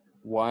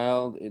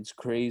wild. It's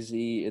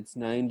crazy. It's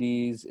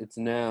 90s. It's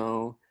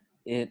now.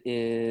 It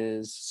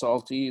is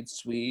salty. It's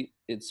sweet.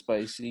 It's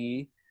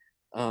spicy.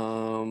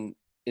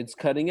 It's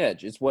cutting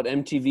edge. It's what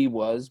MTV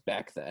was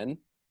back then.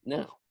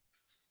 Now.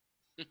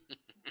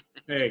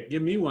 Hey,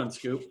 give me one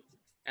scoop.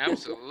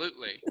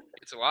 Absolutely.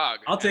 It's a log.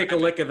 I'll take a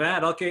lick of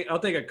that. I'll take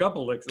a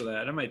couple licks of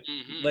that. I might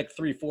lick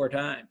 3-4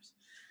 times.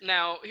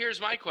 Now,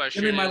 here's my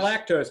question. Give me my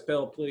lactose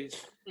pill,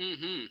 please.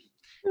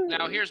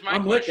 Now, here's my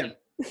question.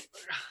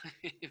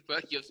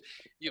 But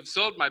you've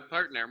sold my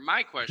partner.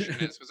 My question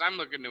is, because I'm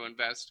looking to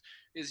invest,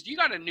 is you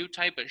got a new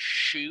type of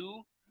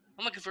shoe?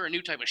 I'm looking for a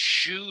new type of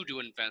shoe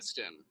to invest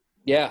in.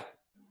 Yeah.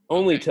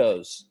 Only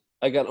toes.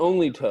 I got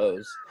only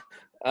toes.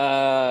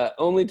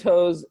 Only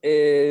toes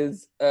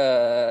is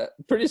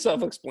pretty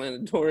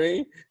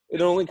self-explanatory.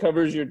 It only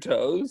covers your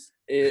toes.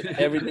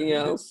 Everything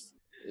else,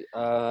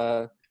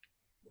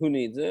 who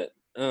needs it?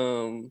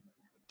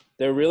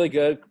 They're really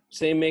good.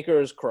 Same maker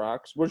as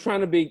Crocs. We're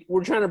trying to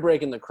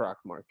break in the Croc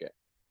market.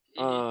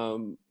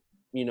 You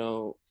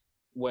know,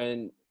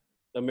 when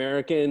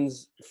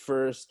Americans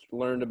first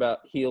learned about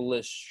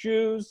heelless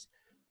shoes,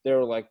 they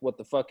were like, what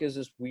the fuck is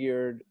this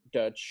weird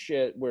Dutch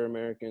shit? We're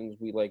Americans,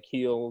 we like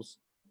heels.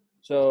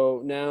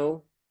 So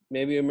now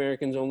maybe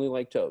Americans only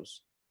like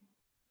toes.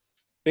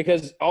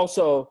 Because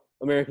also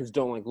Americans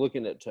don't like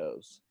looking at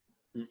toes.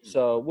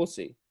 So we'll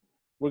see.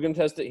 We're going to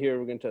test it here.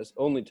 We're going to test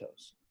only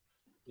toes.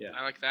 Yeah.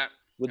 I like that.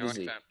 With a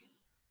Z. That.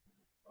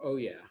 Oh,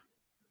 yeah.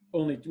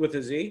 Only with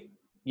a Z?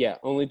 Yeah,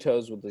 only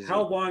toes with the Z.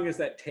 How long is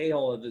that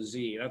tail of the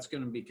Z? That's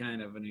going to be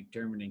kind of an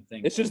determining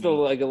thing. It's just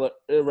the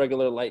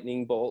irregular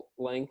lightning bolt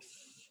length.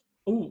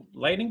 Ooh,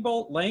 lightning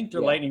bolt length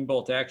or lightning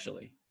bolt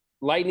actually?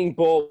 Lightning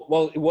bolt.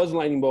 Well, it was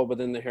lightning bolt, but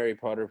then the Harry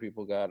Potter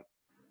people got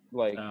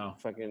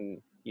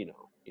fucking, you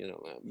know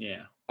them.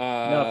 Yeah.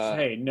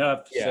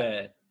 Enough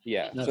said.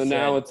 Yeah. So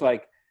now it's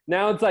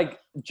like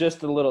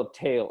just a little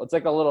tail. It's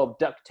like a little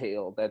duck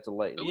tail that's a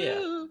lightning.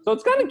 Yeah. So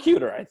it's kind of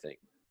cuter, I think.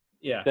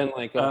 Yeah. Than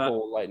like a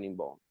whole lightning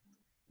bolt.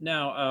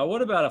 Now,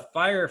 what about a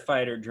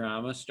firefighter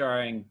drama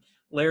starring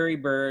Larry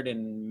Bird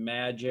and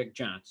Magic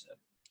Johnson?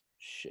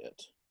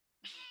 Shit.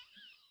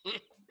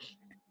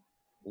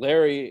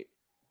 Larry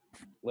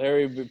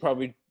would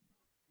probably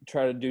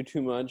try to do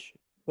too much,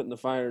 putting the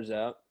fires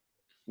out.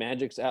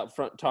 Magic's out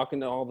front talking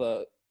to all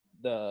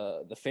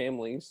the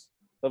families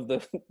of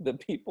the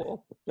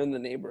people in the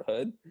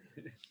neighborhood,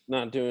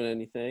 not doing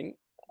anything.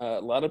 A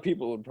lot of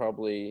people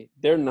would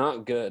they're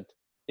not good.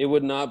 It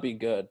would not be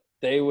good.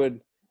 They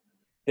would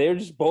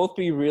just both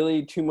be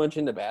really too much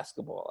into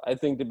basketball, I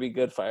think, to be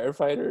good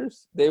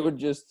firefighters.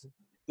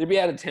 They'd be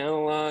out of town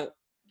a lot.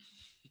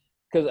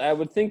 Because I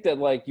would think that,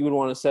 like, you would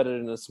want to set it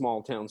in a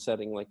small town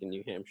setting, like in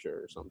New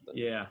Hampshire or something.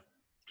 Yeah.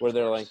 Where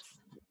they're like,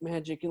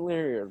 Magic and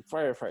Larry are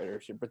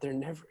firefighters, but they're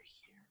never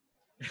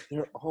here.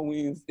 They're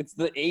always, it's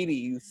the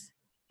 80s.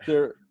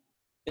 They're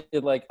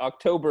in, like,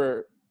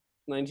 October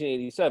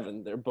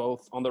 1987. They're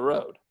both on the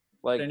road.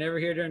 Like, they're never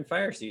here during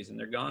fire season.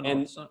 They're gone all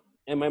the summer.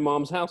 And my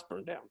mom's house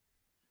burned down.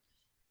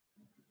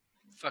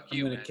 Fuck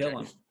you, I'm going to kill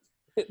them.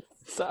 It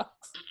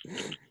sucks.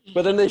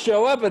 But then they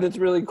show up, and it's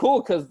really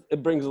cool because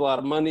it brings a lot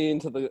of money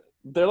into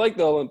they're like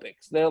the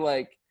Olympics.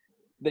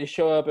 They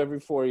show up every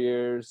 4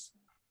 years.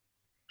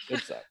 It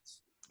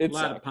sucks. It's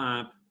a lot of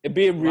pomp. It'd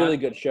be a really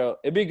good show.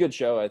 It'd be a good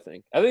show, I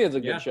think. I think it's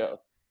a good show.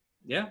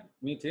 Yeah,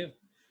 me too.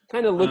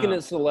 Kind of looking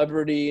at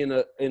celebrity in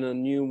a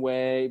new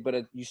way,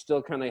 but you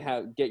still kind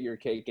of get your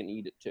cake and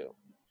eat it too.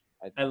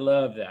 I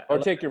love that. Or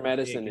take your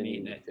medicine and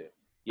eat it too.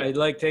 Yeah. I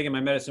like taking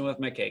my medicine with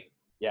my cake.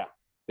 Yeah,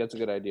 that's a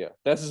good idea.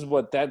 This is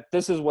what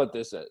this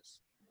is.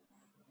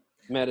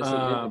 Medicine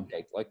and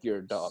cake, like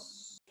your dog.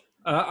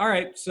 All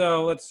right,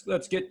 so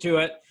let's get to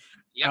it.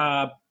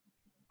 Yeah.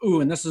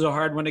 And this is a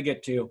hard one to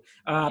get to.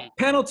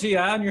 Penalty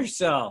on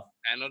yourself.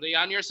 Penalty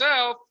on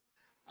yourself.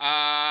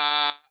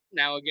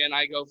 Now, again,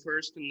 I go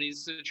first in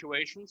these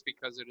situations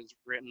because it is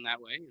written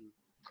that way. And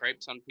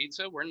crepes on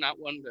pizza, we're not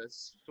one to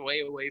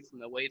sway away from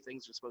the way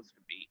things are supposed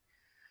to be.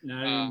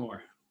 Not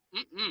anymore.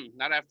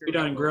 Not after. We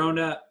done grown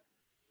up.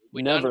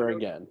 Never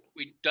again.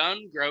 We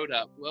done growed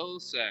up. Well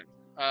said.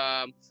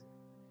 And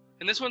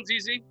this one's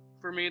easy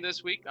for me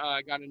this week.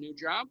 I got a new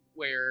job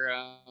where,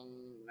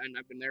 and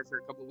I've been there for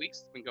a couple of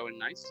weeks. It's been going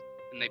nice.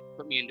 And they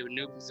put me into a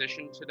new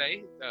position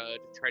today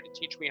to try to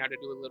teach me how to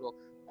do a little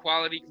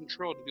quality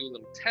control, to do a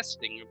little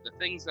testing of the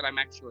things that I'm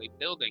actually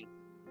building.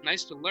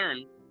 Nice to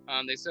learn.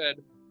 They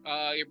said,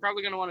 you're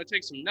probably going to want to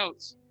take some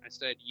notes. I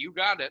said, you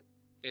got it.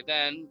 They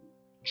then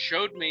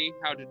showed me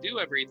how to do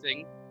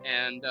everything,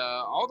 and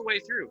all the way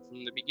through,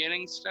 from the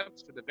beginning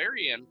steps to the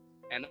very end,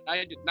 and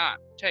I did not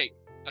take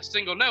a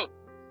single note.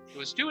 It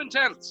was too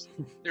intense.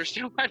 There's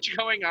too much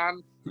going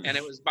on, and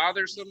it was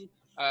bothersome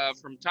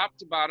from top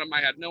to bottom.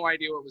 I had no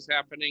idea what was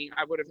happening.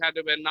 I would have had to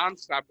have been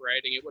nonstop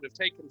writing. It would have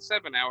taken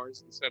 7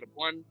 hours instead of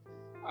 1.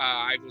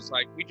 I was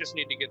like, we just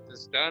need to get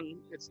this done.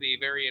 It's the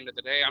very end of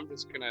the day. I'm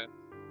just going to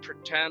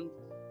pretend.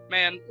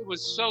 Man, it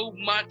was so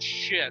much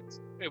shit.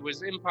 It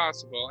was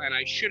impossible, and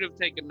I should have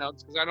taken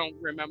notes because I don't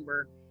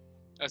remember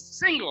a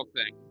single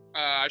thing.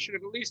 I should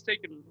have at least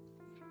taken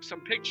some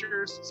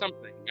pictures,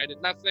 something. I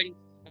did nothing,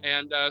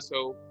 and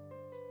so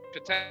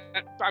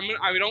I'm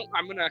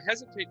gonna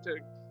hesitate to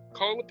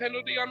call a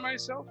penalty on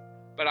myself,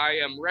 but I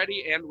am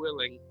ready and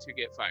willing to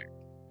get fired.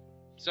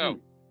 So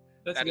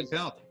that's a good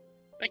penalty.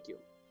 Thank you.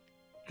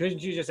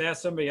 Couldn't you just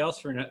ask somebody else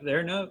for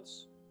their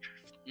notes?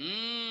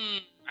 I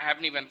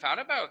haven't even thought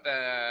about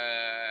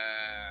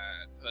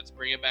that. Let's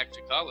bring it back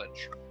to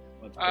college.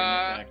 Let's bring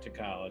it back to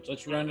college.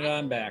 Let's run it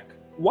on back.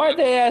 Why'd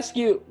they ask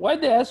you at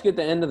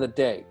the end of the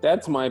day?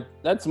 That's my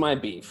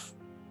beef.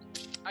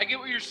 I get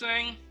what you're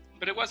saying,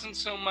 but it wasn't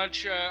so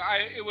much.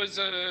 It was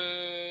an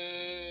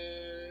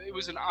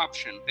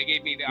option. They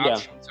gave me the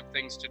options of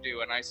things to do,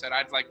 and I said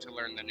I'd like to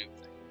learn the new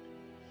thing.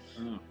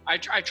 I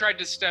tried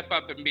to step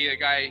up and be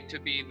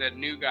the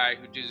new guy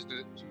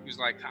who's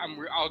like,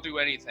 I'll do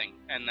anything,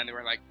 and then they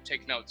were like,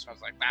 take notes. I was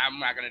like, I'm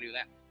not gonna do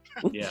that.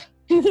 Yeah.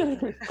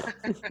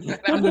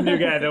 I'm the new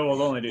guy that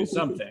will only do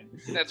something.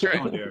 That's right. I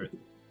won't do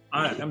everything.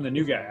 I'm the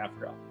new guy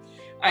after all.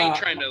 I ain't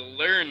trying to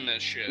learn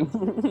this shit.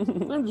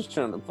 I'm just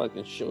trying to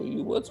fucking show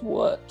you what's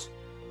what.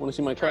 Want to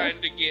see my car?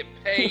 Trying to get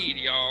paid,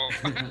 y'all.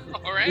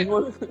 All right.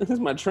 This is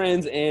my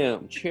Trans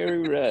Am,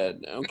 cherry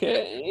red.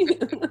 Okay.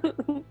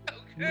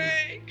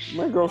 Okay.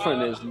 My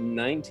girlfriend is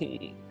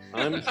 19.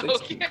 I'm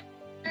 16. Okay.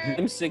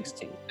 I'm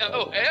 16.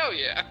 Oh, hell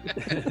yeah.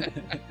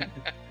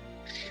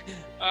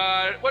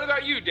 What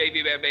about you,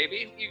 Davey Bad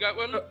Baby? You got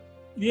one?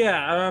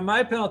 Yeah,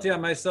 my penalty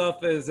on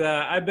myself is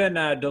I've been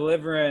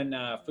delivering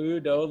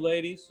food to old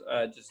ladies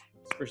just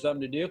for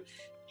something to do.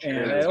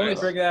 And I only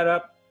bring that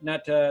up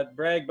not to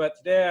brag, but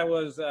today I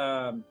was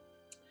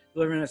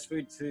delivering this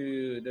food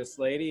to this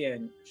lady,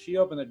 and she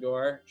opened the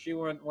door. She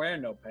wasn't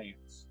wearing no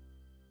pants.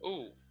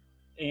 Ooh.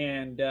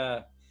 And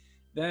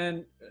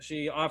then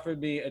she offered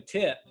me a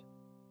tip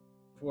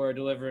for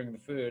delivering the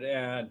food.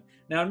 And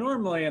now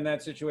normally in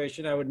that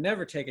situation, I would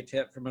never take a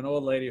tip from an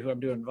old lady who I'm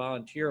doing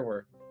volunteer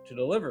work to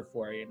deliver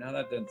for you. Now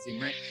that doesn't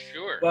seem right.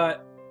 Sure.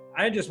 But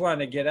I just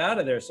wanted to get out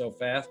of there so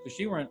fast because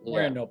she weren't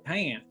wearing no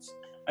pants.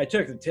 I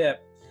took the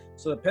tip.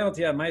 So the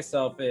penalty on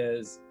myself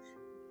is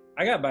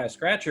I got to buy a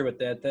scratcher with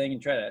that thing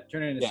and try to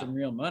turn it into some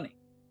real money.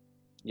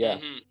 Yeah.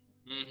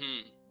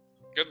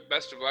 Good.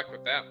 Best of luck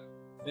with that.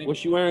 Was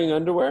she wearing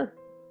underwear?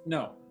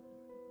 No.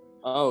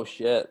 Oh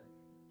shit.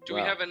 Do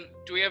we have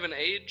an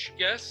age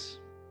guess?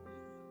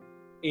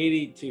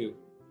 82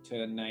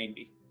 to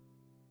 90.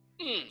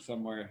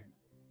 Somewhere.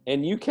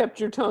 And you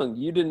kept your tongue.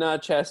 You did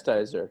not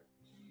chastise her.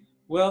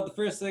 Well, the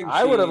first thing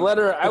I would have let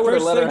her. The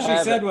first thing she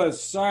said was,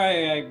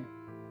 "Sorry, I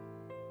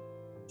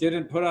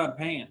didn't put on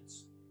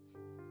pants."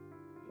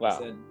 Wow. I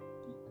said,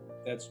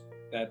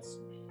 "That's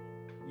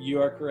you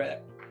are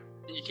correct."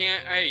 You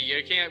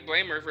can't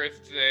blame her for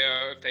if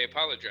they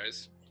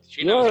apologize.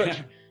 She knows what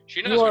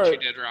she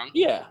did wrong.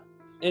 Yeah,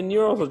 and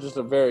you're also just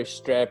a very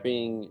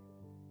strapping,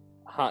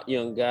 hot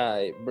young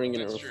guy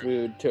bringing her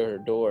food to her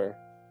door.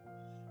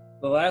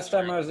 The last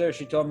time I was there,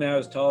 she told me I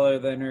was taller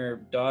than her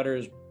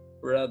daughter's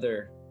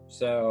brother.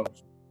 So,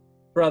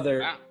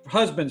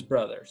 husband's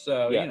brother.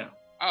 So, you know.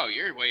 Oh,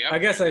 you're way up. I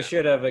guess I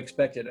should have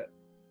expected it.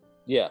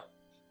 Yeah.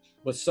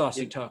 With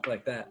saucy talk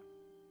like that.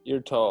 You're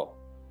tall.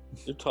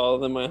 You're taller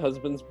than my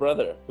husband's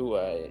brother, who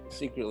I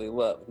secretly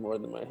love more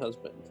than my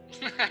husband.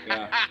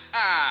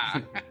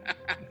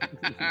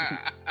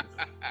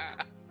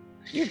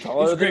 You're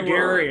taller He's than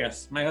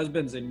gregarious. My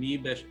husband's a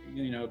neebish,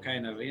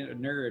 kind of a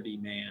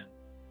nerdy man.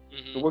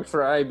 He worked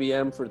for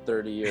IBM for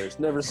 30 years.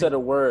 Never said a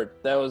word.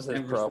 That was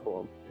his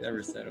problem.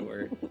 Never said a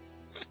word.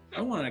 I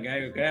want a guy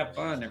who could have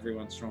fun every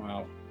once in a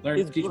while.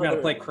 Teach me how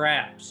to play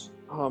craps.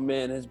 Oh,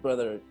 man, his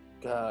brother,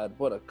 God,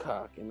 what a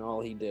cock. And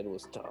all he did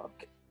was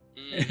talk.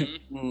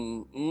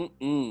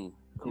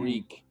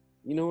 Greek.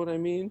 You know what I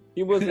mean?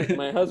 He wasn't.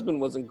 My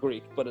husband wasn't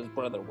Greek, but his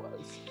brother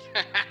was.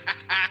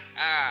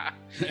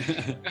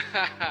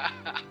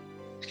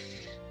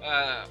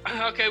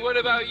 Okay, what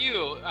about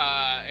you,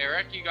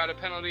 Eric? You got a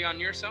penalty on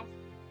yourself?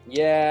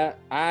 Yeah,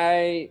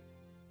 I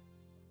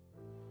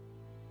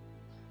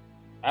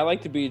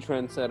like to be a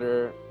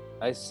trendsetter.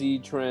 I see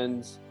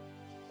trends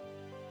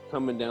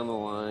coming down the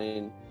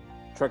line.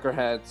 Trucker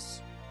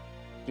hats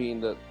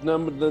being the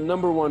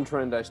number one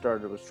trend I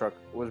started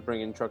was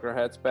bringing trucker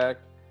hats back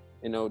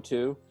in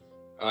 2002.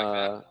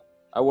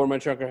 I wore my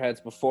trucker hats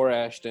before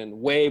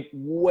Ashton, way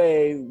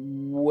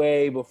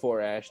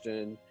before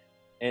Ashton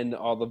and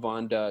all the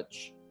Von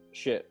Dutch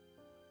shit.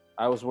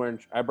 I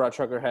brought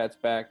trucker hats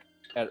back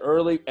at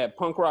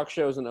punk rock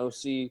shows in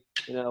OC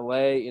in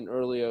LA in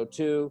early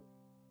 2002,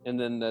 and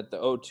then at the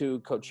 2002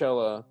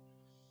 Coachella,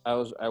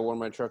 I wore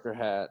my trucker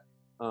hat,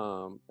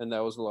 and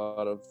that was a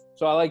lot of.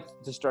 So I like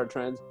to start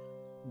trends.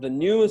 The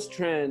newest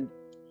trend,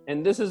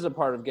 and this is a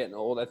part of getting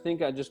old. I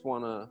think I just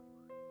want to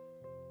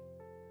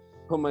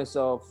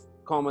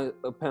call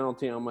a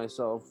penalty on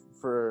myself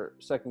for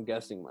second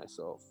guessing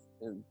myself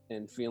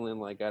and feeling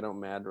like I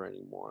don't matter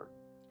anymore.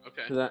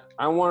 Okay. Because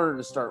I wanted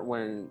to start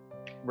wearing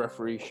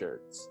referee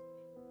shirts,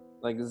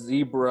 like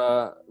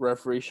zebra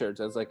referee shirts,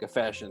 as like a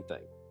fashion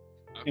thing.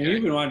 Okay. And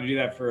you've been wanting to do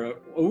that for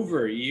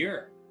over a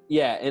year.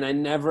 Yeah, and I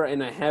never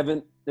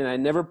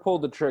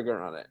pulled the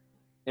trigger on it.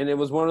 And it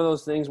was one of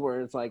those things where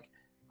it's like,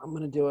 I'm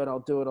gonna do it. I'll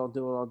do it.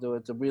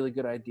 It's a really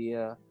good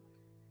idea.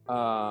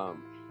 And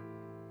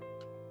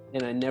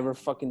I never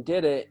fucking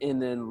did it.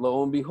 And then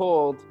lo and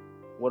behold,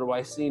 what do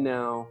I see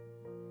now?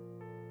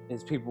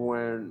 Is people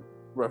wearing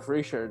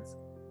referee shirts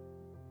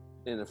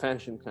in a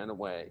fashion kind of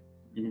way.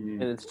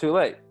 Mm-hmm. And it's too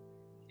late.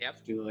 Yep.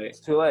 It's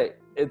too late.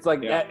 It's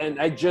like that. And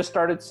I just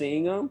started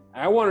seeing them.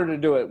 I wanted to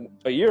do it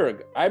a year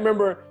ago. I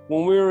remember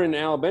when we were in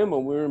Alabama,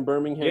 we were in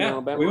Birmingham,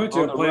 Alabama. We went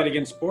to a Play It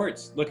Again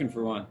Sports looking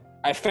for one.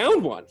 I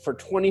found one for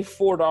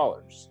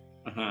 $24.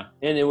 Uh-huh.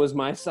 And it was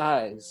my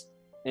size.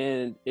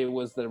 And it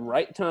was the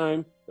right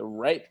time, the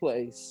right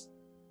place.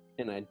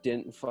 And I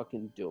didn't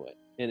fucking do it.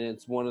 And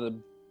it's one of the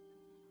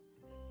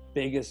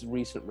biggest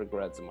recent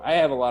regrets. I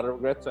have a lot of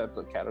regrets. I have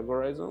to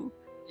categorize them.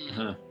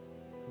 Uh-huh.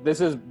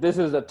 This is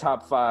the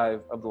top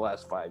 5 of the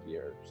last 5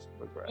 years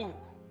regret. Ooh.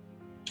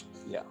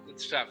 Yeah.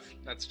 It's tough.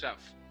 That's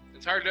tough.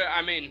 It's hard to,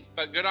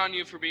 but good on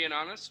you for being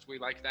honest. We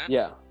like that.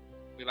 Yeah.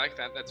 We like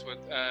that. That's what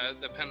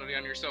the penalty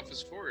on yourself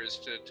is for, is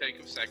to take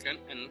a second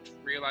and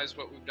realize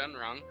what we've done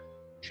wrong,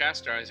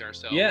 chastise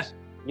ourselves,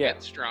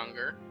 get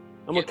stronger,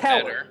 I'm get a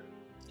coward. better.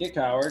 Get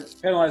coward,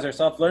 penalize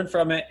ourselves, learn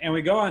from it, and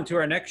we go on to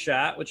our next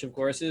shot, which of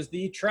course is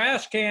the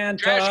trash can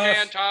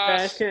toss.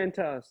 Trash can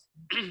toss.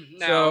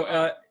 Now,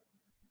 so,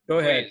 go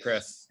ahead,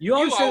 Chris. You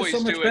always say it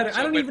so much better.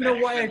 I don't even know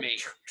why I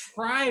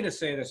try to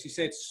say this. You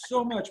say it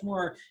so much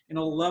more in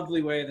a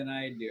lovely way than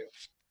I do.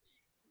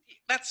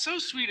 That's so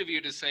sweet of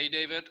you to say,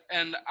 David.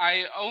 And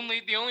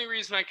the only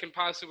reason I can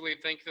possibly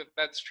think that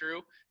that's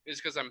true is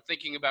because I'm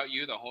thinking about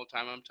you the whole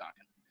time I'm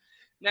talking.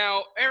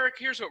 Now, Eric,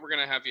 here's what we're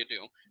going to have you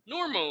do.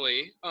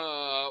 Normally,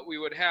 we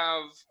would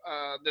have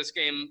this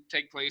game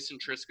take place in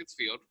Triscuit's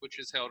Field, which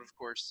is held, of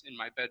course, in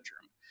my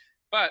bedroom.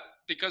 But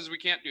because we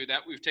can't do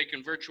that, we've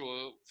taken Triscuit's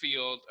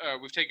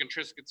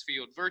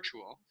Field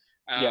virtual,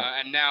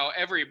 and now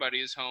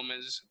everybody's home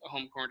is a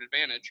home court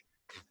advantage.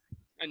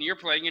 And you're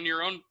playing in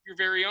your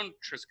very own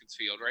Triscuit's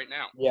Field right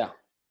now. Yeah.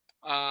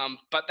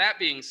 But that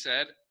being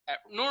said, at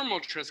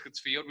normal Triscuit's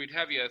Field, we'd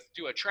have you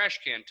do a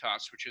trash can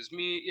toss, which is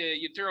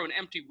you throw an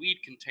empty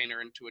weed container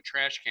into a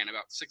trash can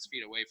about 6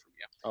 feet away from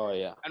you. Oh,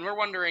 yeah. And we're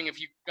wondering if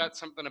you've got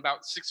something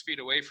about 6 feet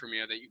away from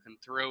you that you can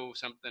throw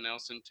something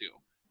else into.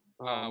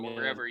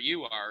 Wherever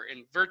you are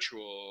in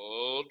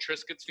virtual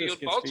Triscuit's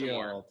Field,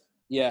 Baltimore. Field.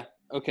 Yeah.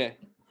 Okay.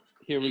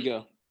 Here we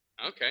go.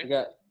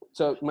 Okay.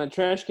 So my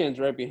trash can's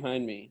right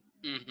behind me.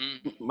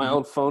 Mm-hmm. My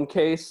old phone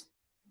case.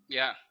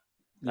 Yeah.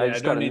 I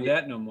don't need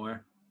that no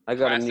more. I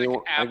got Classic a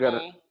new. Apple. I got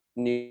a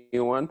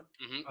new one.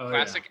 Mm-hmm.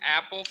 Classic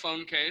Apple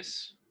phone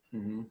case.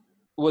 Mm-hmm.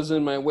 Was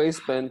in my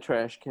waistband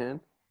trash can.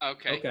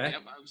 Okay.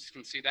 Yep, I just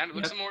can see that. It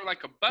looks more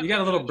like a button. You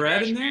got a little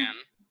bread in there?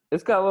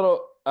 It's got a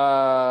little.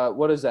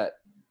 What is that?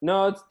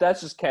 No,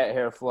 that's just cat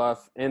hair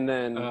fluff, and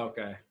then a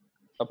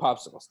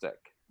popsicle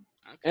stick.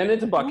 Okay. And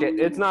it's a bucket. Ooh.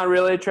 It's not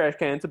really a trash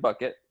can. It's a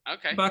bucket.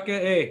 Okay.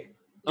 Bucket A.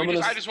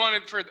 I just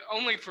wanted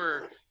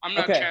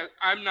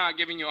I'm not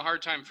giving you a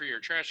hard time for your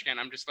trash can.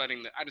 I just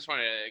wanted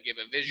to give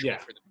a visual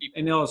for the people.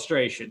 An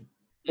illustration.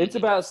 It's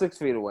about 6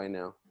 feet away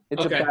now.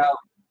 It's about,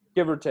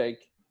 give or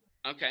take.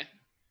 Okay.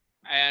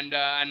 And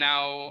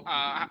now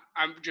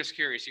I'm just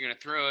curious. You're gonna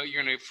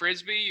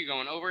frisbee. You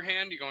going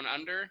overhand? You going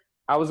under?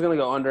 I was gonna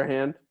go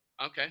underhand.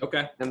 Okay.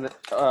 And then,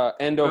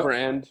 end over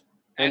end.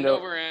 End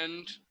over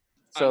end.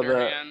 So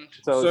underhand.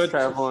 So it's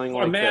traveling.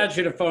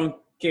 Imagine a phone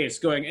case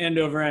going end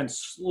over end,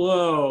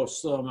 slow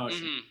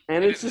motion. Mm-hmm.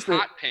 And it's just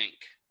hot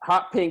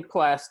pink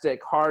plastic,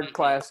 hard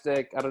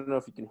plastic. I don't know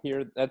if you can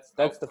hear. That's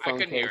the phone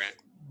case. I can hear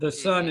it. The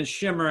sun is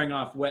shimmering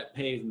off wet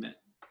pavement.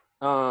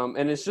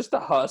 And it's just a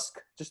husk,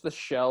 just the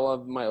shell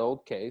of my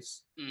old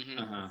case.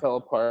 Mm-hmm. Fell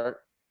apart.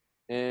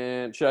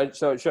 And should I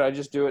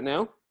just do it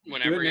now?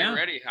 Whenever you're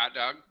ready, hot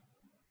dog.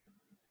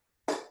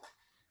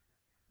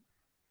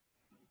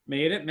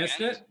 Made it,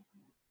 missed it.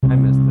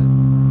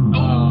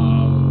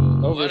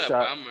 Overshot.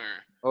 What a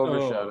bummer.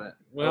 Overshot it.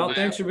 Well,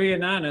 thanks for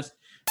being honest.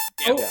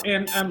 Yeah. Oh,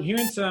 and I'm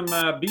hearing some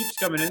beeps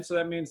coming in, so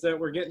that means that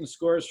we're getting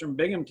scores from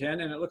Binghamton,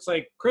 and it looks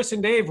like Chris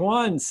and Dave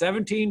won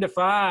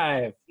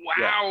 17-5.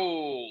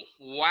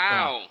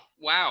 Wow.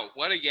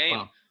 What a game.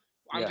 Wow.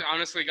 I'm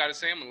honestly got to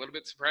say I'm a little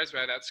bit surprised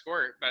by that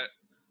score, but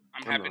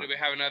I'm happy to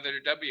have another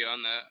W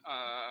on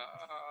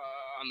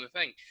the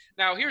thing.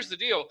 Now, here's the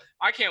deal.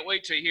 I can't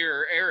wait to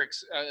hear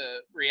Eric's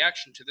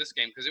reaction to this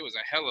game because it was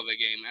a hell of a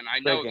game, and I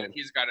know that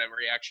he's got a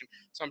reaction.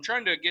 So I'm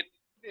trying to get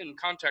in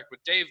contact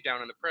with Dave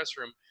down in the press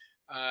room.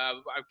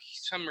 For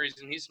some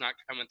reason, he's not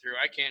coming through.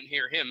 I can't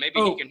hear him. Maybe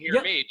he can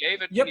hear me.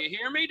 David, can you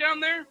hear me down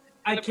there?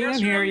 I can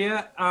hear you.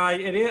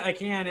 I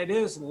can. It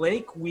is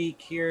Lake Week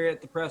here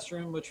at the press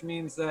room, which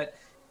means that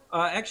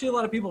actually a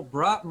lot of people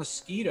brought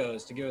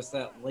mosquitoes to give us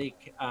that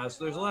lake.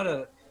 So there's a lot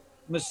of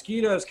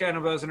mosquitoes kind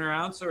of buzzing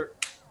around. So we're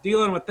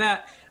dealing with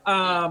that.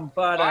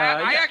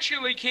 I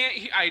actually can't.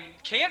 I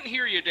can't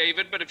hear you,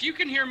 David. But if you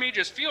can hear me,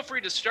 just feel free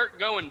to start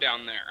going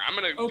down there. I'm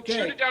gonna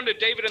shoot it down to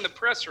David in the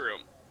press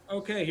room.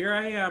 Okay, here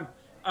I am.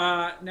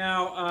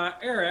 Now,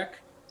 Eric.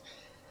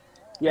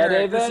 Yeah,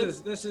 Eric,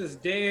 David. This is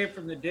Dave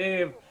from the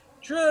Dave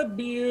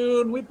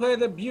Tribune. We play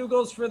the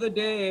bugles for the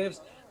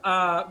Daves.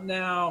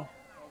 Now,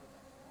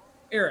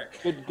 Eric.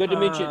 Good to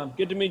meet you.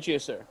 Good to meet you,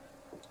 sir.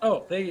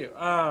 Oh, thank you.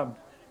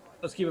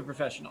 Let's keep it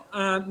professional.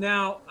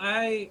 Now,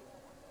 I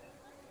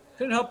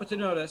couldn't help but to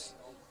notice,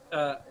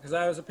 because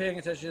I was paying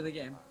attention to the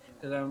game,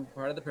 because I'm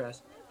part of the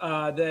press,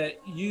 that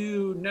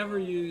you never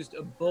used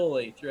a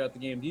bully throughout the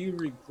game. Do you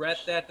regret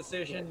that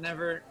decision,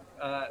 never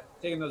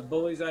taking those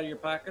bullies out of your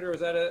pocket, or was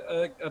that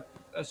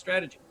a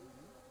strategy?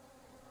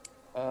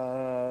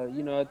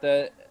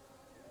 That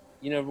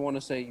you never want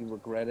to say you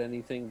regret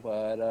anything,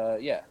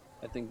 but yeah,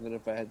 I think that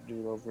if I had to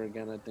do it over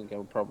again, I think I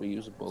would probably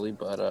use a bully.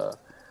 But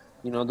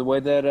the way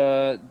that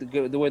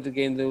the way the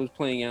game that was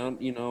playing out,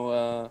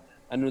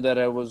 I knew that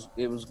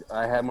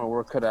I had my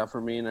work cut out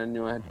for me, and I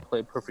knew I had to play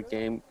a perfect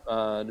game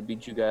to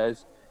beat you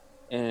guys,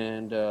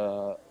 and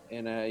I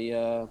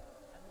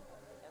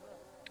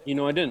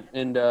didn't,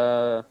 and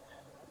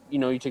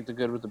you take the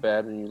good with the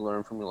bad, and you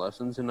learn from your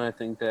lessons, and I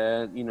think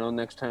that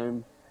next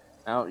time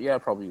out, yeah, I'll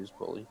probably use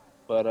bully,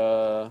 but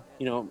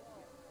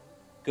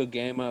good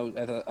game. I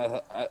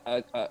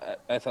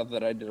thought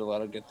that I did a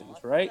lot of good things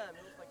right.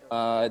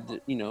 I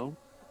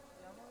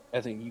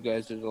think you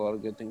guys did a lot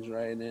of good things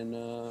right, and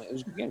it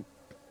was a good game.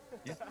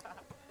 Yeah.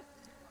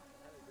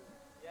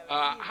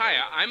 Hi,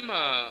 I'm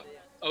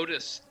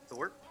Otis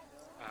Thorpe,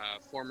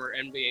 former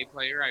NBA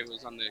player. I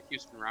was on the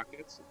Houston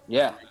Rockets.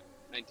 Yeah,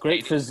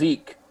 great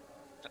physique.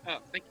 Oh,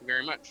 thank you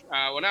very much.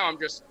 Well, now I'm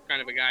just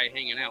kind of a guy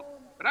hanging out.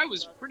 But I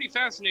was pretty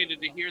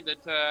fascinated to hear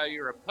that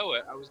you're a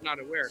poet. I was not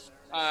aware.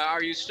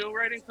 Are you still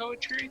writing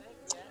poetry?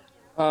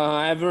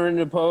 I've written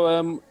a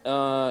poem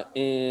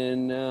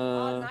in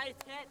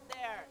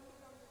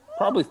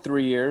probably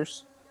 3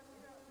 years.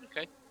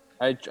 Okay.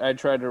 I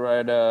tried to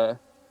write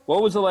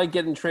what was it like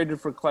getting traded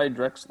for Clyde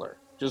Drexler?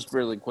 Just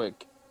really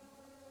quick.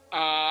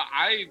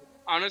 I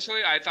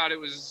thought it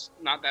was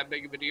not that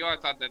big of a deal. I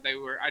thought that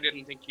I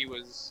didn't think he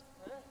was,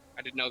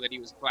 I didn't know that he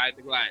was Clyde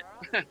the Glide.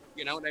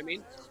 You know what I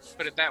mean?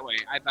 Put it that way.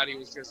 I thought he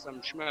was just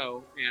some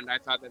schmo, and I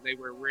thought that they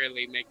were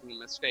really making a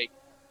mistake.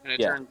 And it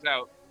turns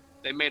out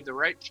they made the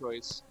right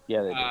choice.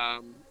 Yeah, they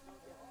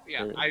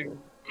did.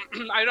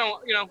 I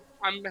don't,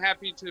 I'm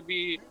happy to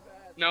be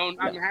known.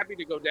 I'm happy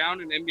to go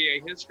down in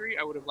NBA history.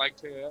 I would have liked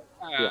to it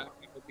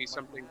would be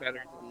something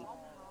better than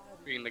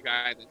being the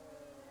guy that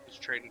was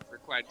traded for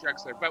Clyde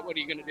Drexler. But what are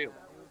you going to do?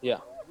 Yeah.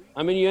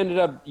 I mean,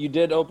 you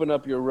did open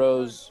up your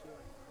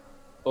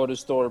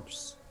Otis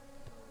Thorpe's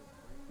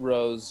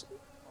Rose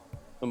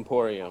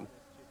Emporium.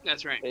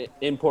 That's right.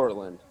 In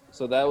Portland.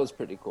 So that was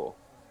pretty cool.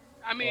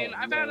 I mean,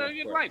 I've had a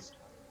good life.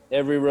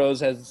 Every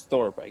rose has its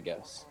Thorpe, I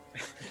guess.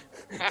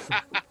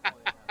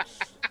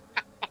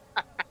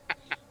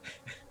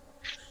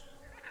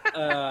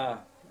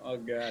 Oh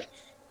God.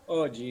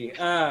 Oh gee.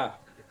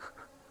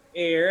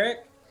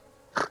 Eric.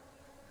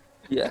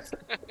 Yes.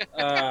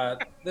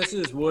 This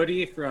is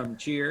Woody from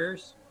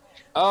Cheers.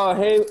 Oh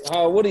hey,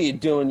 what are you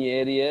doing, you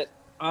idiot?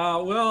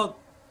 Well,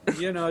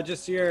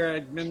 just here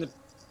I'm in the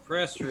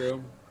press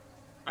room.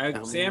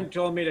 Sam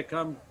told me to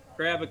come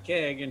grab a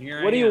keg, and here I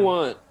am. What do you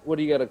want? What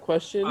do you got, a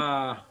question?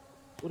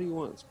 What do you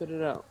want? Spit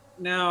it out.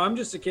 No, I'm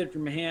just a kid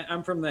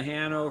I'm from the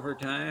Hanover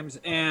Times,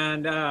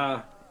 and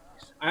I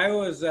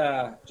was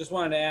just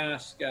wanted to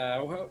ask,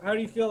 how do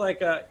you feel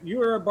like you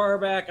were a bar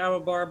back, I'm a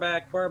bar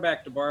back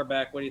to bar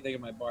back. What do you think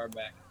of my bar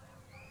back?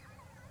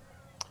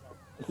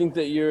 I think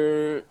that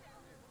you're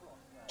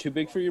too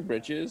big for your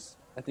britches.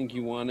 I think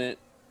you want it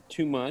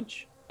too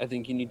much. I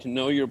think you need to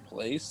know your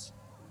place.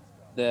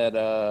 That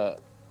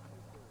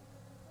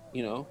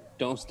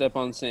don't step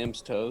on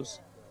Sam's toes.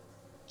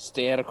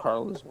 Stay out of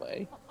Carla's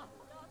way.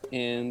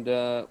 And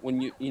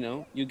when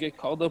you get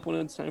called up when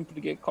it's time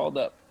to get called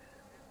up.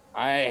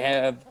 I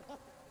have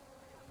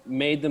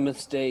made the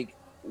mistake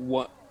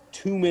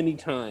too many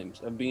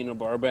times of being a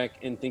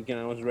barback and thinking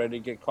I was ready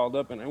to get called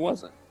up, and I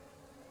wasn't.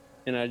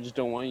 And I just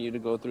don't want you to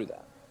go through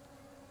that.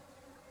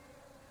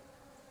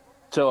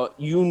 So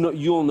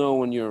you'll know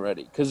when you're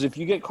ready. Because if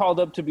you get called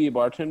up to be a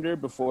bartender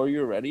before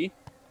you're ready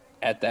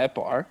at that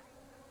bar,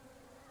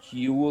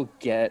 you will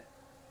get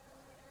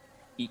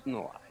eaten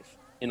alive.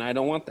 And I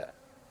don't want that.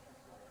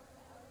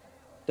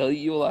 They'll eat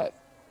you alive.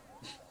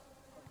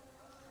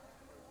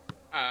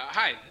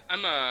 Hi,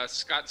 I'm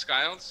Scott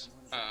Skiles,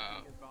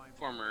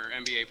 former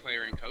NBA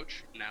player and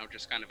coach, now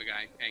just kind of a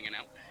guy hanging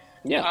out.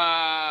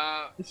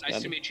 Yeah.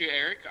 Nice to meet you,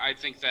 Eric. I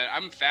think that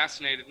I'm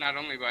fascinated not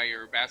only by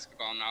your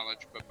basketball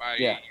knowledge, but by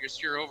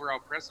just your overall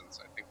presence.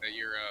 I think that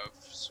you're a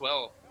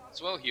swell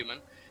human.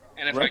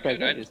 And if I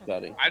could,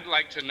 I'd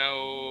like to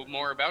know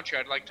more about you.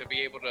 I'd like to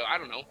be able to, I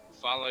don't know,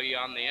 follow you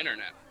on the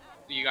internet.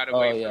 You got a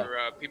way for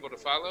people to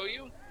follow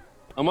you?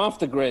 I'm off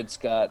the grid,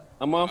 Scott.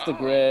 I'm off the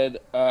grid.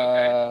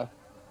 Okay.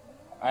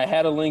 I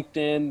had a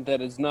LinkedIn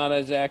that is not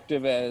as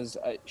active as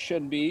it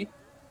should be.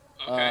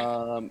 Okay.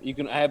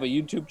 I have a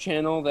YouTube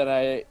channel that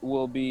I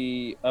will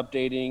be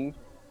updating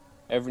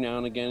every now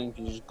and again. You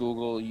can just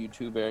Google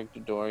YouTube Eric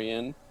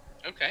Dodorian.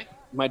 Okay.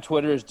 My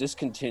Twitter is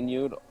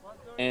discontinued,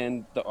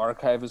 and the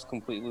archive is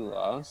completely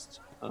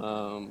lost.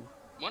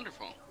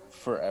 Wonderful.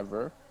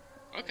 Forever.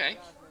 Okay.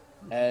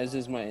 As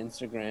is my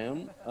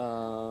Instagram.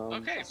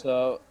 Okay.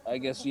 So I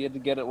guess you had to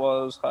get it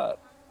while it was hot.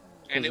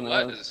 And it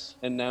was.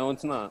 And now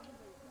it's not.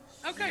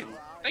 Okay.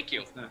 Thank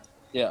you.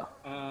 Yeah.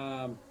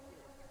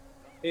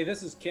 Hey,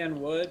 this is Ken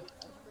Wood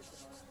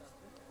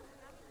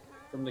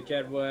from the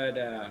Kenwood.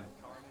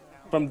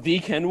 From the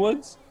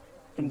Kenwoods?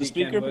 From the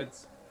speaker?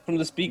 Kenwoods. From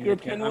the speaker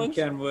of Kenwoods? I'm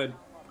Kenwood.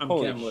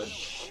 Holy Kenwood.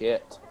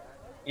 Shit.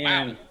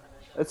 And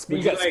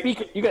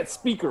you got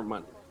speaker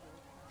money.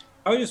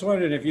 I was just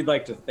wondering if you'd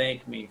like to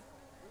thank me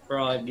for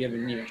all I've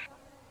given you.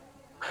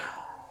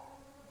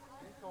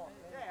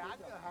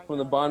 From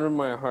the bottom of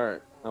my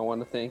heart, I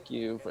want to thank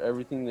you for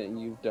everything that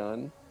you've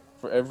done,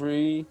 for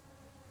every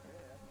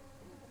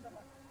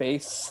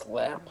bass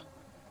slap,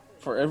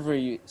 for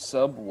every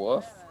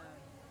subwoof,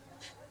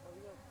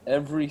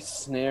 every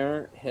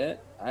snare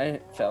hit. I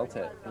felt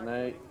it, and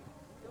I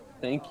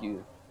thank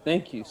you.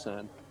 Thank you,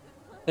 son.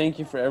 Thank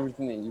you for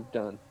everything that you've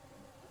done.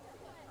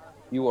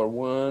 You are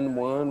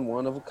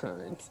one of a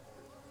kind.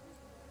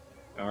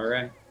 All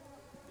right.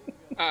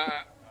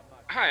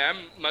 Hi,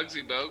 I'm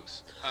Muggsy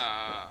Bogues,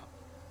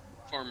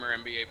 former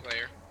NBA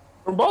player.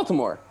 From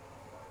Baltimore.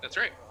 That's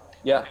right.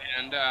 Yeah.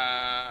 And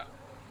I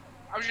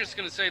was just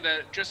going to say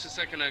that just a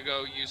second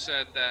ago you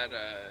said that,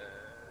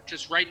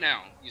 just right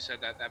now, you said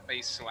that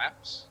bass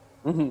slaps.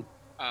 Mm-hmm.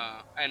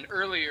 And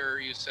earlier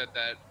you said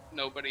that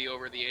nobody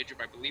over the age of,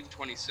 I believe,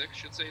 26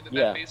 should say that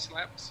bass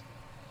slaps.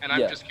 And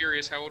I'm just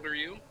curious, how old are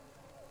you?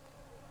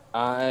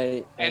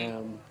 I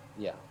am,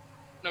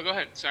 No, go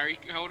ahead. Sorry,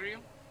 how old are you?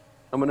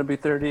 I'm going to be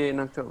 38 in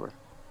October.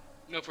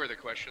 No further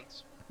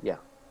questions. Yeah.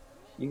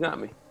 You got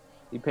me.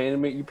 You painted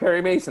me. You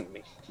Perry Masoned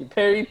me.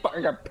 I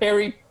got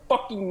Perry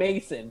fucking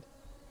Masoned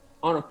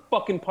on a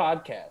fucking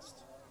podcast.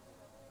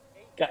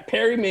 Got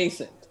Perry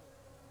Masoned.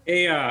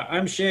 Hey,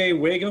 I'm Shea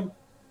Wiggum.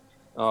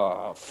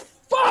 Oh,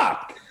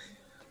 fuck!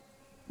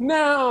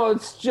 Now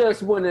it's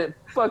just when it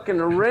fucking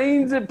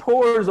rains, it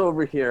pours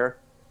over here.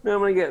 Now I'm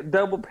going to get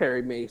double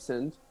Perry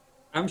Masoned.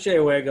 I'm Shea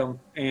Wiggum,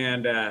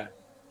 and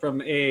from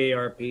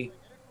AARP.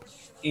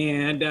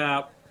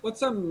 And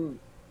what's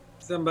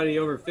somebody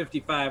over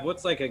 55?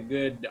 What's like a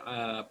good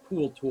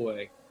pool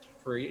toy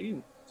for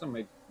you?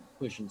 Somebody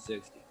pushing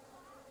 60.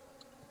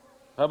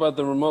 How about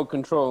the remote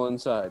control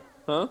inside?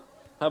 Huh?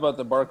 How about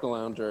the Barca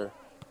Lounger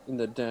in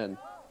the den?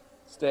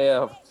 Stay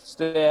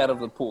out of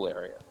the pool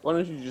area. Why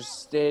don't you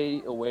just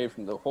stay away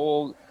from the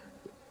whole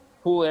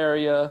pool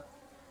area?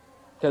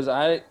 Because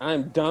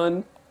I'm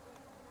done.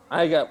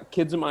 I got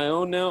kids of my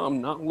own now.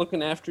 I'm not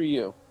looking after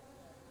you.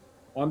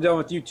 Well, I'm done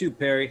with you too,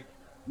 Perry.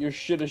 Your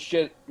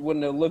shit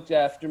wouldn't have looked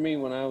after me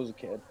when I was a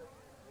kid.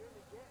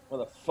 Why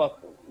the fuck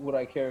would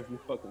I care if you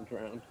fucking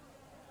drowned?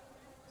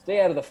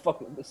 Stay out of the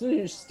fucking... As soon as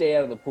you stay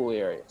out of the pool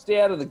area.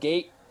 Stay out of the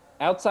gate.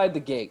 Outside the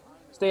gate.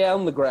 Stay out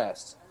on the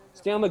grass.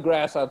 Stay on the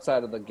grass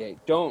outside of the gate.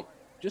 Don't.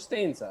 Just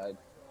stay inside.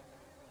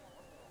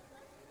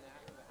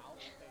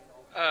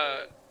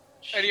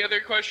 Any other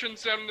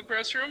questions down in the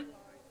press room?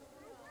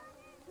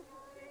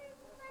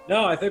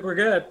 No, I think we're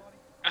good.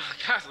 Oh,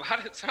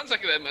 God, it sounds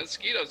like the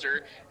mosquitoes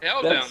are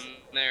hell down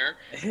there.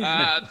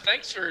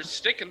 Thanks for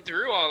sticking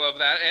through all of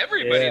that.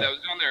 Everybody that was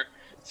down there.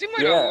 It seemed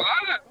like a lot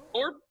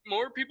of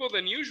more people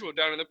than usual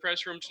down in the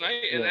press room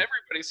tonight, and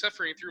everybody's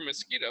suffering through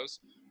mosquitoes.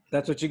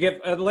 That's what you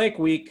get at Lake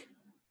Week.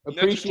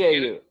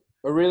 Appreciate you.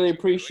 I really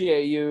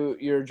appreciate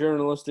your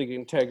journalistic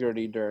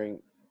integrity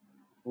during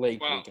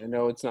Lake Week. I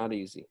know it's not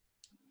easy.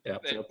 Yeah,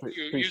 so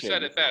you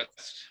said it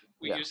best.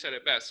 You said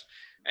it best.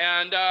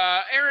 And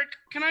Eric,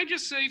 can I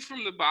just say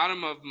from the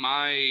bottom of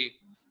my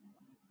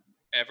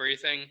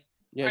everything,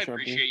 I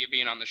appreciate you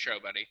being on the show,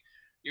 buddy.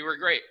 You were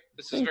great.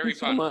 This is very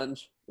fun. Thank you so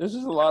much. This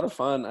is a lot of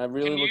fun. I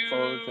really look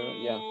forward to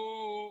it. Yeah.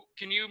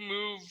 Can you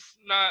move?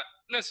 Not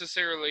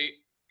necessarily.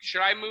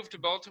 Should I move to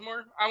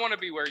Baltimore? I want to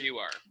be where you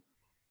are.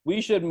 We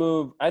should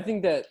move. I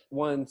think that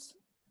once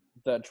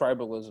the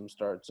tribalism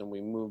starts and we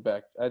move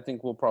back, I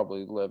think we'll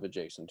probably live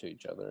adjacent to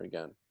each other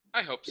again.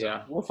 I hope so.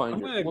 Yeah, we'll find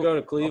you. I'm gonna go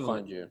to Cleveland. We'll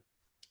find you.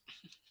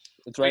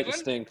 It's right. It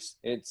stinks.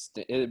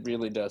 It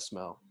really does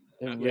smell.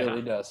 It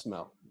really does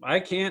smell. I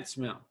can't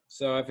smell,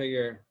 so I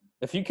figure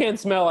if you can't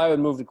smell, I would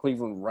move to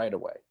Cleveland right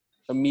away,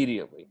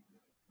 immediately.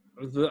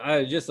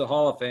 Just the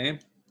Hall of Fame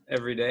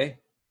every day.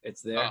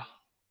 It's there.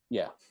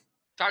 Yeah.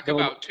 Talk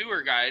about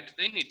tour guide.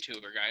 They need tour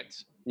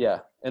guides. Yeah,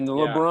 and the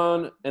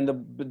LeBron and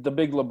the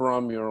big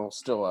LeBron mural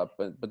still up,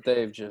 but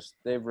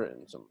they've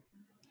written some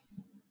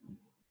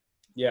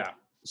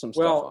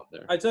stuff up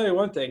there. I tell you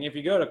one thing: if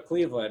you go to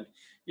Cleveland,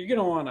 you're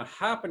gonna want to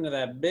hop into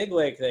that big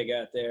lake they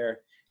got there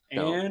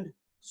and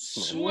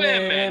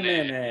swim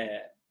in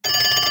it.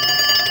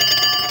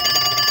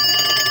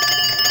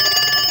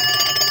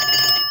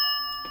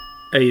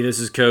 Hey, this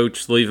is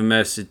Coach. Leave a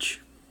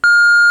message.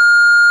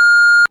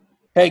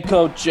 Hey,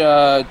 Coach.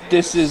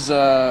 This is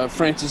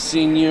Francis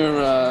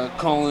Sr.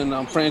 calling.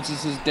 I'm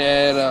Francis's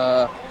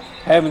dad.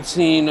 Haven't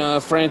seen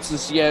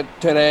Francis yet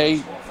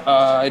today.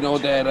 I know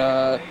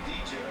that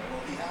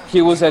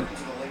he was at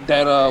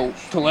that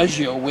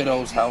Colegio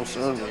widow's house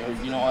earlier.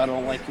 You know, I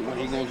don't like it when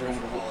he goes over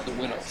to the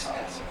widow's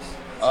house.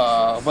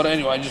 But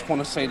anyway, I just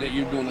want to say that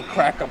you're doing a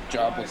crack-up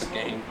job with the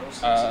game.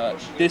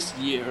 This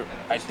year,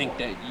 I think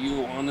that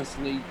you,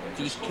 honestly,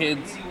 these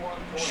kids,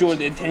 sure,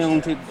 they're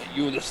talented, but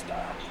you're the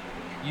star.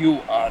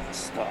 You are the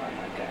star,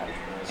 my guy.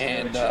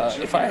 And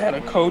if I had a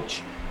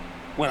coach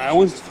when I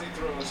was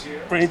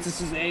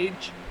Francis's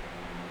age,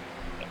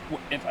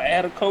 if I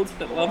had a coach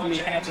that loved me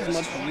half as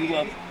much as you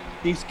love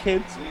these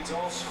kids,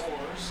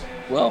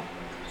 well,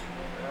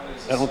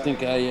 I don't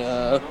think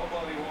I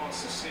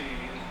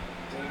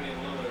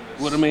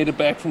would have made it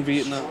back from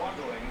Vietnam.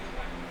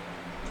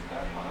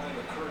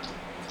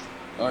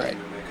 All right.